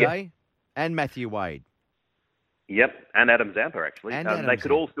first day? And Matthew Wade. Yep, and Adam Zampa, actually. They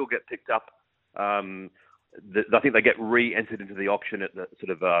could all still get picked up. I think they get re-entered into the auction at the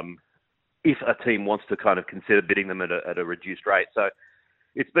sort of if a team wants to kind of consider bidding them at a reduced rate. So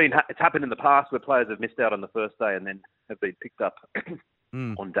it's happened in the past where players have missed out on the first day and then have been picked up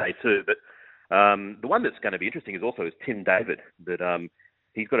on day two. But the one that's going to be interesting is Tim David. That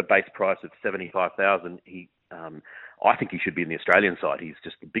he's got a base price of $75,000. I think he should be in the Australian side. He's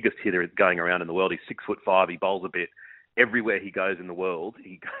just the biggest hitter going around in the world. He's 6'5". He bowls a bit. Everywhere he goes in the world,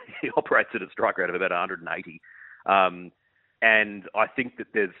 he operates at a strike rate of about 180. And I think that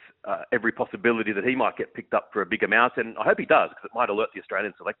there's every possibility that he might get picked up for a big amount. And I hope he does, because it might alert the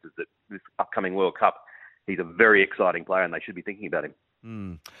Australian selectors that this upcoming World Cup, he's a very exciting player and they should be thinking about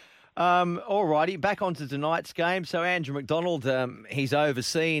him. All righty, back onto tonight's game. So Andrew McDonald, he's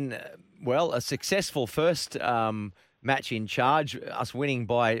overseen, a successful first match in charge, us winning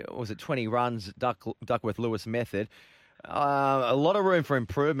by, 20 runs, Duckworth-Lewis method. A lot of room for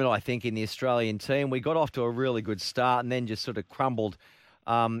improvement, I think, in the Australian team. We got off to a really good start and then just sort of crumbled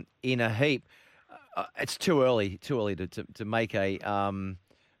in a heap. It's too early to make an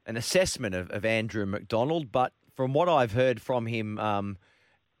assessment of Andrew McDonald, but from what I've heard from him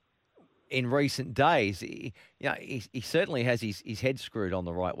in recent days, he certainly has his head screwed on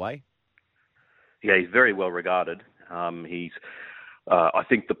the right way. Yeah, he's very well regarded. I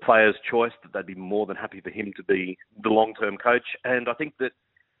think the players' choice, that they'd be more than happy for him to be the long-term coach. And I think that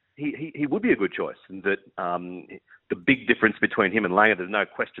he would be a good choice. And that the big difference between him and Langer, there's no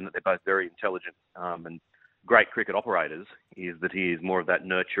question that they're both very intelligent and great cricket operators, is that he is more of that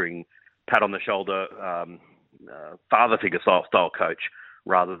nurturing, pat-on-the-shoulder, father figure style coach,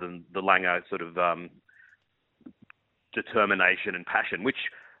 rather than the Langer sort of determination and passion, which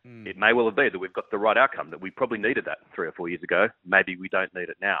it may well have been that we've got the right outcome, that we probably needed that 3 or 4 years ago. Maybe we don't need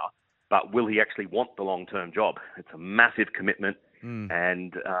it now. But will he actually want the long-term job? It's a massive commitment.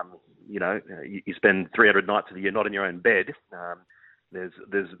 And, you spend 300 nights of the year not in your own bed. There's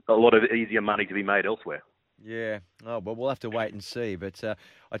a lot of easier money to be made elsewhere. Yeah. Oh, well, we'll have to wait and see. But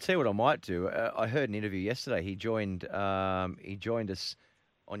I tell you what I might do. I heard an interview yesterday. He joined us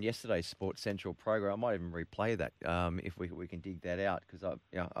on yesterday's Sports Central program. I might even replay that if we can dig that out, because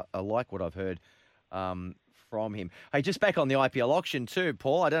I like what I've heard from him. Hey, just back on the IPL auction too,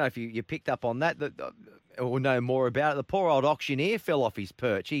 Paul. I don't know if you picked up on that or know more about it. The poor old auctioneer fell off his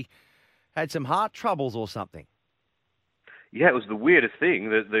perch. had some heart troubles or something. Yeah, it was the weirdest thing.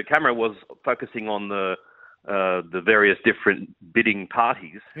 The camera was focusing on the various different bidding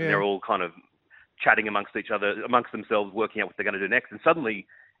parties, and they're all kind of chatting amongst themselves, working out what they're going to do next. And suddenly,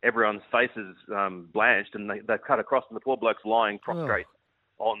 everyone's faces blanched, and they cut across, and the poor bloke's lying prostrate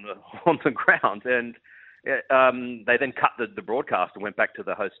on the ground. And they then cut the broadcast and went back to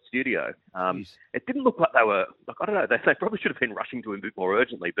the host studio. It didn't look like they were, I don't know, they probably should have been rushing to him a bit more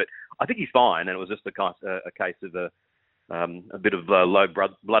urgently, but I think he's fine, and it was just a case of a bit of low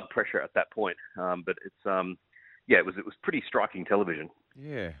blood pressure at that point. But it's, it was pretty striking television.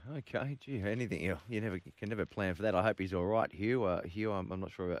 Yeah, okay. Gee, anything, you can never plan for that. I hope he's all right, Hugh. Hugh, I'm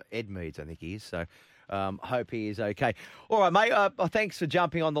not sure about Ed Meads, I think he is, so hope he is okay. All right, mate, thanks for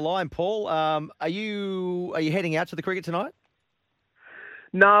jumping on the line, Paul. Are you heading out to the cricket tonight?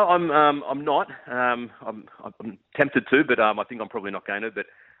 No, I'm not. I'm tempted to, but I think I'm probably not going to. But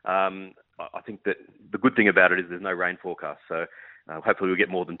I think that the good thing about it is there's no rain forecast, so hopefully we'll get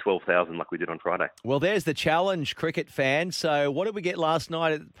more than 12,000 like we did on Friday. Well, there's the challenge, cricket fans. So what did we get last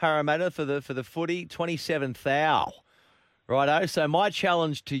night at Parramatta for the footy? 27,000. Righto. So my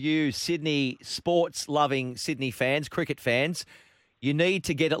challenge to you, Sydney sports-loving Sydney fans, cricket fans, you need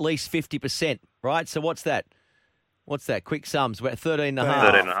to get at least 50%, right? So what's that? What's that? Quick sums. About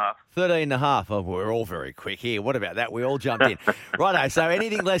 13.5. 13.5. Oh, we're all very quick here. What about that? We all jumped in. Righto. So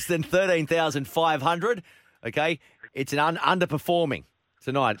anything less than 13,500, okay, it's an underperforming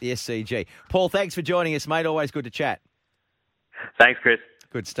tonight at the SCG. Paul, thanks for joining us, mate. Always good to chat. Thanks, Chris.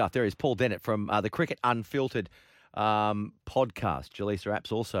 Good stuff. There is Paul Dennett from the Cricket Unfiltered podcast. Jaleesa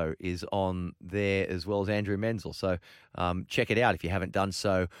Apps also is on there, as well as Andrew Menzel. So check it out if you haven't done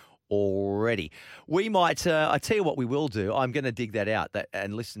so already. We might, I tell you what we will do. I'm going to dig that out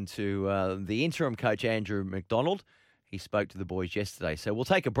and listen to the interim coach, Andrew McDonald. He spoke to the boys yesterday. So we'll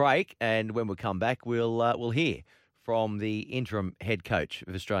take a break, and when we come back, we'll hear from the interim head coach of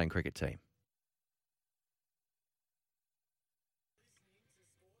the Australian cricket team.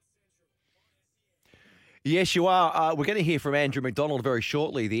 Yes, you are. We're going to hear from Andrew McDonald very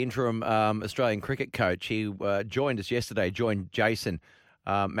shortly, the interim Australian cricket coach. He joined us yesterday, joined Jason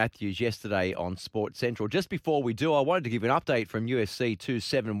Matthews yesterday on Sports Central. Just before we do, I wanted to give you an update from UFC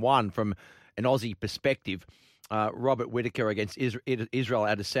 271 from an Aussie perspective. Robert Whittaker against Israel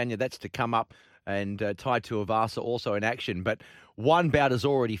Adesanya. That's to come up, and Tai Tuivasa also in action. But one bout has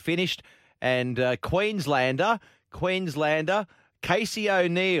already finished, and Queenslander, Casey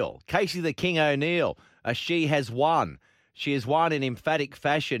O'Neill, Casey the King O'Neill, she has won. She has won in emphatic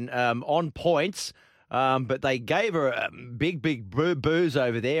fashion on points, but they gave her a big boos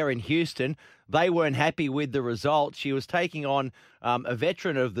over there in Houston. They weren't happy with the result. She was taking on a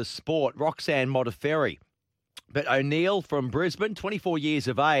veteran of the sport, Roxanne Modafferi. But O'Neill from Brisbane, 24 years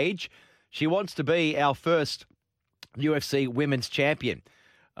of age, she wants to be our first UFC women's champion.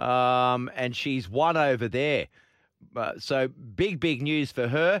 And she's won over there. So big news for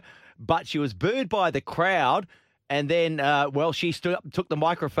her. But she was booed by the crowd. And then, she stood up and took the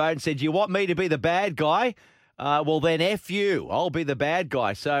microphone and said, "You want me to be the bad guy? Well, then F you. I'll be the bad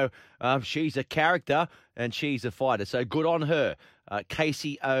guy." So she's a character and she's a fighter. So good on her.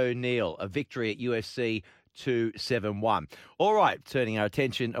 Casey O'Neill, a victory at UFC 271. All right, turning our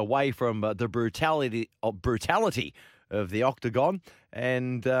attention away from the brutality of the octagon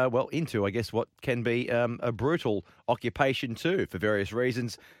and, into, I guess, what can be a brutal occupation too, for various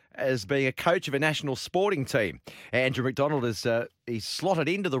reasons, as being a coach of a national sporting team. Andrew McDonald is he's slotted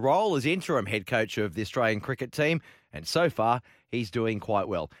into the role as interim head coach of the Australian cricket team, and so far he's doing quite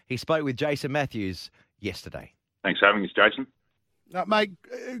well. He spoke with Jason Matthews yesterday. Thanks for having us, Jason. Mate,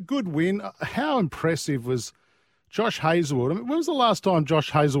 good win. How impressive was Josh Hazlewood? I mean, when was the last time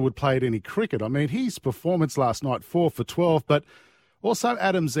Josh Hazlewood played any cricket? I mean, his performance last night, 4 for 12, but also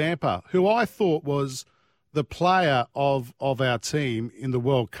Adam Zampa, who I thought was the player of our team in the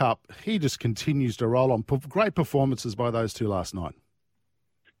World Cup. He just continues to roll on. Great performances by those two last night.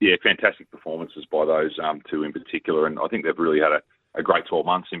 Yeah, fantastic performances by those two in particular, and I think they've really had a great 12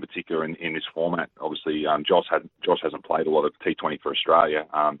 months in particular in this format. Obviously, Josh hasn't played a lot of T20 for Australia.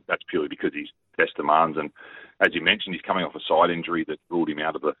 That's purely because he's test demands, and as you mentioned, he's coming off a side injury that ruled him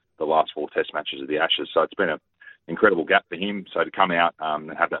out of the last 4 test matches of the Ashes. So it's been an incredible gap for him. So to come out and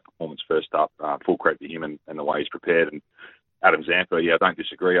have that performance first up, full credit to him and the way he's prepared. And Adam Zampa, I don't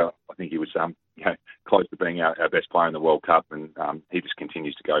disagree. I think he was close to being our best player in the World Cup, and he just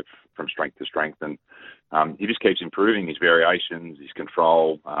continues to go from strength to strength. And he just keeps improving his variations, his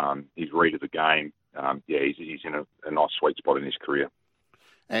control, his read of the game. He's in a nice sweet spot in his career.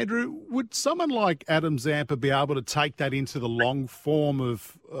 Andrew, would someone like Adam Zampa be able to take that into the long form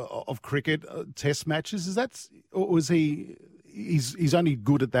of cricket, test matches? Or is he's only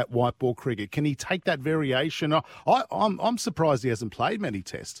good at that white ball cricket? Can he take that variation? I'm surprised he hasn't played many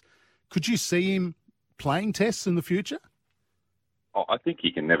tests. Could you see him playing tests in the future? I think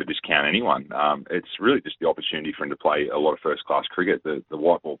you can never discount anyone. It's really just the opportunity for him to play a lot of first-class cricket. The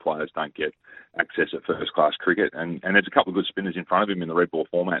white ball players don't get access at first-class cricket. And there's a couple of good spinners in front of him in the red ball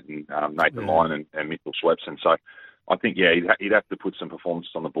format, and Nathan Lyon and Mitchell Swepson. So I think, he'd have to put some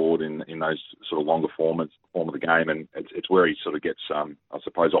performances on the board in those sort of longer form of the game, and it's where he sort of gets, I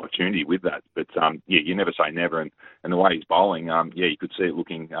suppose, opportunity with that. But, you never say never, and the way he's bowling, you could see it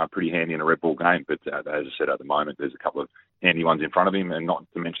looking pretty handy in a red ball game. But as I said, at the moment, there's a couple of handy ones in front of him, and not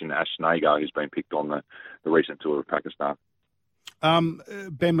to mention Ash Nagar, who's been picked on the recent tour of Pakistan.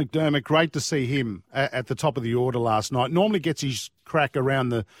 Ben McDermott, great to see him at the top of the order last night. Normally gets his crack around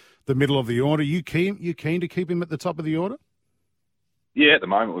the middle of the order. You keen to keep him at the top of the order? Yeah, at the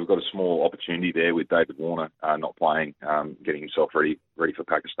moment we've got a small opportunity there with David Warner not playing, getting himself ready for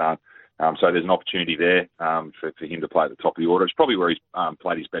Pakistan. So there's an opportunity there for him to play at the top of the order. It's probably where he's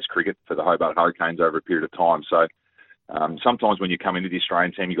played his best cricket for the Hobart Hurricanes over a period of time. So sometimes when you come into the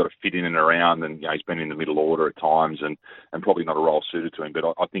Australian team, you've got to fit in and around, and he's been in the middle order at times, and probably not a role suited to him. But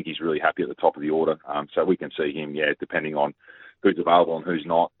I think he's really happy at the top of the order. So we can see him, depending on who's available and who's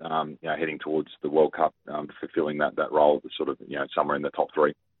not, heading towards the World Cup, fulfilling that role, sort of, somewhere in the top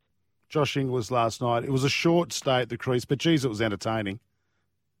three. Josh Inglis last night. It was a short stay at the crease, but geez, it was entertaining.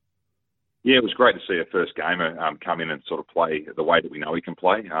 Yeah, it was great to see a first gamer come in and sort of play the way that we know he can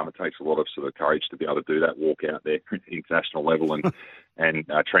play. It takes a lot of sort of courage to be able to do that, walk out there at the international level and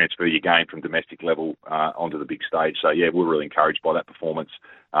transfer your game from domestic level onto the big stage. So, we're really encouraged by that performance.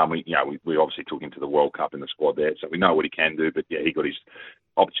 We obviously took him to the World Cup in the squad there, so we know what he can do. But, he got his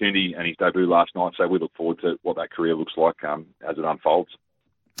opportunity and his debut last night, so we look forward to what that career looks like as it unfolds.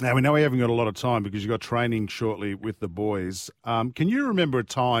 Now, we know we haven't got a lot of time because you've got training shortly with the boys. Can you remember a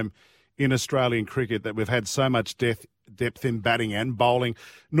time in Australian cricket that we've had so much depth in batting and bowling?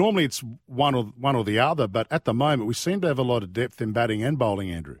 Normally it's one or the other, but at the moment we seem to have a lot of depth in batting and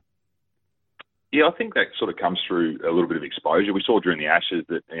bowling, Andrew. Yeah, I think that sort of comes through a little bit of exposure. We saw during the Ashes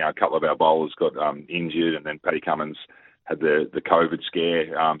that a couple of our bowlers got injured, and then Paddy Cummins had the COVID scare.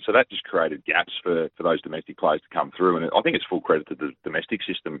 So that just created gaps for those domestic players to come through. And I think it's full credit to the domestic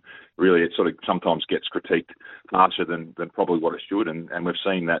system. Really, it sort of sometimes gets critiqued harsher than probably what it should. And we've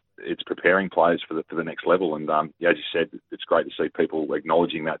seen that it's preparing players for the next level. And as you said, it's great to see people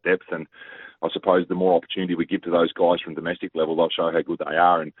acknowledging that depth. And I suppose the more opportunity we give to those guys from domestic level, they'll show how good they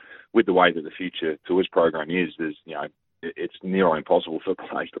are. And with the way that the Future Tours program is, there's, it's near on impossible for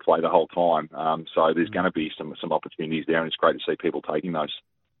players to play the whole time. So there's going to be some opportunities there, and it's great to see people taking those.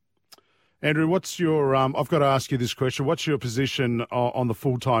 Andrew, what's your? I've got to ask you this question. What's your position on the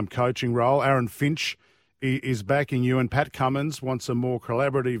full-time coaching role? Aaron Finch is backing you, and Pat Cummins wants a more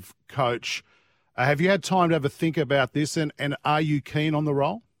collaborative coach. Have you had time to have a think about this, and are you keen on the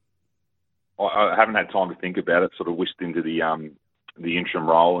role? I haven't had time to think about it. Sort of whisked into the interim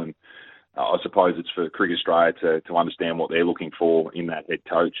role, and I suppose it's for Cricket Australia to understand what they're looking for in that head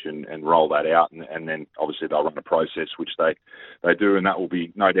coach and roll that out. And then obviously they'll run a process, which they do, and that will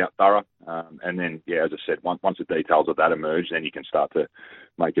be no doubt thorough. And then, as I said, once the details of that emerge, then you can start to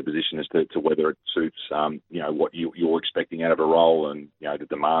make a position as to whether it suits, what you're expecting out of a role and, the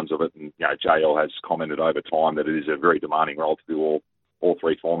demands of it. And, JL has commented over time that it is a very demanding role to do all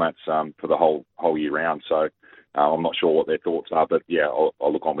three formats for the whole year round. So, I'm not sure what their thoughts are, but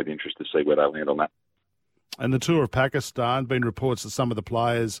I'll look on with interest to see where they land on that. And the tour of Pakistan, been reports that some of the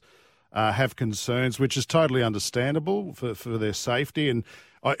players have concerns, which is totally understandable for their safety. And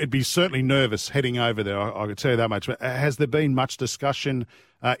it'd be certainly nervous heading over there, I could tell you that much. But has there been much discussion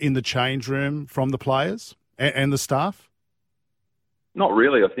in the change room from the players and the staff? Not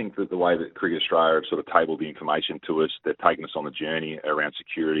really. I think that the way that Cricket Australia have sort of tabled the information to us, they've taken us on the journey around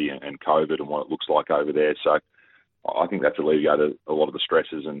security and COVID and what it looks like over there. So I think that's alleviated a lot of the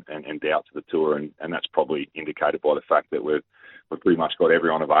stresses and doubts of the tour, and that's probably indicated by the fact that we've pretty much got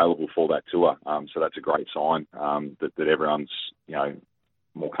everyone available for that tour. So that's a great sign that everyone's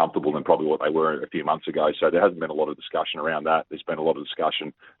more comfortable than probably what they were a few months ago. So there hasn't been a lot of discussion around that. There's been a lot of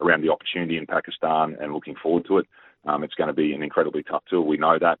discussion around the opportunity in Pakistan and looking forward to it. It's going to be an incredibly tough tour. We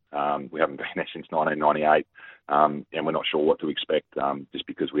know that. We haven't been there since 1998. And we're not sure what to expect just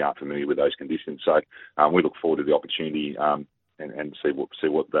because we aren't familiar with those conditions. So we look forward to the opportunity and see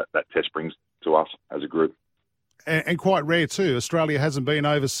what that test brings to us as a group. And quite rare too. Australia hasn't been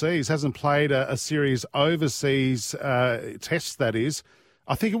overseas, hasn't played a series overseas, tests that is,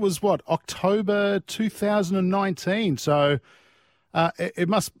 I think it was, October 2019. So it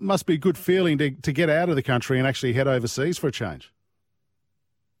must be a good feeling to get out of the country and actually head overseas for a change.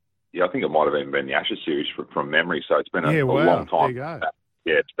 Yeah, I think it might have even been the Ashes series from memory. So it's been a wow. long time. There you go.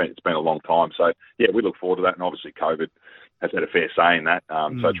 Yeah, it's been a long time. So yeah, we look forward to that. And obviously, COVID has had a fair say in that.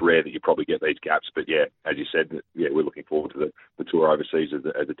 So it's rare that you probably get these gaps. But yeah, as you said, yeah, we're looking forward to the tour overseas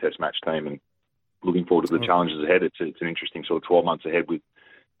as a Test match team, and looking forward to the challenges ahead. It's an interesting sort of 12 months ahead with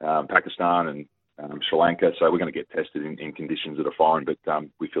Pakistan and Sri Lanka. So we're going to get tested in conditions that are foreign, but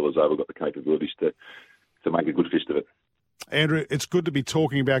we feel as though we've got the capabilities to make a good fist of it. Andrew, it's good to be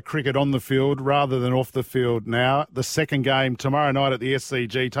talking about cricket on the field rather than off the field now. The second game tomorrow night at the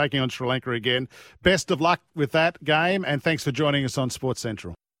SCG, taking on Sri Lanka again. Best of luck with that game, and thanks for joining us on Sports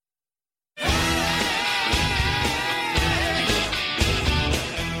Central.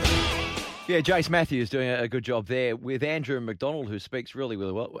 Yeah, Jace Matthews doing a good job there with Andrew McDonald, who speaks really,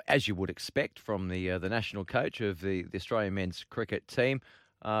 really well, as you would expect from the national coach of the Australian men's cricket team.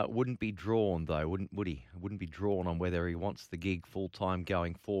 Wouldn't be drawn, though, would he? Wouldn't be drawn on whether he wants the gig full-time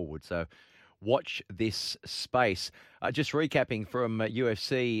going forward. So watch this space. Just recapping from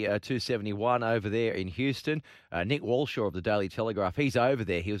UFC 271 over there in Houston. Nick Walshaw of the Daily Telegraph, he's over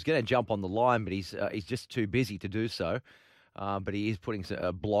there. He was going to jump on the line, but he's just too busy to do so. But he is putting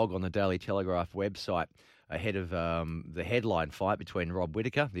a blog on the Daily Telegraph website ahead of the headline fight between Rob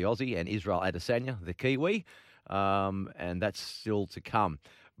Whittaker, the Aussie, and Israel Adesanya, the Kiwi. And that's still to come.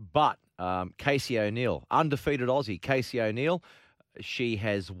 But Casey O'Neill, undefeated Aussie, Casey O'Neill, she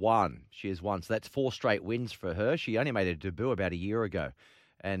has won. So that's 4 straight wins for her. She only made her debut about a year ago,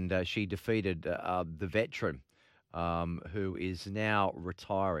 and she defeated the veteran who is now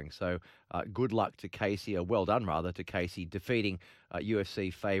retiring. So good luck to Casey, or well done, rather, to Casey, defeating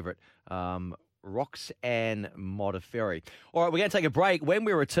UFC favourite Roxanne Modafferi. All right, we're going to take a break. When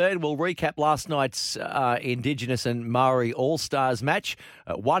we return, we'll recap last night's Indigenous and Maori All-Stars match,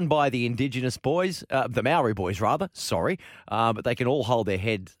 won by the Indigenous boys, the Maori boys rather, but they can all hold their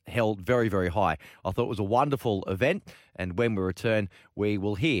head held very, very high. I thought it was a wonderful event, and when we return, we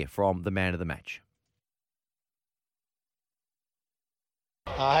will hear from the man of the match.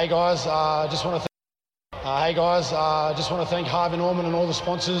 Hey guys, just want to thank Harvey Norman and all the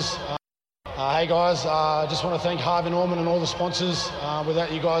sponsors.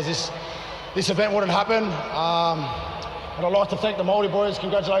 Without you guys, this event wouldn't happen. And I'd like to thank the Māori boys.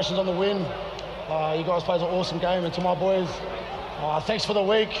 Congratulations on the win. You guys played an awesome game. And to my boys, thanks for the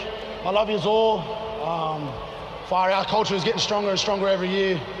week. I love yous all. Our culture is getting stronger and stronger every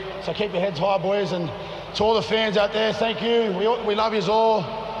year. So keep your heads high, boys. And to all the fans out there, thank you. We love yous all.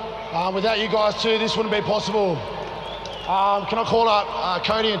 Without you guys too, this wouldn't be possible. Can I call up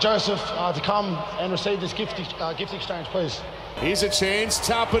Cody and Joseph to come and receive this gift exchange, please? Here's a chance.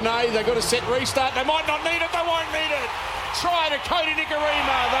 Tapane, they've got a set restart. They might not need it. They won't need it. Try to Cody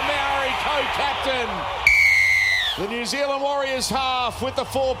Nikorima, the Maori co-captain. The New Zealand Warriors half with the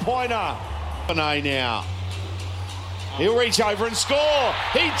 4-pointer. Tapane now. He'll reach over and score.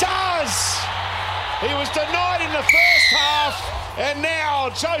 He does. He was denied in the first half. And now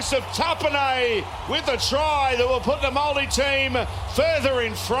Joseph Tapane with a try that will put the Māori team further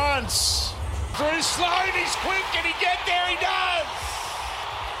in front. Through Sloan, he's quick, and he get there, he does!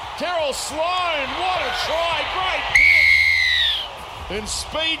 Terrell Sloan, what a try, great kick! And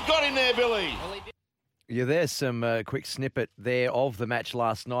speed got in there, Billy. Yeah, there's some quick snippet there of the match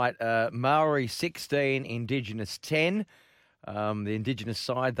last night. Maori 16, Indigenous 10. The Indigenous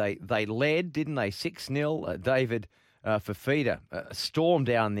side, they led, didn't they? 6-0. David Fafita stormed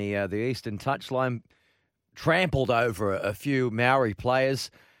down the eastern touchline, trampled over a few Maori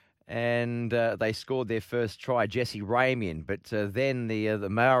players, and they scored their first try, Jesse Ramian. But then the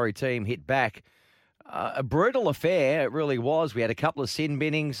Maori team hit back. A brutal affair, it really was. We had a couple of sin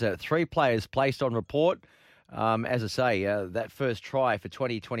binnings, 3 players placed on report. As I say, that first try for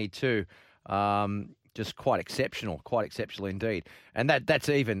 2022, just quite exceptional indeed. And that's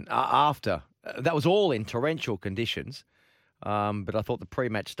even after. That was all in torrential conditions, but I thought the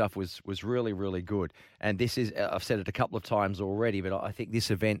pre-match stuff was really, really good. And this is, I've said it a couple of times already, but I think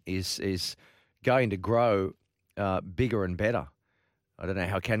this event is going to grow bigger and better. I don't know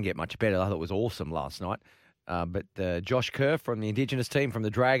how it can get much better. I thought it was awesome last night. But Josh Kerr from the Indigenous team from the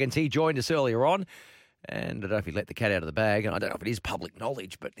Dragons, he joined us earlier on. And I don't know if he let the cat out of the bag. And I don't know if it is public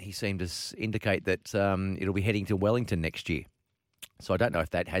knowledge, but he seemed to indicate that it'll be heading to Wellington next year. So I don't know if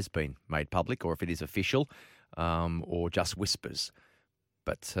that has been made public or if it is official or just whispers.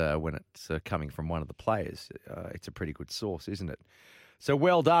 But when it's coming from one of the players, it's a pretty good source, isn't it? So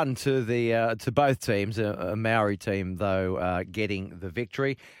well done to the to both teams. A Maori team, though, getting the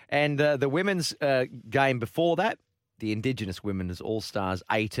victory. And the women's game before that, the Indigenous Women's All-Stars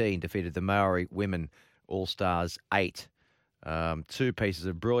 18 defeated the Maori Women All-Stars 8. 2 pieces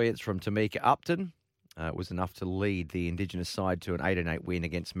of brilliance from Tamika Upton. Was enough to lead the Indigenous side to an 8-8 win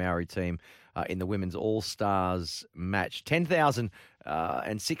against Maori team in the Women's All-Stars match.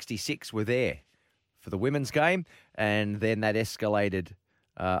 10,066 were there for the women's game, and then that escalated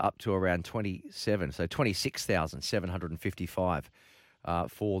up to around 27, so 26,755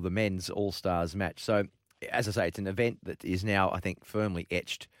 for the men's All-Stars match. So, as I say, it's an event that is now, I think, firmly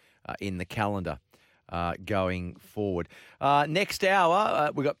etched in the calendar going forward. Next hour,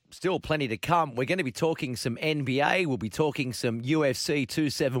 we've got still plenty to come. We're going to be talking some NBA. We'll be talking some UFC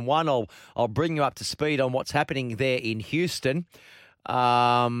 271. I'll bring you up to speed on what's happening there in Houston.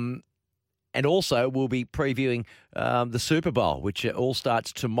 And also, we'll be previewing the Super Bowl, which all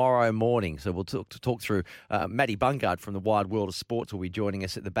starts tomorrow morning. So we'll talk through Matty Bungard from the Wide World of Sports will be joining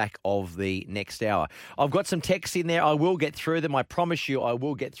us at the back of the next hour. I've got some texts in there. I will get through them. I promise you I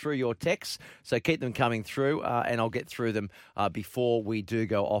will get through your texts. So keep them coming through, and I'll get through them before we do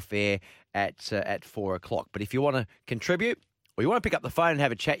go off air at 4 o'clock. But if you want to contribute or you want to pick up the phone and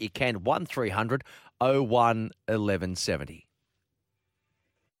have a chat, you can. 1300 01 1170.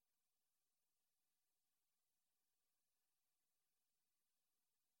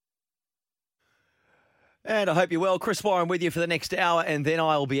 And I hope you're well. Chris Warren with you for the next hour, and then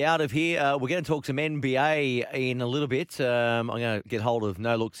I'll be out of here. We're going to talk some NBA in a little bit. I'm going to get hold of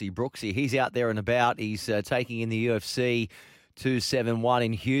No Looksy Brooksy. He's out there and about. He's taking in the UFC 271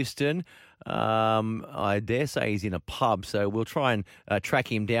 in Houston. I dare say he's in a pub, so we'll try and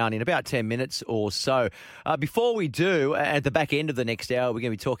track him down in about 10 minutes or so. Before we do, at the back end of the next hour, we're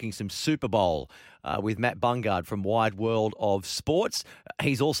going to be talking some Super Bowl with Matt Bungard from Wide World of Sports.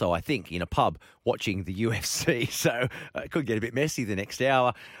 He's also, I think, in a pub watching the UFC, so it could get a bit messy the next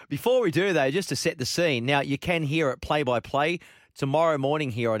hour. Before we do, though, just to set the scene, now you can hear it play-by-play tomorrow morning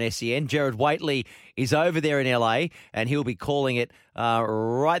here on SEN. Jared Waitley is over there in LA, and he'll be calling it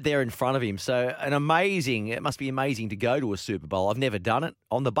right there in front of him. So it must be amazing to go to a Super Bowl. I've never done it.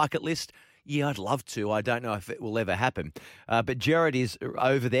 On the bucket list, yeah, I'd love to. I don't know if it will ever happen. But Jared is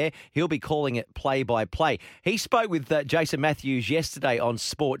over there. He'll be calling it play-by-play. He spoke with Jason Matthews yesterday on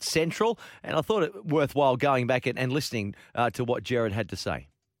Sports Central, and I thought it worthwhile going back and listening to what Jared had to say.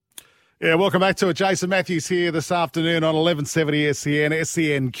 Yeah, welcome back to it. Jason Matthews here this afternoon on 1170 SEN,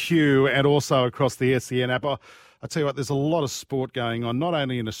 SENQ, and also across the SEN app. I tell you what, there's a lot of sport going on, not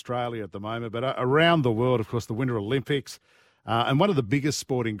only in Australia at the moment, but around the world. Of course, the Winter Olympics. And one of the biggest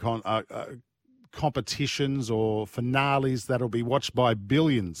sporting competitions or finales that'll be watched by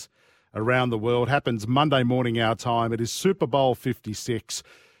billions around the world happens Monday morning our time. It is Super Bowl 56.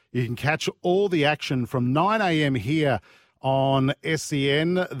 You can catch all the action from 9 a.m. here on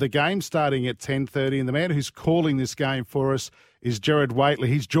SEN. The game starting at 10:30, and the man who's calling this game for us is Jared Waitley.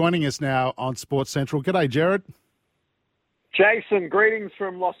 He's joining us now on Sports Central. G'day, Jared. Jason, greetings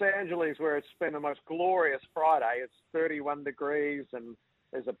from Los Angeles, where it's been the most glorious Friday. It's 31 degrees and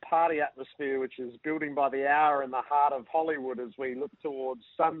there's a party atmosphere which is building by the hour in the heart of Hollywood as we look towards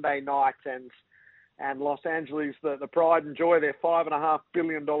Sunday night and Los Angeles, the pride and joy, their $5.5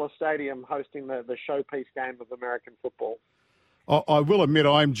 billion stadium hosting the showpiece game of American football. I will admit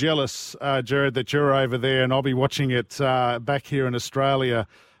I'm jealous, Jared, that you're over there, and I'll be watching it back here in Australia,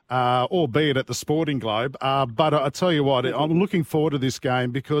 albeit at the Sporting Globe. But I tell you what, I'm looking forward to this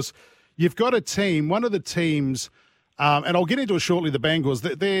game because you've got a team, one of the teams, and I'll get into it shortly, the Bengals.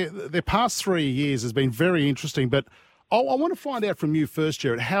 Their past 3 years has been very interesting, but I want to find out from you first,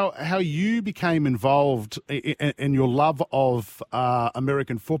 Jared, how you became involved in your love of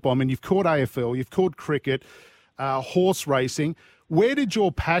American football. I mean, you've caught AFL, you've caught cricket, horse racing. Where did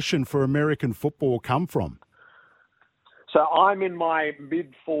your passion for American football come from? So I'm in my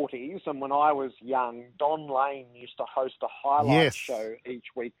mid-40s, and when I was young, Don Lane used to host a highlight show each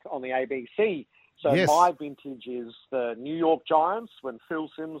week on the ABC. So my vintage is the New York Giants when Phil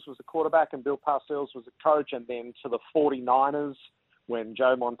Simms was the quarterback and Bill Parcells was the coach, and then to the 49ers when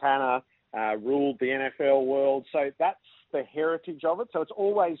Joe Montana ruled the NFL world. So that's the heritage of it. So it's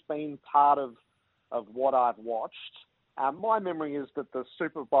always been part of what I've watched. My memory is that the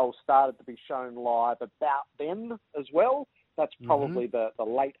Super Bowl started to be shown live about then as well. That's probably the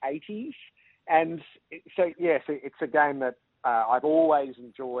late 80s. And so, yes, it's a game that I've always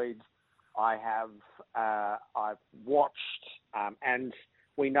enjoyed. I've watched, and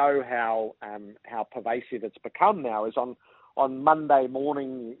we know how pervasive it's become now. Is on Monday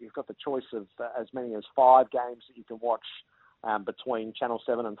morning, you've got the choice of as many as 5 games that you can watch between Channel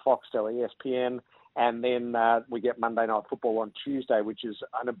 7 and Foxtel, ESPN. And then we get Monday Night Football on Tuesday, which is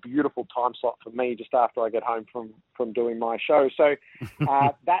a beautiful time slot for me just after I get home from doing my show. So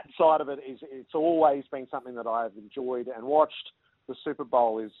that side of it it's always been something that I've enjoyed and watched. The Super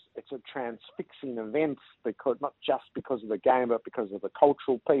Bowl it's a transfixing event, because not just because of the game, but because of the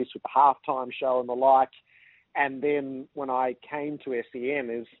cultural piece with the halftime show and the like. And then when I came to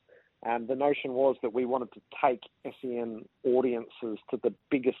SEN, the notion was that we wanted to take SEN audiences to the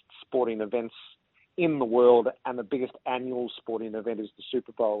biggest sporting events in the world, and the biggest annual sporting event is the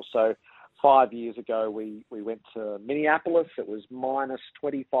Super Bowl. So 5 years ago, we went to Minneapolis. It was minus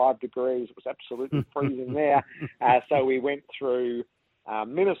 25 degrees. It was absolutely freezing there. So we went through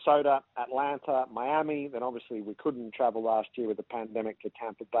Minnesota, Atlanta, Miami. Then obviously we couldn't travel last year with the pandemic to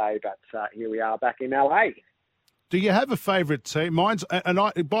Tampa Bay, but here we are back in LA. Do you have a favourite team? Mine's, and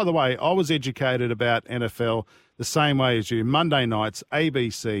by the way, I was educated about NFL the same way as you. Monday nights,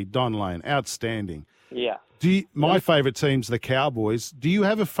 ABC, Don Lane, outstanding. Yeah. My favourite team's the Cowboys. Do you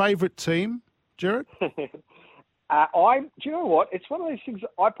have a favourite team, Jared? Do you know what? It's one of those things.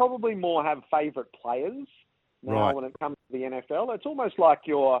 I probably more have favourite players now when it comes to the NFL. It's almost like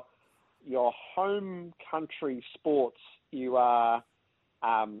your home country sports. You're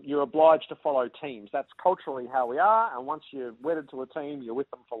obliged to follow teams. That's culturally how we are, and once you're wedded to a team, you're with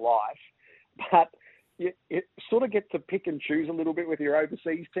them for life. But you sort of get to pick and choose a little bit with your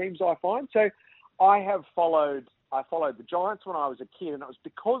overseas teams, I find. So I followed the Giants when I was a kid, and it was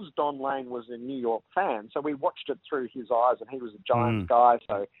because Don Lane was a New York fan. So we watched it through his eyes, and he was a Giants guy,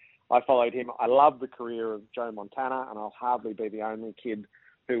 so I followed him. I love the career of Joe Montana, and I'll hardly be the only kid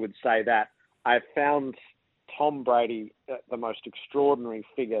who would say that. I found Tom Brady the most extraordinary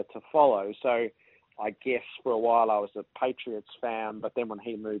figure to follow. So I guess for a while I was a Patriots fan, but then when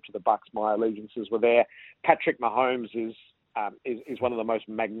he moved to the Bucs, my allegiances were there. Patrick Mahomes is one of the most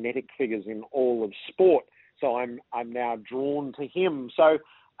magnetic figures in all of sport. So I'm now drawn to him. So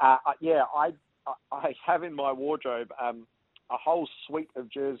I have in my wardrobe a whole suite of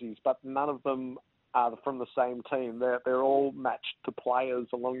jerseys, but none of them are from the same team. They're all matched to players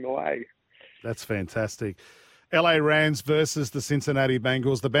along the way. That's fantastic. LA Rams versus the Cincinnati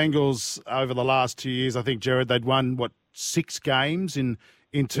Bengals. The Bengals, over the last 2 years, I think, Jared, they'd won, 6 games in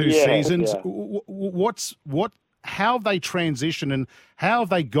 2 seasons. Yeah. How have they transitioned, and how have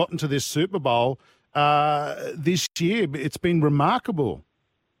they gotten to this Super Bowl this year? It's been remarkable.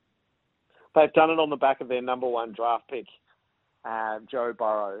 They've done it on the back of their number one draft pick, Joe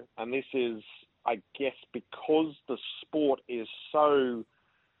Burrow. And this is, I guess, because the sport is so...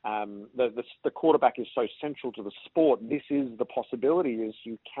 the quarterback is so central to the sport. This is the possibility, is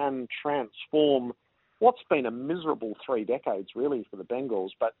you can transform what's been a miserable 3 decades, really, for the Bengals.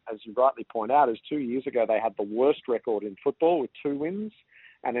 But as you rightly point out, 2 years ago they had the worst record in football with 2 wins,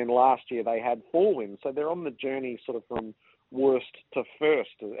 and then last year they had 4 wins. So they're on the journey sort of from worst to first,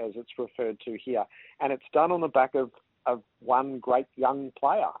 as it's referred to here. And it's done on the back of one great young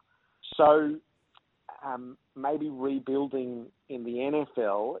player. So maybe rebuilding in the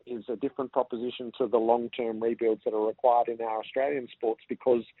NFL is a different proposition to the long-term rebuilds that are required in our Australian sports,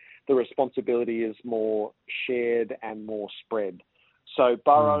 because the responsibility is more shared and more spread. So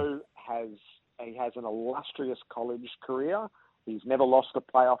Burrow has an illustrious college career. He's never lost a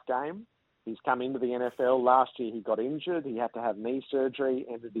playoff game. He's come into the NFL. Last year he got injured. He had to have knee surgery,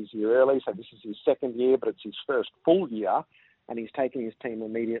 ended his year early. So this is his second year, but it's his first full year. And he's taken his team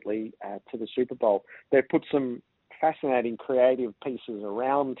immediately to the Super Bowl. They've put some fascinating creative pieces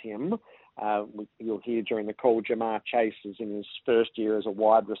around him. You'll hear during the call, Jamar Chase is in his first year as a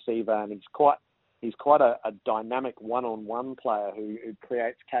wide receiver, and he's quite a dynamic one-on-one player who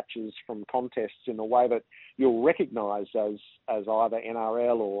creates catches from contests in a way that you'll recognise as either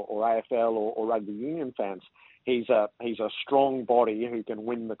NRL or AFL or rugby union fans. He's a strong body who can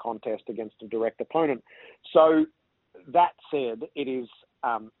win the contest against a direct opponent. So that said,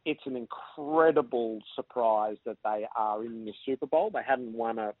 it's an incredible surprise that they are in the Super Bowl. They hadn't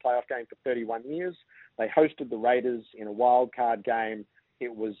won a playoff game for 31 years. They hosted the Raiders in a wild card game.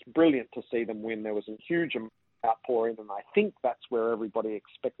 It was brilliant to see them win. There was a huge outpouring, and I think that's where everybody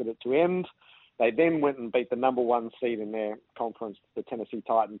expected it to end. They then went and beat the number one seed in their conference, the Tennessee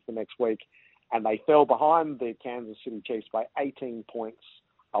Titans, the next week, and they fell behind the Kansas City Chiefs by 18 points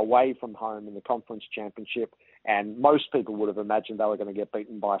away from home in the conference championship. And most people would have imagined they were going to get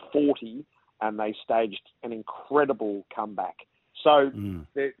beaten by 40, and they staged an incredible comeback. So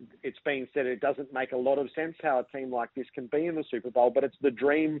it's been said it doesn't make a lot of sense how a team like this can be in the Super Bowl, but it's the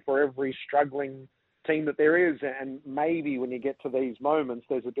dream for every struggling team that there is. And maybe when you get to these moments,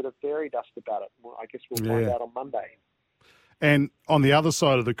 there's a bit of fairy dust about it. Well, I guess we'll find out on Monday. And on the other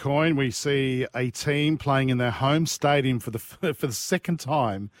side of the coin, we see a team playing in their home stadium for the second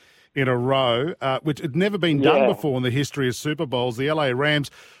time in a row, which had never been done before in the history of Super Bowls, the LA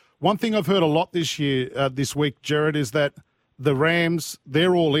Rams. One thing I've heard a lot this week, Jared, is that the Rams,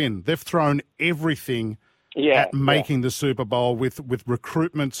 they're all in. They've thrown everything at making the Super Bowl with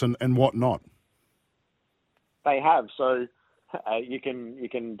recruitments and whatnot. They have. So you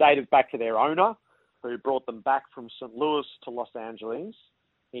can date it back to their owner, who brought them back from St. Louis to Los Angeles.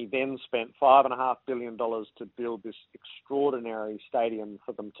 He then spent $5.5 billion to build this extraordinary stadium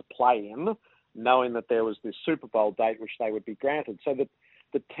for them to play in, knowing that there was this Super Bowl date which they would be granted. So that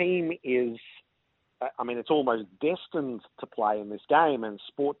the team is, it's almost destined to play in this game, and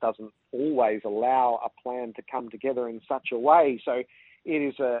sport doesn't always allow a plan to come together in such a way. So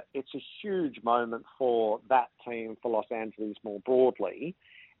it's a huge moment for that team, for Los Angeles more broadly.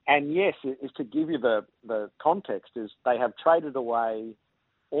 And yes, to give you the context, is they have traded away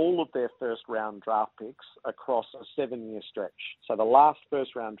all of their first-round draft picks across a 7-year stretch. So the last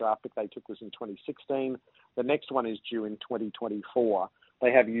first-round draft pick they took was in 2016. The next one is due in 2024.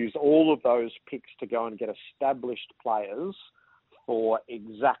 They have used all of those picks to go and get established players for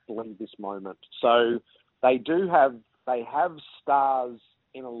exactly this moment. So they have stars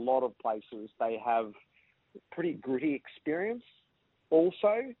in a lot of places. They have pretty gritty experience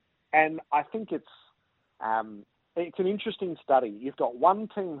also, and I think it's an interesting study. You've got one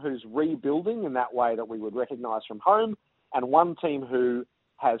team who's rebuilding in that way that we would recognise from home, and one team who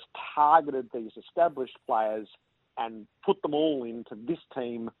has targeted these established players and put them all into this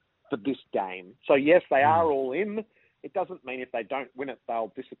team for this game. So yes, they are all in. It doesn't mean if they don't win it,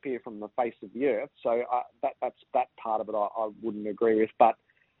 they'll disappear from the face of the earth. So that's that part of it I wouldn't agree with. But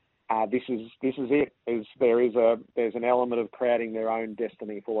this is it. There's an element of creating their own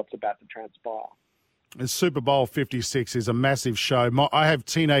destiny for what's about to transpire. Super Bowl 56 is a massive show. I have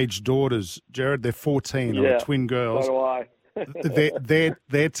teenage daughters, Jared. They're 14, or twin girls. So do I.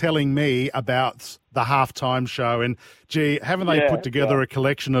 they're telling me about the halftime show, and gee, haven't they put together a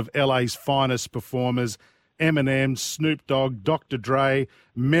collection of LA's finest performers? Eminem, Snoop Dogg, Dr. Dre,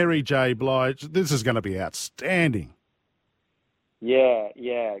 Mary J. Blige. This is going to be outstanding. Yeah,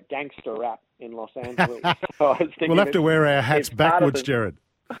 gangster rap in Los Angeles. We'll have to wear our hats backwards, Jared.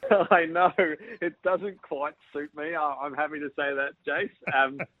 I know. It doesn't quite suit me. I'm happy to say that,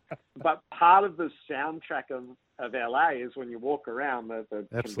 Jace. But part of the soundtrack of LA is when you walk around, the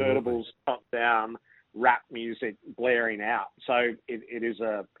convertibles top down, rap music blaring out. So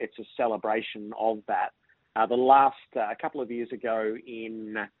it's a celebration of that. The last a couple of years ago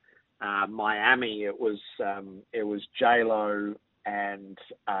in Miami, it was J-Lo, and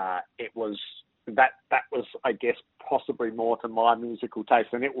it was that was, I guess, possibly more to my musical taste,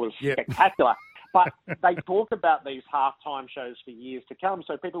 and it was spectacular. But they talk about these halftime shows for years to come,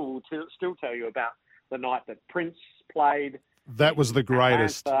 so people will still tell you about the night that Prince played. That was the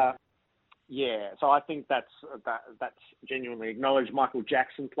greatest. So I think that's genuinely acknowledged. Michael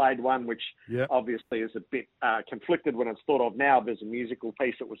Jackson played one, which obviously is a bit conflicted when it's thought of now. There's a musical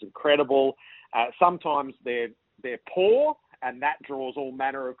piece that was incredible. Sometimes they're poor, and that draws all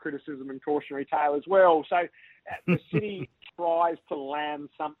manner of criticism and cautionary tale as well. So the city tries to land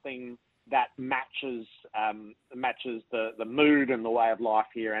something that matches the mood and the way of life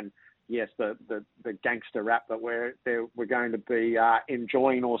here. And yes, the gangster rap that we're going to be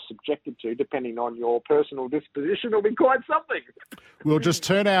enjoying or subjected to, depending on your personal disposition, will be quite something. We'll just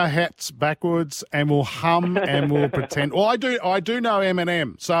turn our hats backwards and we'll hum and we'll pretend. Well, I do know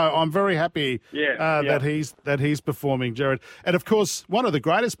Eminem, so I'm very happy that he's performing, Jared. And of course, one of the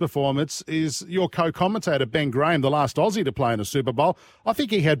greatest performers is your co-commentator Ben Graham, the last Aussie to play in a Super Bowl. I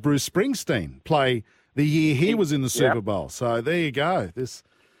think he had Bruce Springsteen play the year he was in the Super Bowl. So there you go. There's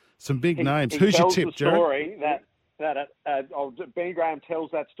some big names. Who's your tip, Jared? Story Ben Graham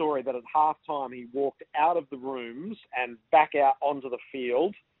tells that story that at halftime he walked out of the rooms and back out onto the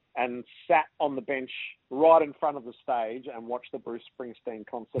field and sat on the bench right in front of the stage and watched the Bruce Springsteen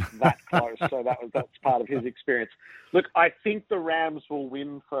concert that close. So that's part of his experience. Look, I think the Rams will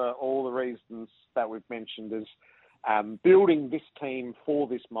win for all the reasons that we've mentioned, is building this team for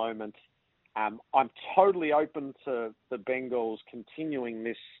this moment. I'm totally open to the Bengals continuing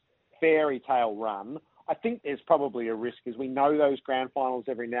this fairy tale run. I think there's probably a risk, as we know those grand finals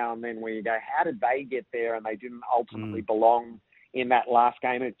every now and then where you go, how did they get there and they didn't ultimately belong in that last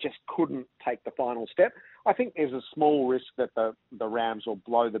game? It just couldn't take the final step. I think there's a small risk that the Rams will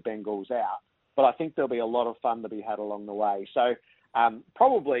blow the Bengals out, but I think there'll be a lot of fun to be had along the way. So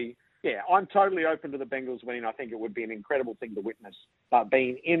probably Yeah, I'm totally open to the Bengals winning. I think it would be an incredible thing to witness. But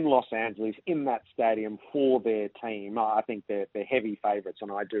being in Los Angeles, in that stadium for their team, I think they're heavy favourites,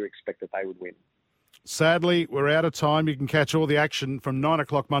 and I do expect that they would win. Sadly, we're out of time. You can catch all the action from 9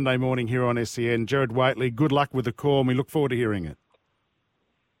 o'clock Monday morning here on SEN. Jared Waitley, good luck with the call, and we look forward to hearing it.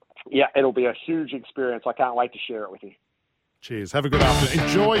 Yeah, it'll be a huge experience. I can't wait to share it with you. Cheers. Have a good afternoon.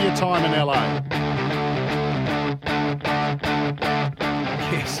 Enjoy your time in LA.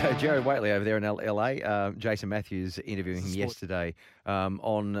 So Jared Waitley over there in LA, Jason Matthews interviewing him yesterday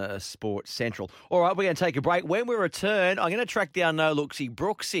on Sports Central. All right, we're going to take a break. When we return, I'm going to track down No Looksy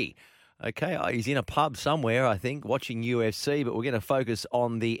Brooksy. Okay, he's in a pub somewhere, I think, watching UFC, but we're going to focus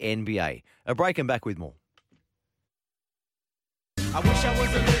on the NBA. A break and back with more. I wish I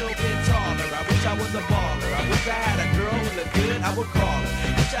was a little bit taller. I wish I was a baller. I wish I had a girl who looked good, I would call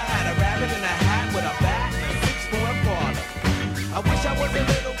her. Wish I had a rabbit in a hat with a bat and a 6'4" parlor. I wish I was a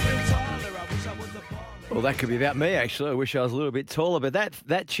little bit taller. I wish I was a baller. Well, that could be about me, actually. I wish I was a little bit taller. But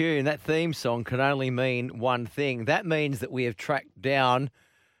that tune, that theme song can only mean one thing. That means that we have tracked down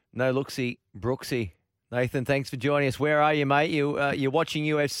No Looksy Brooksy. Nathan, thanks for joining us. Where are you, mate? You're watching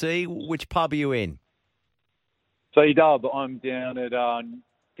UFC. Which pub are you in? C-Dub, I'm down at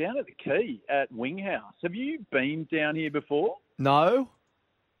the Key at Wing House. Have you been down here before? No.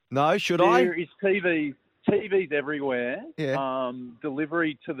 No, should There I? is TVs everywhere. Yeah.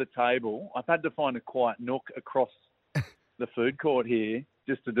 Delivery to the table. I've had to find a quiet nook across the food court here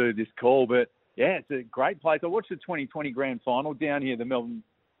just to do this call. But, yeah, it's a great place. I watched the 2020 Grand Final down here, the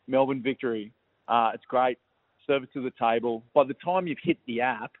Melbourne victory. It's great. Service to the table. By the time you've hit the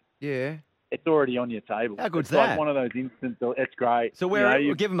app, yeah, it's already on your table. How good's it's like that? one of those instants. It's great. So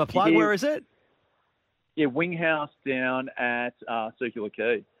we'll give them a plug. Where is it? Yeah, Wing House down at Circular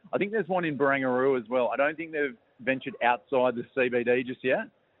Quay. I think there's one in Barangaroo as well. I don't think they've ventured outside the CBD just yet.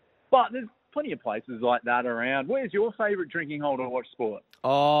 But there's plenty of places like that around. Where's your favourite drinking hole to watch sport?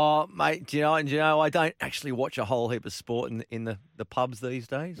 Oh, mate, do you know, I don't actually watch a whole heap of sport in the pubs these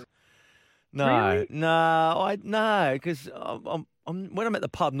days. No, Really? no, because I'm when I'm at the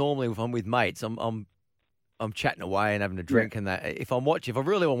pub normally, if I'm with mates, I'm chatting away and having a drink and that. If I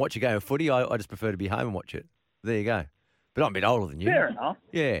really want to watch a game of footy, I just prefer to be home and watch it. There you go. But I'm a bit older than you. Fair enough.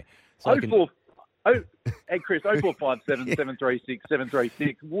 Yeah. So Hey, Chris, 0457 736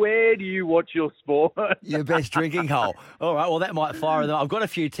 736. Where do you watch your sport? Your best drinking hole. All right. Well, that might fire them. I've got a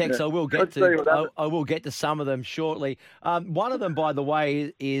few texts. Yeah. I will get Let's see what happens. I will get to some of them shortly. One of them, by the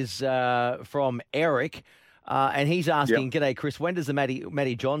way, is from Eric, and he's asking, "G'day, Chris. When does the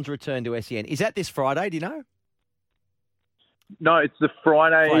Matty Johns return to SEN? Is that this Friday? Do you know?" No, it's the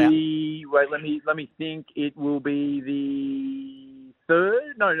Friday. Wait, let me think. It will be the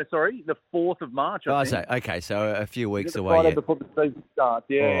 3rd. No, sorry, the 4th of March. I think. Okay, so a few weeks away. Friday Yet. before the season starts.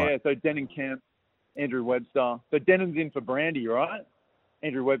 Yeah, All right. yeah. So Denon Camp, Andrew Webster. So Denon's in for Brandy, right?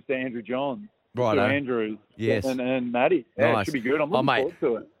 Andrew Webster, Andrew Johns. Right, So Andrews. Yes. And Matty. Yeah, Nice. it should be good. I'm looking mate,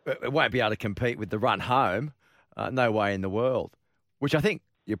 forward to it. It won't be able to compete with the run home. No way in the world. Which I think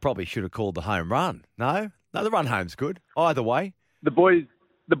you probably should have called the home run. No, the run home's good. Either way. The boys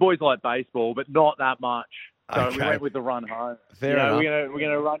like baseball, but not that much. So we Okay. went with the run home. Fair enough. enough. We're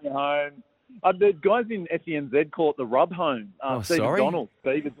gonna run you home. The guys in SENZ call it the rub home. Steve sorry? McDonald.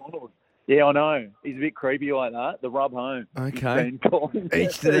 Yeah, I know. He's a bit creepy like that. The rub home. Okay. He's been calling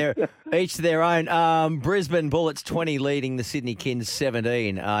Each to their own. Brisbane Bullets 20 leading the Sydney Kings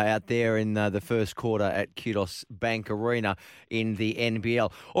 17 out there in the first quarter at Kudos Bank Arena in the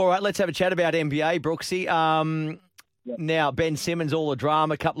NBL. All right, let's have a chat about NBA, Brooksy. Now, Ben Simmons, all the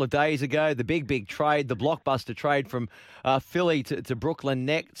drama a couple of days ago, the big trade, the blockbuster trade from Philly to Brooklyn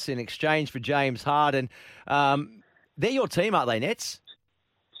Nets in exchange for James Harden. They're your team, aren't they, Nets?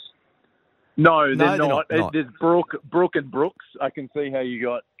 No, they're not. not. There's Brooke and Brooks. I can see how you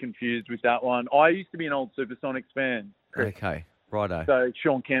got confused with that one. I used to be an old Supersonics fan. Chris. Okay, righto. So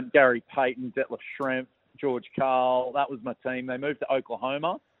Sean Kemp, Gary Payton, Detlef Schrempf, George Karl, that was my team. They moved to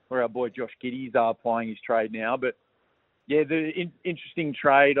Oklahoma, where our boy Josh Giddey's playing his trade now. But, yeah, the interesting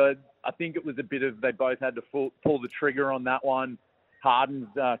trade, I think it was a bit of they both had to pull the trigger on that one. Harden's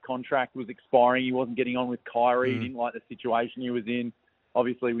contract was expiring. He wasn't getting on with Kyrie. He didn't like the situation he was in.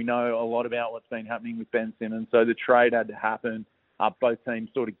 Obviously, we know a lot about what's been happening with Ben Simmons, so the trade had to happen. Both teams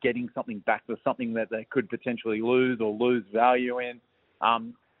sort of getting something back for something that they could potentially lose or lose value in.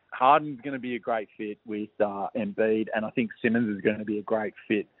 Harden's going to be a great fit with Embiid, and I think Simmons is going to be a great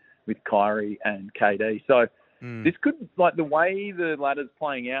fit with Kyrie and KD. So this could, like the way the ladder's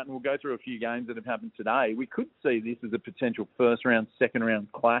playing out, and we'll go through a few games that have happened today, we could see this as a potential first-round,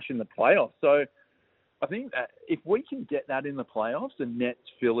 second-round clash in the playoffs. So I think that if we can get that in the playoffs, the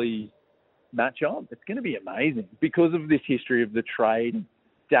Nets-Philly matchup, it's going to be amazing because of this history of the trade.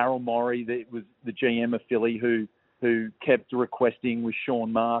 Daryl Morey, that was the GM of Philly, who kept requesting with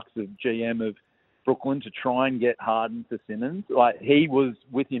Sean Marks, the GM of Brooklyn, to try and get Harden for Simmons. Like, he was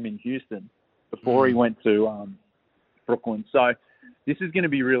with him in Houston before he went to Brooklyn. So this is going to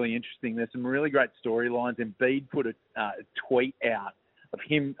be really interesting. There's some really great storylines. Embiid put a tweet out of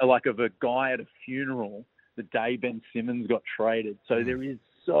him, like of a guy at a funeral the day Ben Simmons got traded. So there is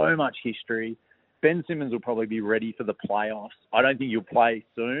so much history. Ben Simmons will probably be ready for the playoffs. I don't think he'll play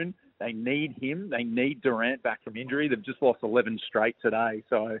soon. They need him. They need Durant back from injury. They've just lost 11 straight today.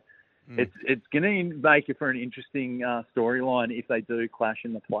 So it's going to make it for an interesting storyline if they do clash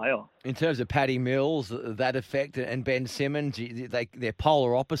in the playoffs. In terms of Patty Mills, that effect, and Ben Simmons, they're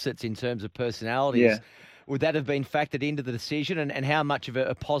polar opposites in terms of personalities. Yeah. Would that have been factored into the decision? And how much of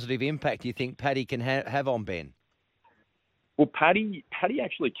a positive impact do you think Patty can have on Ben? Well, Paddy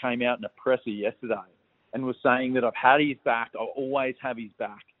actually came out in a presser yesterday and was saying that I've had his back. I'll always have his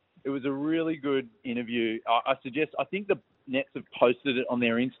back. It was a really good interview. I think the Nets have posted it on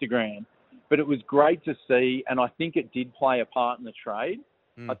their Instagram, but it was great to see, and I think it did play a part in the trade.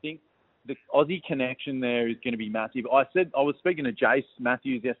 I think the Aussie connection there is going to be massive. I was speaking to Jace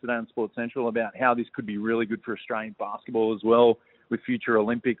Matthews yesterday on Sports Central about how this could be really good for Australian basketball as well, with future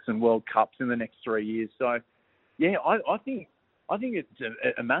Olympics and World Cups in the next 3 years. So, yeah, I think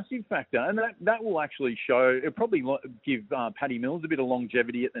it's a massive factor, and that will actually show. It'll probably give Patty Mills a bit of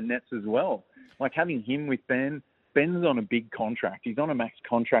longevity at the Nets as well. Like having him with Ben. Ben's on a big contract. He's on a max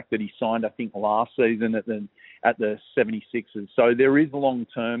contract that he signed, I think, last season at the 76ers. So there is long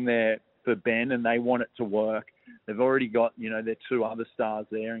term there for Ben, and they want it to work. They've already got, their two other stars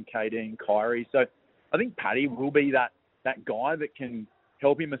there, in KD and Kyrie. So I think Patty will be that guy that can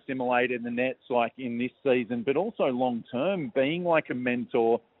help him assimilate in the Nets, like in this season, but also long term, being like a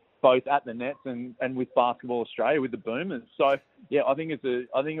mentor both at the Nets and with Basketball Australia with the Boomers. So yeah, I think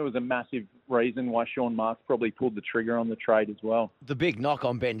it was a massive reason why Sean Marks probably pulled the trigger on the trade as well. The big knock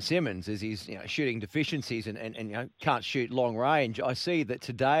on Ben Simmons is his shooting deficiencies and can't shoot long range. I see that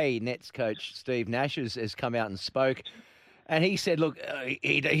today Nets coach Steve Nash has come out and spoke. And he said, look,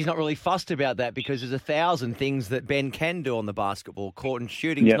 he's not really fussed about that because there's 1,000 things that Ben can do on the basketball court, and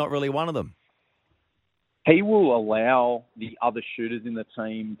shooting's not really one of them. He will allow the other shooters in the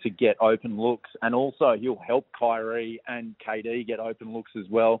team to get open looks, and also he'll help Kyrie and KD get open looks as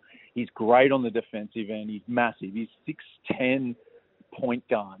well. He's great on the defensive end. He's massive. He's 6'10", point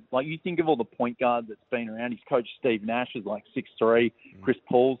guard. Like, you think of all the point guards that's been around. His coach Steve Nash is like 6'3". Chris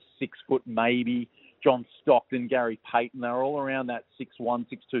Paul's 6 foot maybe. John Stockton, Gary Payton, they're all around that 6'1",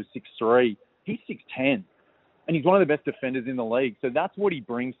 6'2", 6'3". He's 6'10", and he's one of the best defenders in the league. So that's what he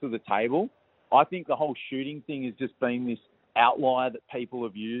brings to the table. I think the whole shooting thing has just been this outlier that people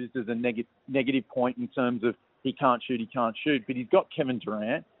have used as a negative point in terms of he can't shoot. But he's got Kevin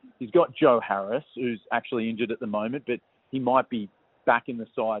Durant. He's got Joe Harris, who's actually injured at the moment, but he might be back in the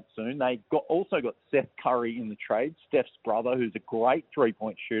side soon. They also got Seth Curry in the trade, Steph's brother, who's a great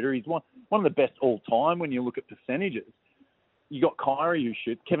three-point shooter. He's one of the best all time when you look at percentages. You got Kyrie who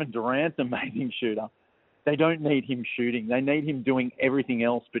shoots. Kevin Durant's an amazing shooter. They don't need him shooting. They need him doing everything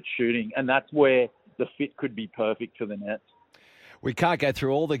else but shooting, and that's where the fit could be perfect for the Nets. We can't go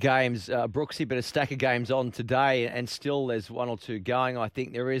through all the games, Brooksy, but a stack of games on today, and still there's one or two going, I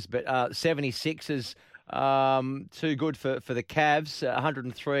think there is. But 76ers, too good for the Cavs,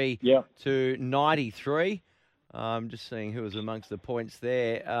 103 to 93. I'm just seeing who was amongst the points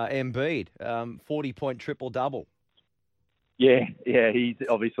there. Embiid, 40-point triple-double. Yeah, he's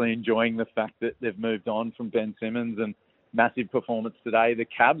obviously enjoying the fact that they've moved on from Ben Simmons, and massive performance today. The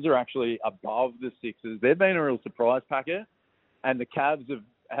Cavs are actually above the Sixers. They've been a real surprise packet, and the Cavs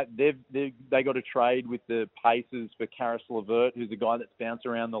they got a trade with the Pacers for Karis LeVert, who's a guy that's bounced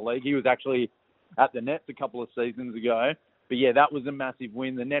around the league. He was actually at the Nets a couple of seasons ago. But yeah, that was a massive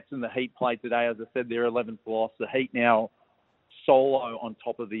win. The Nets and the Heat played today. As I said, their 11th loss. The Heat now solo on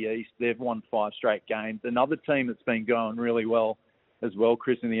top of the East. They've won 5 straight games. Another team that's been going really well as well,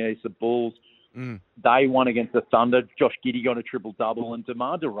 Chris, in the East, the Bulls. They won against the Thunder. Josh Giddey got a triple-double. And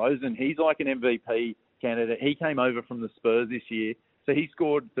DeMar DeRozan, he's like an MVP candidate. He came over from the Spurs this year. So he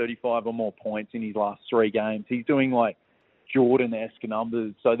scored 35 or more points in his last 3 games. He's doing like Jordan-esque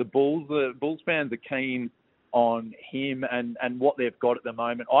numbers. So the Bulls fans are keen on him and what they've got at the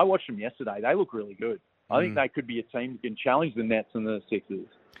moment. I watched them yesterday. They look really good. I think they could be a team that can challenge the Nets and the Sixers.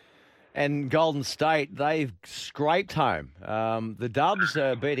 And Golden State, they've scraped home. The Dubs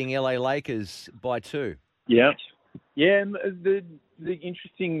are beating LA Lakers by 2. Yeah. Yeah, and the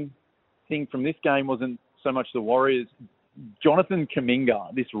interesting thing from this game wasn't so much the Warriors. Jonathan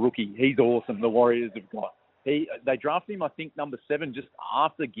Kuminga, this rookie, he's awesome. The Warriors have got. They drafted him, I think, number 7 just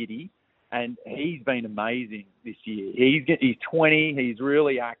after Giddey, and he's been amazing this year. He's 20. He's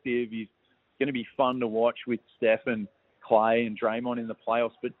really active. He's going to be fun to watch with Steph and Clay and Draymond in the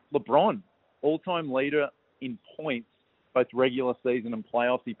playoffs. But LeBron, all-time leader in points, both regular season and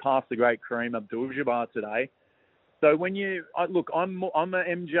playoffs. He passed the great Kareem Abdul-Jabbar today. So when I'm a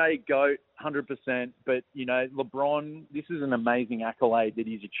MJ GOAT 100%, but, LeBron, this is an amazing accolade that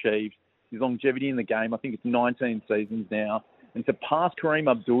he's achieved. His longevity in the game, I think it's 19 seasons now. And to pass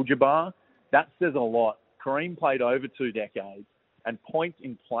Kareem Abdul-Jabbar, that says a lot. Kareem played over 2 decades, and points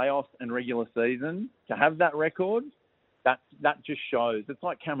in playoffs and regular season, to have that record, that just shows. It's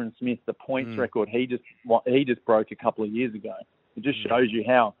like Cameron Smith, the points record he just broke a couple of years ago. It just shows you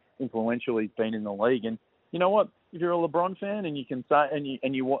how influential he's been in the league. And you know what? If you're a LeBron fan and you can say and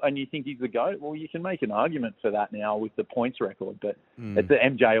you think he's the GOAT, well, you can make an argument for that now with the points record. But it's the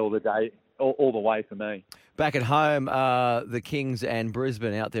MJ all the way for me. Back at home, the Kings and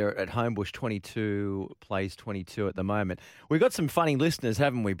Brisbane out there at Homebush 22 plays 22 at the moment. We've got some funny listeners,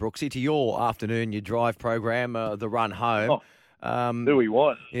 haven't we, Brooksy, to your afternoon, your drive program, the run home. Do we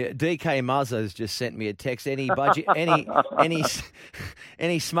what? Yeah, DK Muzza's just sent me a text. Any budget,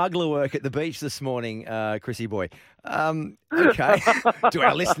 any smuggler work at the beach this morning, Chrissy boy? Okay. Do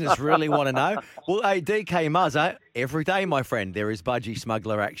our listeners really want to know? Well, hey, DK Muzza, every day, my friend, there is budgie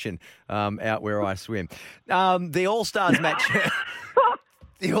smuggler action out where I swim. The All-Stars match.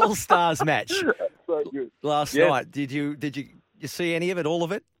 The All-Stars match. So good. Last night. Did you see any of it? All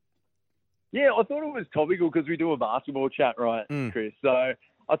of it? Yeah, I thought it was topical because we do a basketball chat, right, Chris? So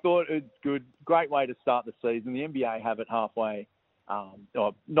I thought it's good. Great way to start the season. The NBA have it halfway,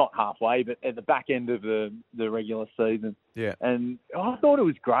 or not halfway, but at the back end of the regular season. Yeah. And I thought it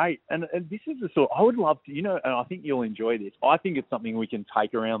was great. And this is the sort I would love to, and I think you'll enjoy this. I think it's something we can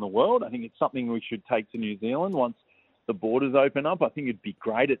take around the world. I think it's something we should take to New Zealand once the borders open up. I think it'd be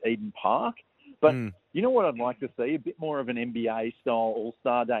great at Eden Park. But you know what I'd like to see? A bit more of an NBA-style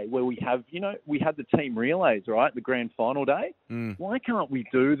All-Star Day where we have, we had the team relays, right, the grand final day. Why can't we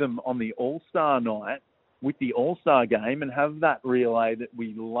do them on the All-Star night with the All-Star game and have that relay that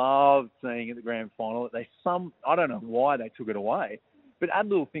we loved seeing at the grand final? I don't know why they took it away, but add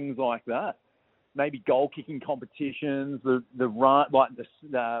little things like that. Maybe goal-kicking competitions, the run, like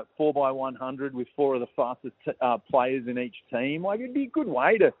the 4x100 with 4 of the fastest players in each team. Like, it'd be a good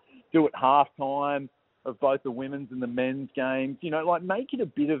way to do it halftime of both the women's and the men's games. Make it a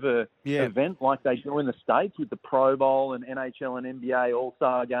bit of a event like they do in the States with the Pro Bowl and NHL and NBA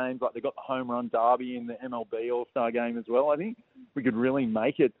All-Star games. Like they've got the Home Run Derby and the MLB All-Star game as well. I think we could really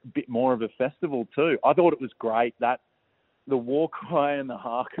make it a bit more of a festival too. I thought it was great that the war cry and the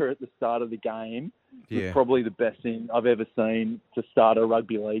haka at the start of the game was probably the best thing I've ever seen to start a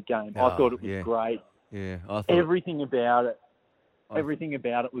rugby league game. I thought it was great. Yeah, Everything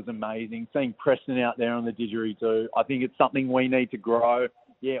about it was amazing. Seeing Preston out there on the didgeridoo, I think it's something we need to grow.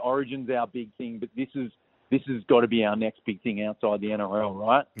 Yeah, Origin's our big thing, but this has got to be our next big thing outside the NRL,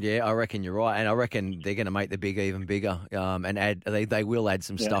 right? Yeah, I reckon you're right, and I reckon they're going to make the big even bigger, and they will add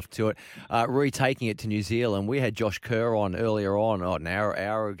some stuff to it. Retaking it to New Zealand, we had Josh Kerr on earlier on, an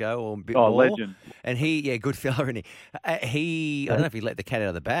hour ago or a bit more. Legend. And good fella, isn't he? I don't know if he let the cat out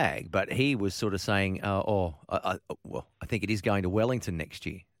of the bag, but he was sort of saying, I think it is going to Wellington next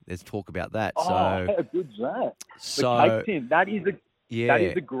year. There's talk about that. So how good's that? The Cape Town, that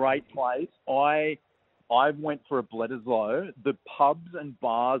is a great place. I went for a Bledisloe. The pubs and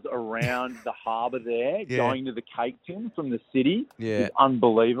bars around the harbour there, going to the Cape Town from the city, is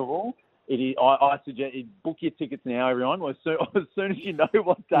unbelievable. It is. I suggest book your tickets now, everyone. As soon as you know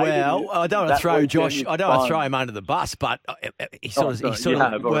what day. Well, I don't want to throw Josh. I don't want to throw him under the bus, but he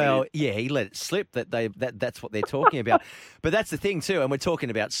let it slip that's what they're talking about. But that's the thing too, and we're talking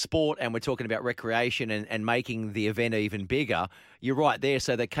about sport and we're talking about recreation and making the event even bigger. You're right there.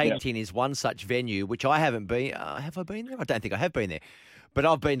 So the Cape Town is one such venue, which I haven't been. Have I been there? I don't think I have been there. But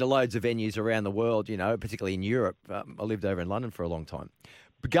I've been to loads of venues around the world, particularly in Europe. I lived over in London for a long time.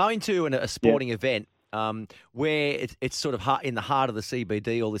 But going to a sporting event where it's sort of in the heart of the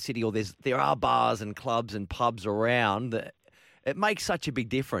CBD or the city, or there are bars and clubs and pubs around, it makes such a big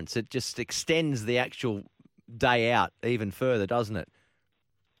difference. It just extends the actual day out even further, doesn't it?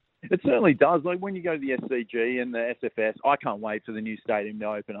 It certainly does. Like when you go to the SCG and the SFS, I can't wait for the new stadium to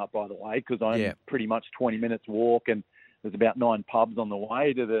open up, by the way, because I'm pretty much 20 minutes walk and there's about 9 pubs on the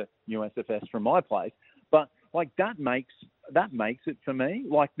way to the new SFS from my place. But like that makes it for me.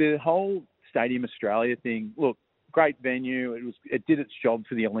 Like the whole Stadium Australia thing. Look, great venue. It did its job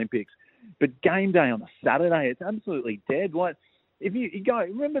for the Olympics. But game day on a Saturday, it's absolutely dead. Like, if you go,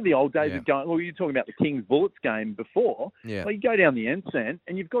 remember the old days of going, well, you were talking about the Kings Bullets game before. Yeah. Well, you go down the Ensign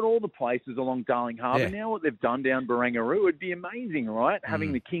and you've got all the places along Darling Harbour. Yeah. Now what they've done down Barangaroo, it'd be amazing, right?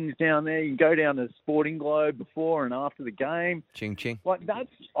 Having the Kings down there. You can go down to Sporting Globe before and after the game. Ching, ching. Like,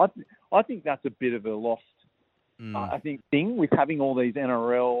 I think that's a bit of a lost, I think, thing with having all these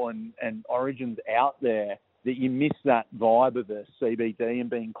NRL and Origins out there, that you miss that vibe of the CBD and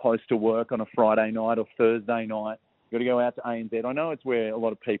being close to work on a Friday night or Thursday night. You've got to go out to ANZ. I know it's where a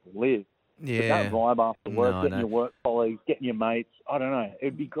lot of people live. Yeah. But that vibe after work, No, getting no. your work colleagues, getting your mates, I don't know.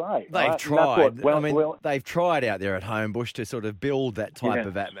 It'd be great. They've right? tried. And that's what, They've tried out there at Homebush to sort of build that type Yeah.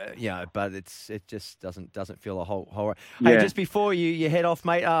 of atmosphere, but it just doesn't feel a whole. Hey, Yeah. just before you head off,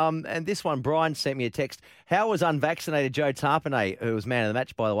 mate. And this one, Brian sent me a text. How was unvaccinated Joe Tarpanay, who was man of the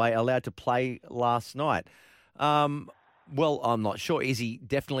match, by the way, allowed to play last night? Well, I'm not sure. Is he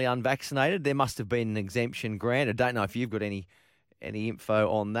definitely unvaccinated? There must have been an exemption granted. I don't know if you've got any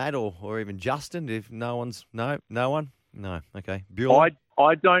info on that, or even Justin. If no one. No. Okay. Bueller?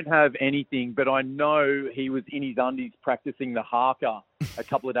 I don't have anything, but I know he was in his undies practicing the haka a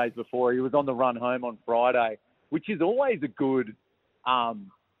couple of days before. He was on the run home on Friday, which is always a good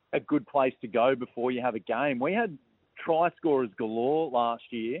place to go before you have a game. We had try scorers galore last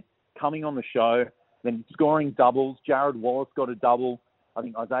year coming on the show, then scoring doubles. Jared Wallace got a double. I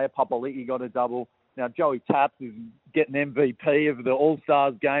think Isaiah Papali'i got a double. Now, Joey Taps is getting MVP of the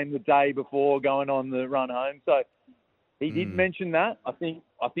All-Stars game the day before going on the run home. So he did mention that. I think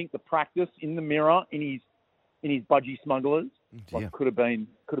the practice in the mirror in his budgie smugglers could have been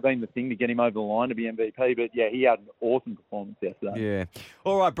the thing to get him over the line to be MVP. But yeah, he had an awesome performance yesterday. Yeah.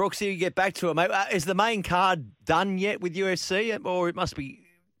 All right, Brooksy, you get back to it, mate. Is the main card done yet with UFC, or it must be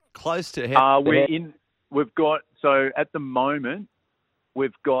close to? We've got, so at the moment,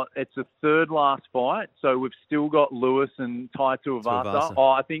 it's a third last fight. So we've still got Lewis and Tai Tuivasa. Oh,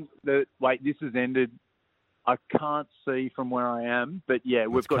 I think this has ended. I can't see from where I am, but yeah,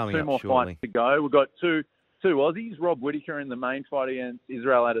 we've got two more fights to go. We've got two Aussies, Rob Whittaker in the main fight against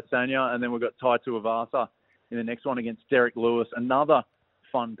Israel Adesanya, and then we've got Tai Tuivasa in the next one against Derek Lewis, another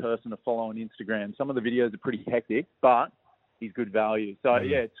fun person to follow on Instagram. Some of the videos are pretty hectic, but he's good value. So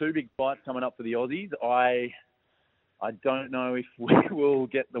yeah, two big fights coming up for the Aussies. I don't know if we will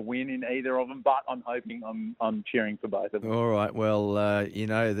get the win in either of them, but I'm hoping, I'm cheering for both of them. All right. Well, you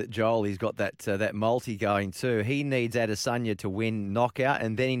know that Joel, he's got that multi going too. He needs Adesanya to win knockout,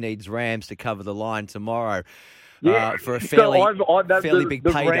 and then he needs Rams to cover the line tomorrow for a fairly big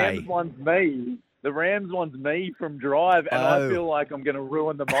payday. The Rams one's me from Drive, and I feel like I'm going to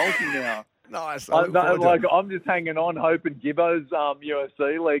ruin the multi now. Nice. I'm just hanging on, hoping Gibbo's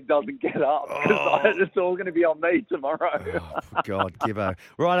UFC league doesn't get up, because it's all going to be on me tomorrow. God, Gibbo.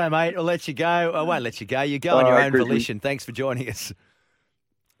 Righto, mate. I'll let you go. I won't let you go. You go on your own volition. Thanks for joining us.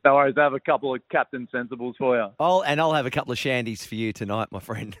 No worries. I have a couple of Captain Sensibles for you. I'll have a couple of shandies for you tonight, my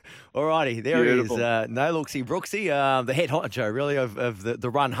friend. All righty. There Beautiful. he is. No Looksy Brooksy, the head honcho, really, of the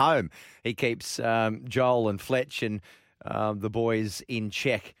run home. He keeps Joel and Fletch and the boys in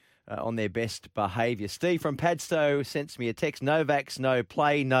check. On their best behaviour. Steve from Padstow sends me a text, no vax, no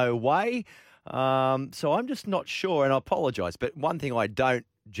play, no way. So I'm just not sure, and I apologise, but one thing I don't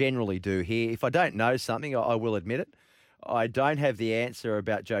generally do here, if I don't know something, I will admit it. I don't have the answer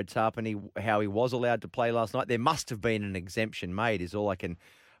about Joe Tarpanay, how he was allowed to play last night. There must have been an exemption made, is all I can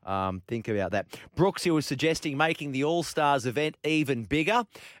think about that. Brooks, he was suggesting making the All-Stars event even bigger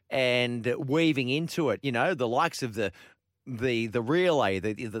and weaving into it, the likes of the relay,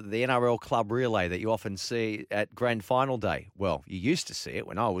 the NRL club relay that you often see at grand final day. Well, you used to see it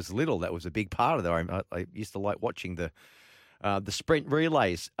when I was little. That was a big part of it. I used to like watching the sprint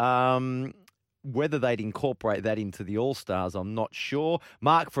relays. Whether they'd incorporate that into the All-Stars, I'm not sure.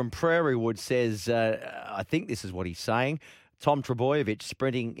 Mark from Prairie Wood says, I think this is what he's saying, Tom Trebojevic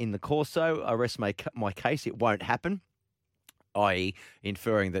sprinting in the Corso. I rest my case. It won't happen. I.e.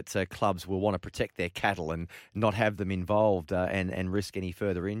 inferring that clubs will want to protect their cattle and not have them involved and risk any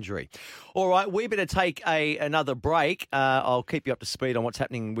further injury. All right, we better take another break. I'll keep you up to speed on what's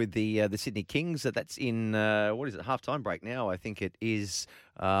happening with the Sydney Kings. That's in, half-time break now, I think it is,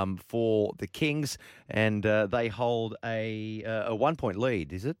 for the Kings. And they hold a 1-point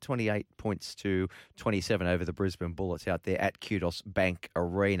lead, is it? 28 points to 27 over the Brisbane Bullets out there at Kudos Bank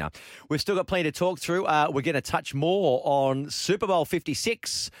Arena. We've still got plenty to talk through. We're going to touch more on Super Bowl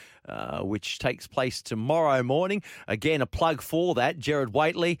 56 which takes place tomorrow morning. Again, a plug for that. Gerard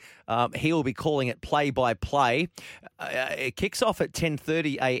Whateley, he will be calling it play-by-play. It kicks off at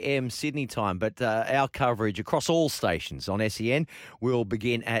 10:30 a.m. Sydney time, but our coverage across all stations on SEN will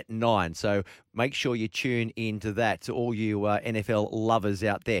begin at 9. So make sure you tune into that, to all you NFL lovers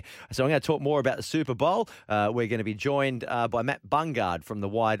out there. So I'm going to talk more about the Super Bowl. We're going to be joined by Matt Bungard from the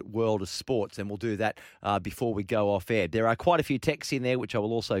Wide World of Sports, and we'll do that before we go off air. There are quite a few texts in there, which I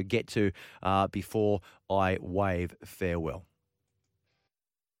will also get to before I wave farewell.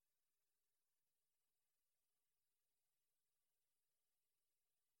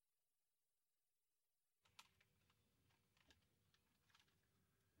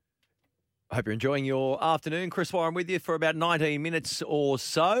 I hope you're enjoying your afternoon. Chris Warren with you for about 19 minutes or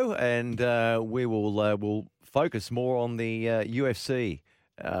so, and we will we'll focus more on the UFC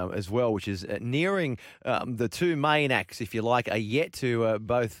as well, which is nearing the two main acts, if you like, are yet to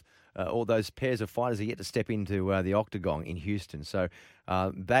both, all those pairs of fighters are yet to step into the octagon in Houston. So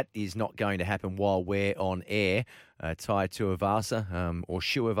that is not going to happen while we're on air. Tai Tuivasa, or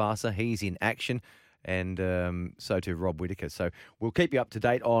Shuivasa, he's in action. And so too Rob Whittaker. So we'll keep you up to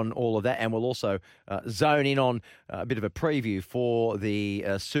date on all of that, and we'll also zone in on a bit of a preview for the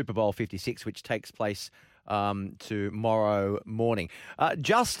Super Bowl 56, which takes place tomorrow morning.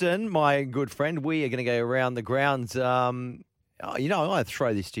 Justin, my good friend, we are going to go around the grounds. I'm going to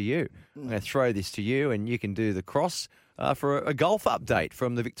throw this to you. I'm going to throw this to you, and you can do the cross for a golf update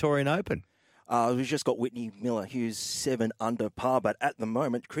from the Victorian Open. We've just got Whitney Miller, who's 7 under par. But at the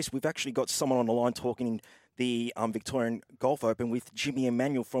moment, Chris, we've actually got someone on the line talking the Victorian Golf Open with Jimmy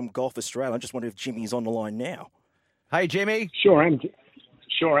Emanuel from Golf Australia. I just wonder if Jimmy's on the line now. Hey, Jimmy. Sure am,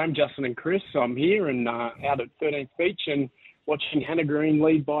 Justin and Chris. I'm here and out at 13th Beach and watching Hannah Green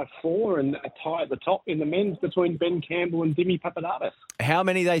lead by 4 and a tie at the top in the men's between Ben Campbell and Dimi Papadakis. How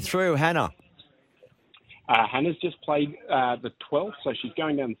many they threw, Hannah? Hannah's just played the 12th, so she's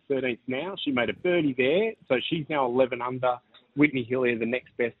going down the 13th now. She made a birdie there, so she's now 11 under. Whitney Hillier, the next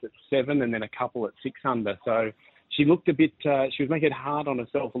best at 7, and then a couple at 6 under. So she looked a bit, she was making it hard on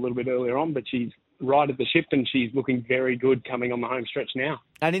herself a little bit earlier on, but she's righted the ship and she's looking very good coming on the home stretch now.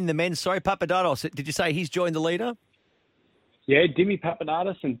 And in the men's, Papadakis, did you say he's joined the leader? Yeah, Dimi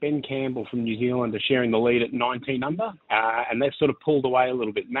Papadakis and Ben Campbell from New Zealand are sharing the lead at 19 under, and they've sort of pulled away a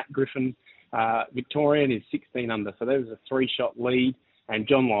little bit. Matt Griffin, Victorian, is 16 under, so there's a 3-shot lead. And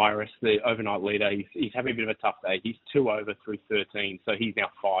John Lyris, the overnight leader, he's having a bit of a tough day. He's 2 over through 13, so he's now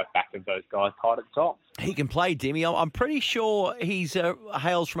 5 back of those guys tied at the top. He can play, Dimi. I'm pretty sure he's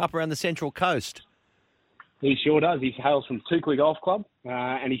hails from up around the Central Coast. He sure does. He hails from Toukley Golf Club,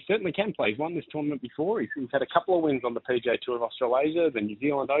 and he certainly can play. He's won this tournament before. He's had a couple of wins on the PGA Tour of Australasia, the New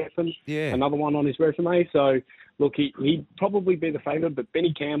Zealand Open, another one on his resume. So, look, he'd probably be the favourite, but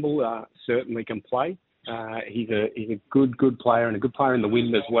Benny Campbell certainly can play. He's a good player and a good player in the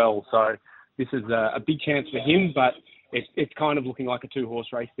wind as well. So this is a big chance for him, but it's kind of looking like a 2-horse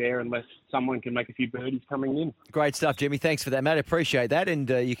race there unless someone can make a few birdies coming in. Great stuff, Jimmy. Thanks for that, mate. Appreciate that. And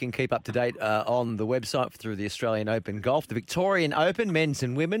you can keep up to date on the website through the Australian Open Golf. The Victorian Open, men's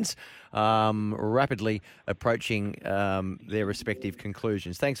and women's, rapidly approaching their respective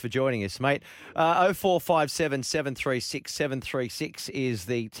conclusions. Thanks for joining us, mate. 0457 736 736 is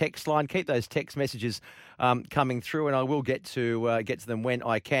the text line. Keep those text messages coming through, and I will get to them when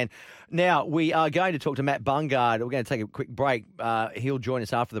I can. Now, we are going to talk to Matt Bungard. We're going to take a quick break. He'll join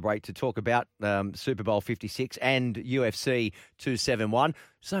us after the break to talk about Super Bowl 56 and UFC 271.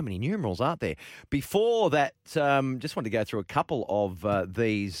 So many numerals, aren't there? Before that, just wanted to go through a couple of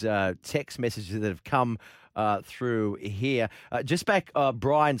these text messages that have come through here. Just back,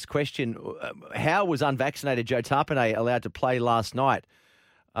 Brian's question, how was unvaccinated Joe Tarpanay allowed to play last night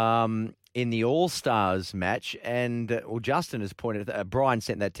in the All-Stars match? And Justin has pointed, Brian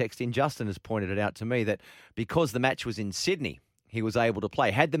sent that text in, Justin has pointed it out to me that because the match was in Sydney, he was able to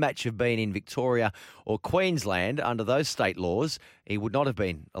play. Had the match have been in Victoria or Queensland, under those state laws, he would not have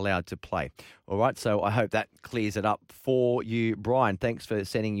been allowed to play. All right, so I hope that clears it up for you, Brian. Thanks for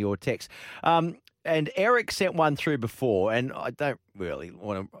sending your text. And Eric sent one through before, and I don't really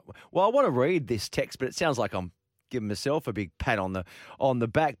want to... Well, I want to read this text, but it sounds like I'm giving myself a big pat on the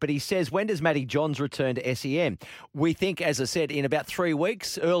back. But he says, when does Matty Johns return to SEN? We think, as I said, in about 3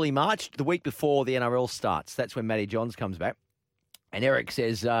 weeks, early March, the week before the NRL starts. That's when Matty Johns comes back. And Eric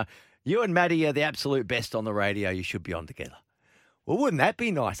says, you and Matty are the absolute best on the radio. You should be on together. Well, wouldn't that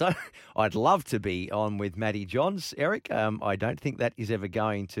be nice? I'd love to be on with Matty Johns, Eric. I don't think that is ever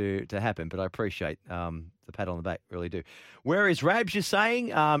going to happen, but I appreciate the pat on the back, really do. Where is Rabs, you're saying?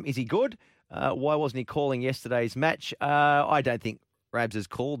 Is he good? Why wasn't he calling yesterday's match? I don't think Rabs has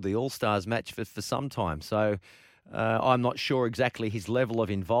called the All-Stars match for some time. So I'm not sure exactly his level of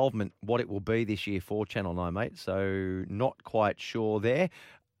involvement, what it will be this year for Channel 9, mate. So not quite sure there.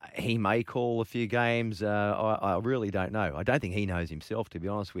 He may call a few games. I really don't know. I don't think he knows himself, to be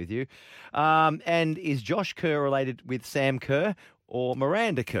honest with you. And is Josh Kerr related with Sam Kerr or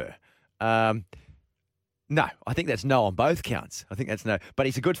Miranda Kerr? No, I think that's no on both counts. I think that's no. But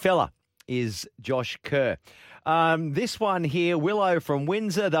he's a good fella, is Josh Kerr. This one here, Willow from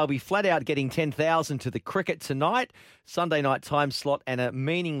Windsor. They'll be flat out getting 10,000 to the cricket tonight. Sunday night time slot and a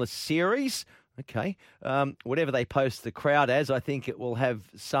meaningless series. Okay. Whatever they post the crowd as, I think it will have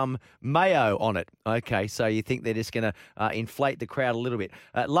some mayo on it. Okay, so you think they're just going to inflate the crowd a little bit.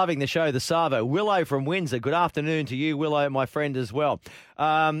 Loving the show, the Savo. Willow from Windsor. Good afternoon to you, Willow, my friend as well.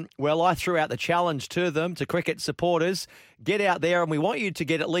 Well, I threw out the challenge to them, to cricket supporters. Get out there and we want you to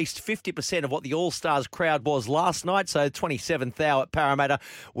get at least 50% of what the All-Stars crowd was last night. So 27,000 at Parramatta.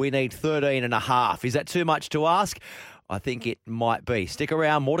 We need 13.5. Is that too much to ask? I think it might be. Stick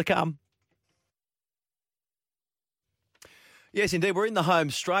around, more to come. Yes, indeed. We're in the home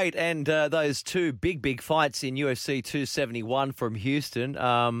straight, and those two big fights in UFC 271 from Houston,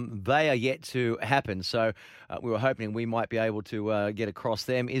 they are yet to happen. So we were hoping we might be able to get across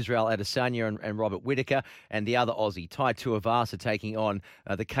them. Israel Adesanya and Robert Whittaker, and the other Aussie, Tai Tuivasa, taking on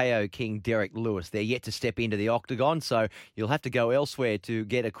the KO King Derek Lewis. They're yet to step into the octagon, so you'll have to go elsewhere to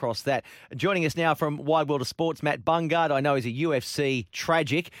get across that. Joining us now from Wide World of Sports, Matt Bungard. I know he's a UFC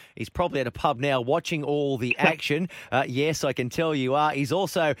tragic. He's probably at a pub now watching all the action. Yes, I can tell you are. He's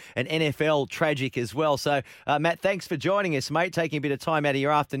also an NFL tragic as well. So, Matt, thanks for joining us, mate, taking a bit of time out of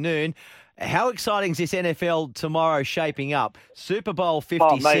your afternoon. How exciting is this NFL tomorrow shaping up? Super Bowl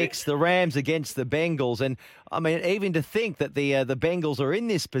 56, the Rams against the Bengals. And, I mean, even to think that the Bengals are in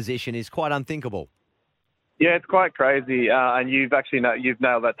this position is quite unthinkable. Yeah, it's quite crazy. And you've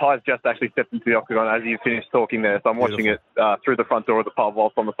nailed that. Ty's just actually stepped into the octagon as you finished talking there. So I'm watching it through the front door of the pub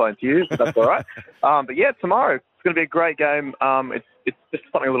whilst on the phone to you. So that's all right. But, yeah, tomorrow it's going to be a great game. It's just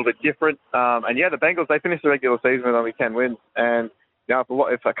something a little bit different. And, yeah, the Bengals, they finished the regular season with only 10 wins. And, you know,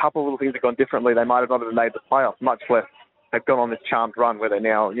 if a couple of little things had gone differently, they might have not even made the playoffs, much less they've gone on this charmed run where they're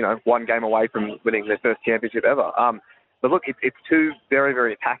now, you know, one game away from winning their first championship ever. But, look, it's two very,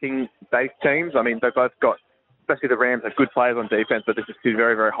 very attacking-based teams. I mean, they've both got, especially the Rams, have good players on defense, but this is two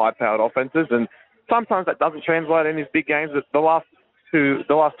very, very high-powered offenses. And sometimes that doesn't translate in these big games. But the last two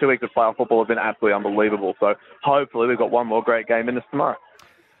weeks of playoff football have been absolutely unbelievable. So hopefully we've got one more great game in this tomorrow.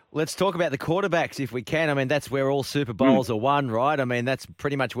 Let's talk about the quarterbacks if we can. I mean, that's where all Super Bowls are won, right? I mean, that's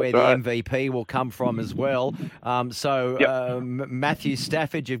pretty much where the MVP will come from as well. Matthew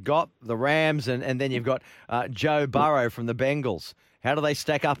Stafford, you've got the Rams, and then you've got Joe Burrow from the Bengals. How do they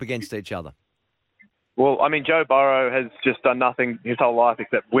stack up against each other? Well, I mean, Joe Burrow has just done nothing his whole life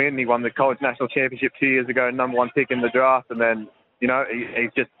except win. He won the college national championship 2 years ago, number one pick in the draft, and then, you know,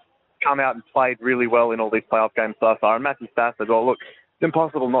 he's just come out and played really well in all these playoff games so far. And Matthew Stafford, well, look, it's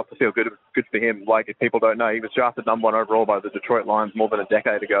impossible not to feel good for him. Like, if people don't know, he was drafted number one overall by the Detroit Lions more than a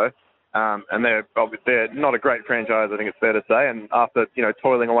decade ago. And they're not a great franchise, I think it's fair to say. And after, you know,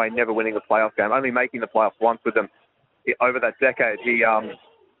 toiling away, never winning a playoff game, only making the playoffs once with them over that decade, he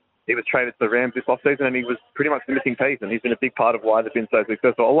was traded to the Rams this offseason, and he was pretty much the missing piece, and he's been a big part of why they've been so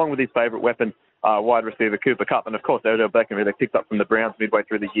successful, along with his favourite weapon, wide receiver Cooper Kupp, and of course Odell Beckham, who they picked up from the Browns midway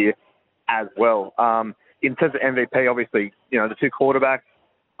through the year as well. In terms of MVP, obviously, you know, the two quarterbacks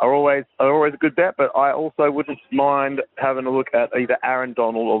are always a good bet, but I also wouldn't mind having a look at either Aaron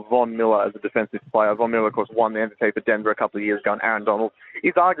Donald or Von Miller as a defensive player. Von Miller, of course, won the MVP for Denver a couple of years ago, and Aaron Donald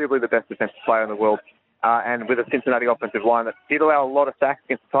is arguably the best defensive player in the world. And with a Cincinnati offensive line that did allow a lot of sacks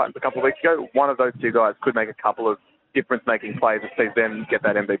against the Titans a couple of weeks ago, one of those two guys could make a couple of difference-making plays and see them get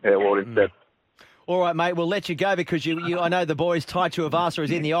that MVP award instead. All right, mate, we'll let you go because I know the boys, Tai Tuivasa is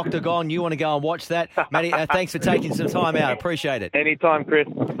in the octagon. You want to go and watch that. Matty, thanks for taking some time out. Appreciate it. Anytime, Chris.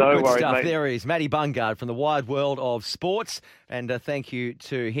 No Good worries, stuff. mate. There he is, Matty Bungard from the Wide World of Sports, and thank you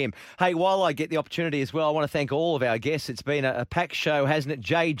to him. Hey, while I get the opportunity as well, I want to thank all of our guests. It's been a packed show, hasn't it?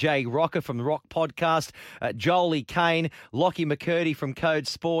 JJ Rocker from the Rock Podcast, Jolie Kane, Lockie McCurdy from Code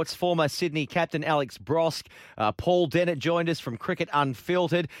Sports, former Sydney captain Alex Brosk, Paul Dennett joined us from Cricket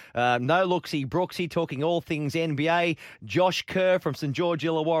Unfiltered, No Looksy Brooks Brooksy talking all things NBA. Josh Kerr from St George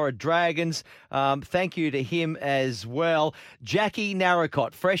Illawarra Dragons. Thank you to him as well. Jackie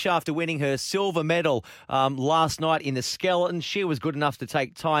Narracott, fresh after winning her silver medal last night in the skeleton. She was good enough to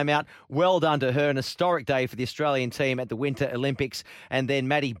take time out. Well done to her. An historic day for the Australian team at the Winter Olympics. And then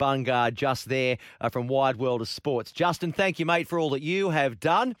Maddie Bungard just there from Wide World of Sports. Justin, thank you, mate, for all that you have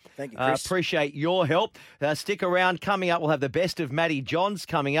done. Thank you, Chris. Appreciate your help. Stick around. Coming up, we'll have the best of Matty Johns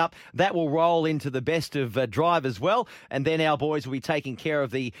coming up. That will roll into the best of Drive as well. And then our boys will be taking care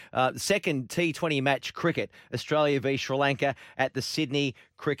of the second T20 match cricket, Australia v Sri Lanka at the Sydney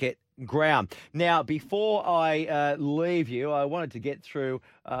Cricket Ground. Now, before I leave you, I wanted to get through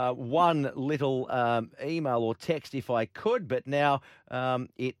one little email or text if I could, but now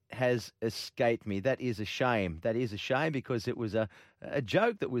it has escaped me. That is a shame. That is a shame because it was a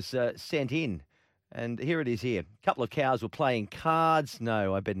joke that was sent in. And here it is here. A couple of cows were playing cards.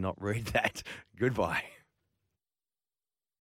 No, I better not read that. Goodbye.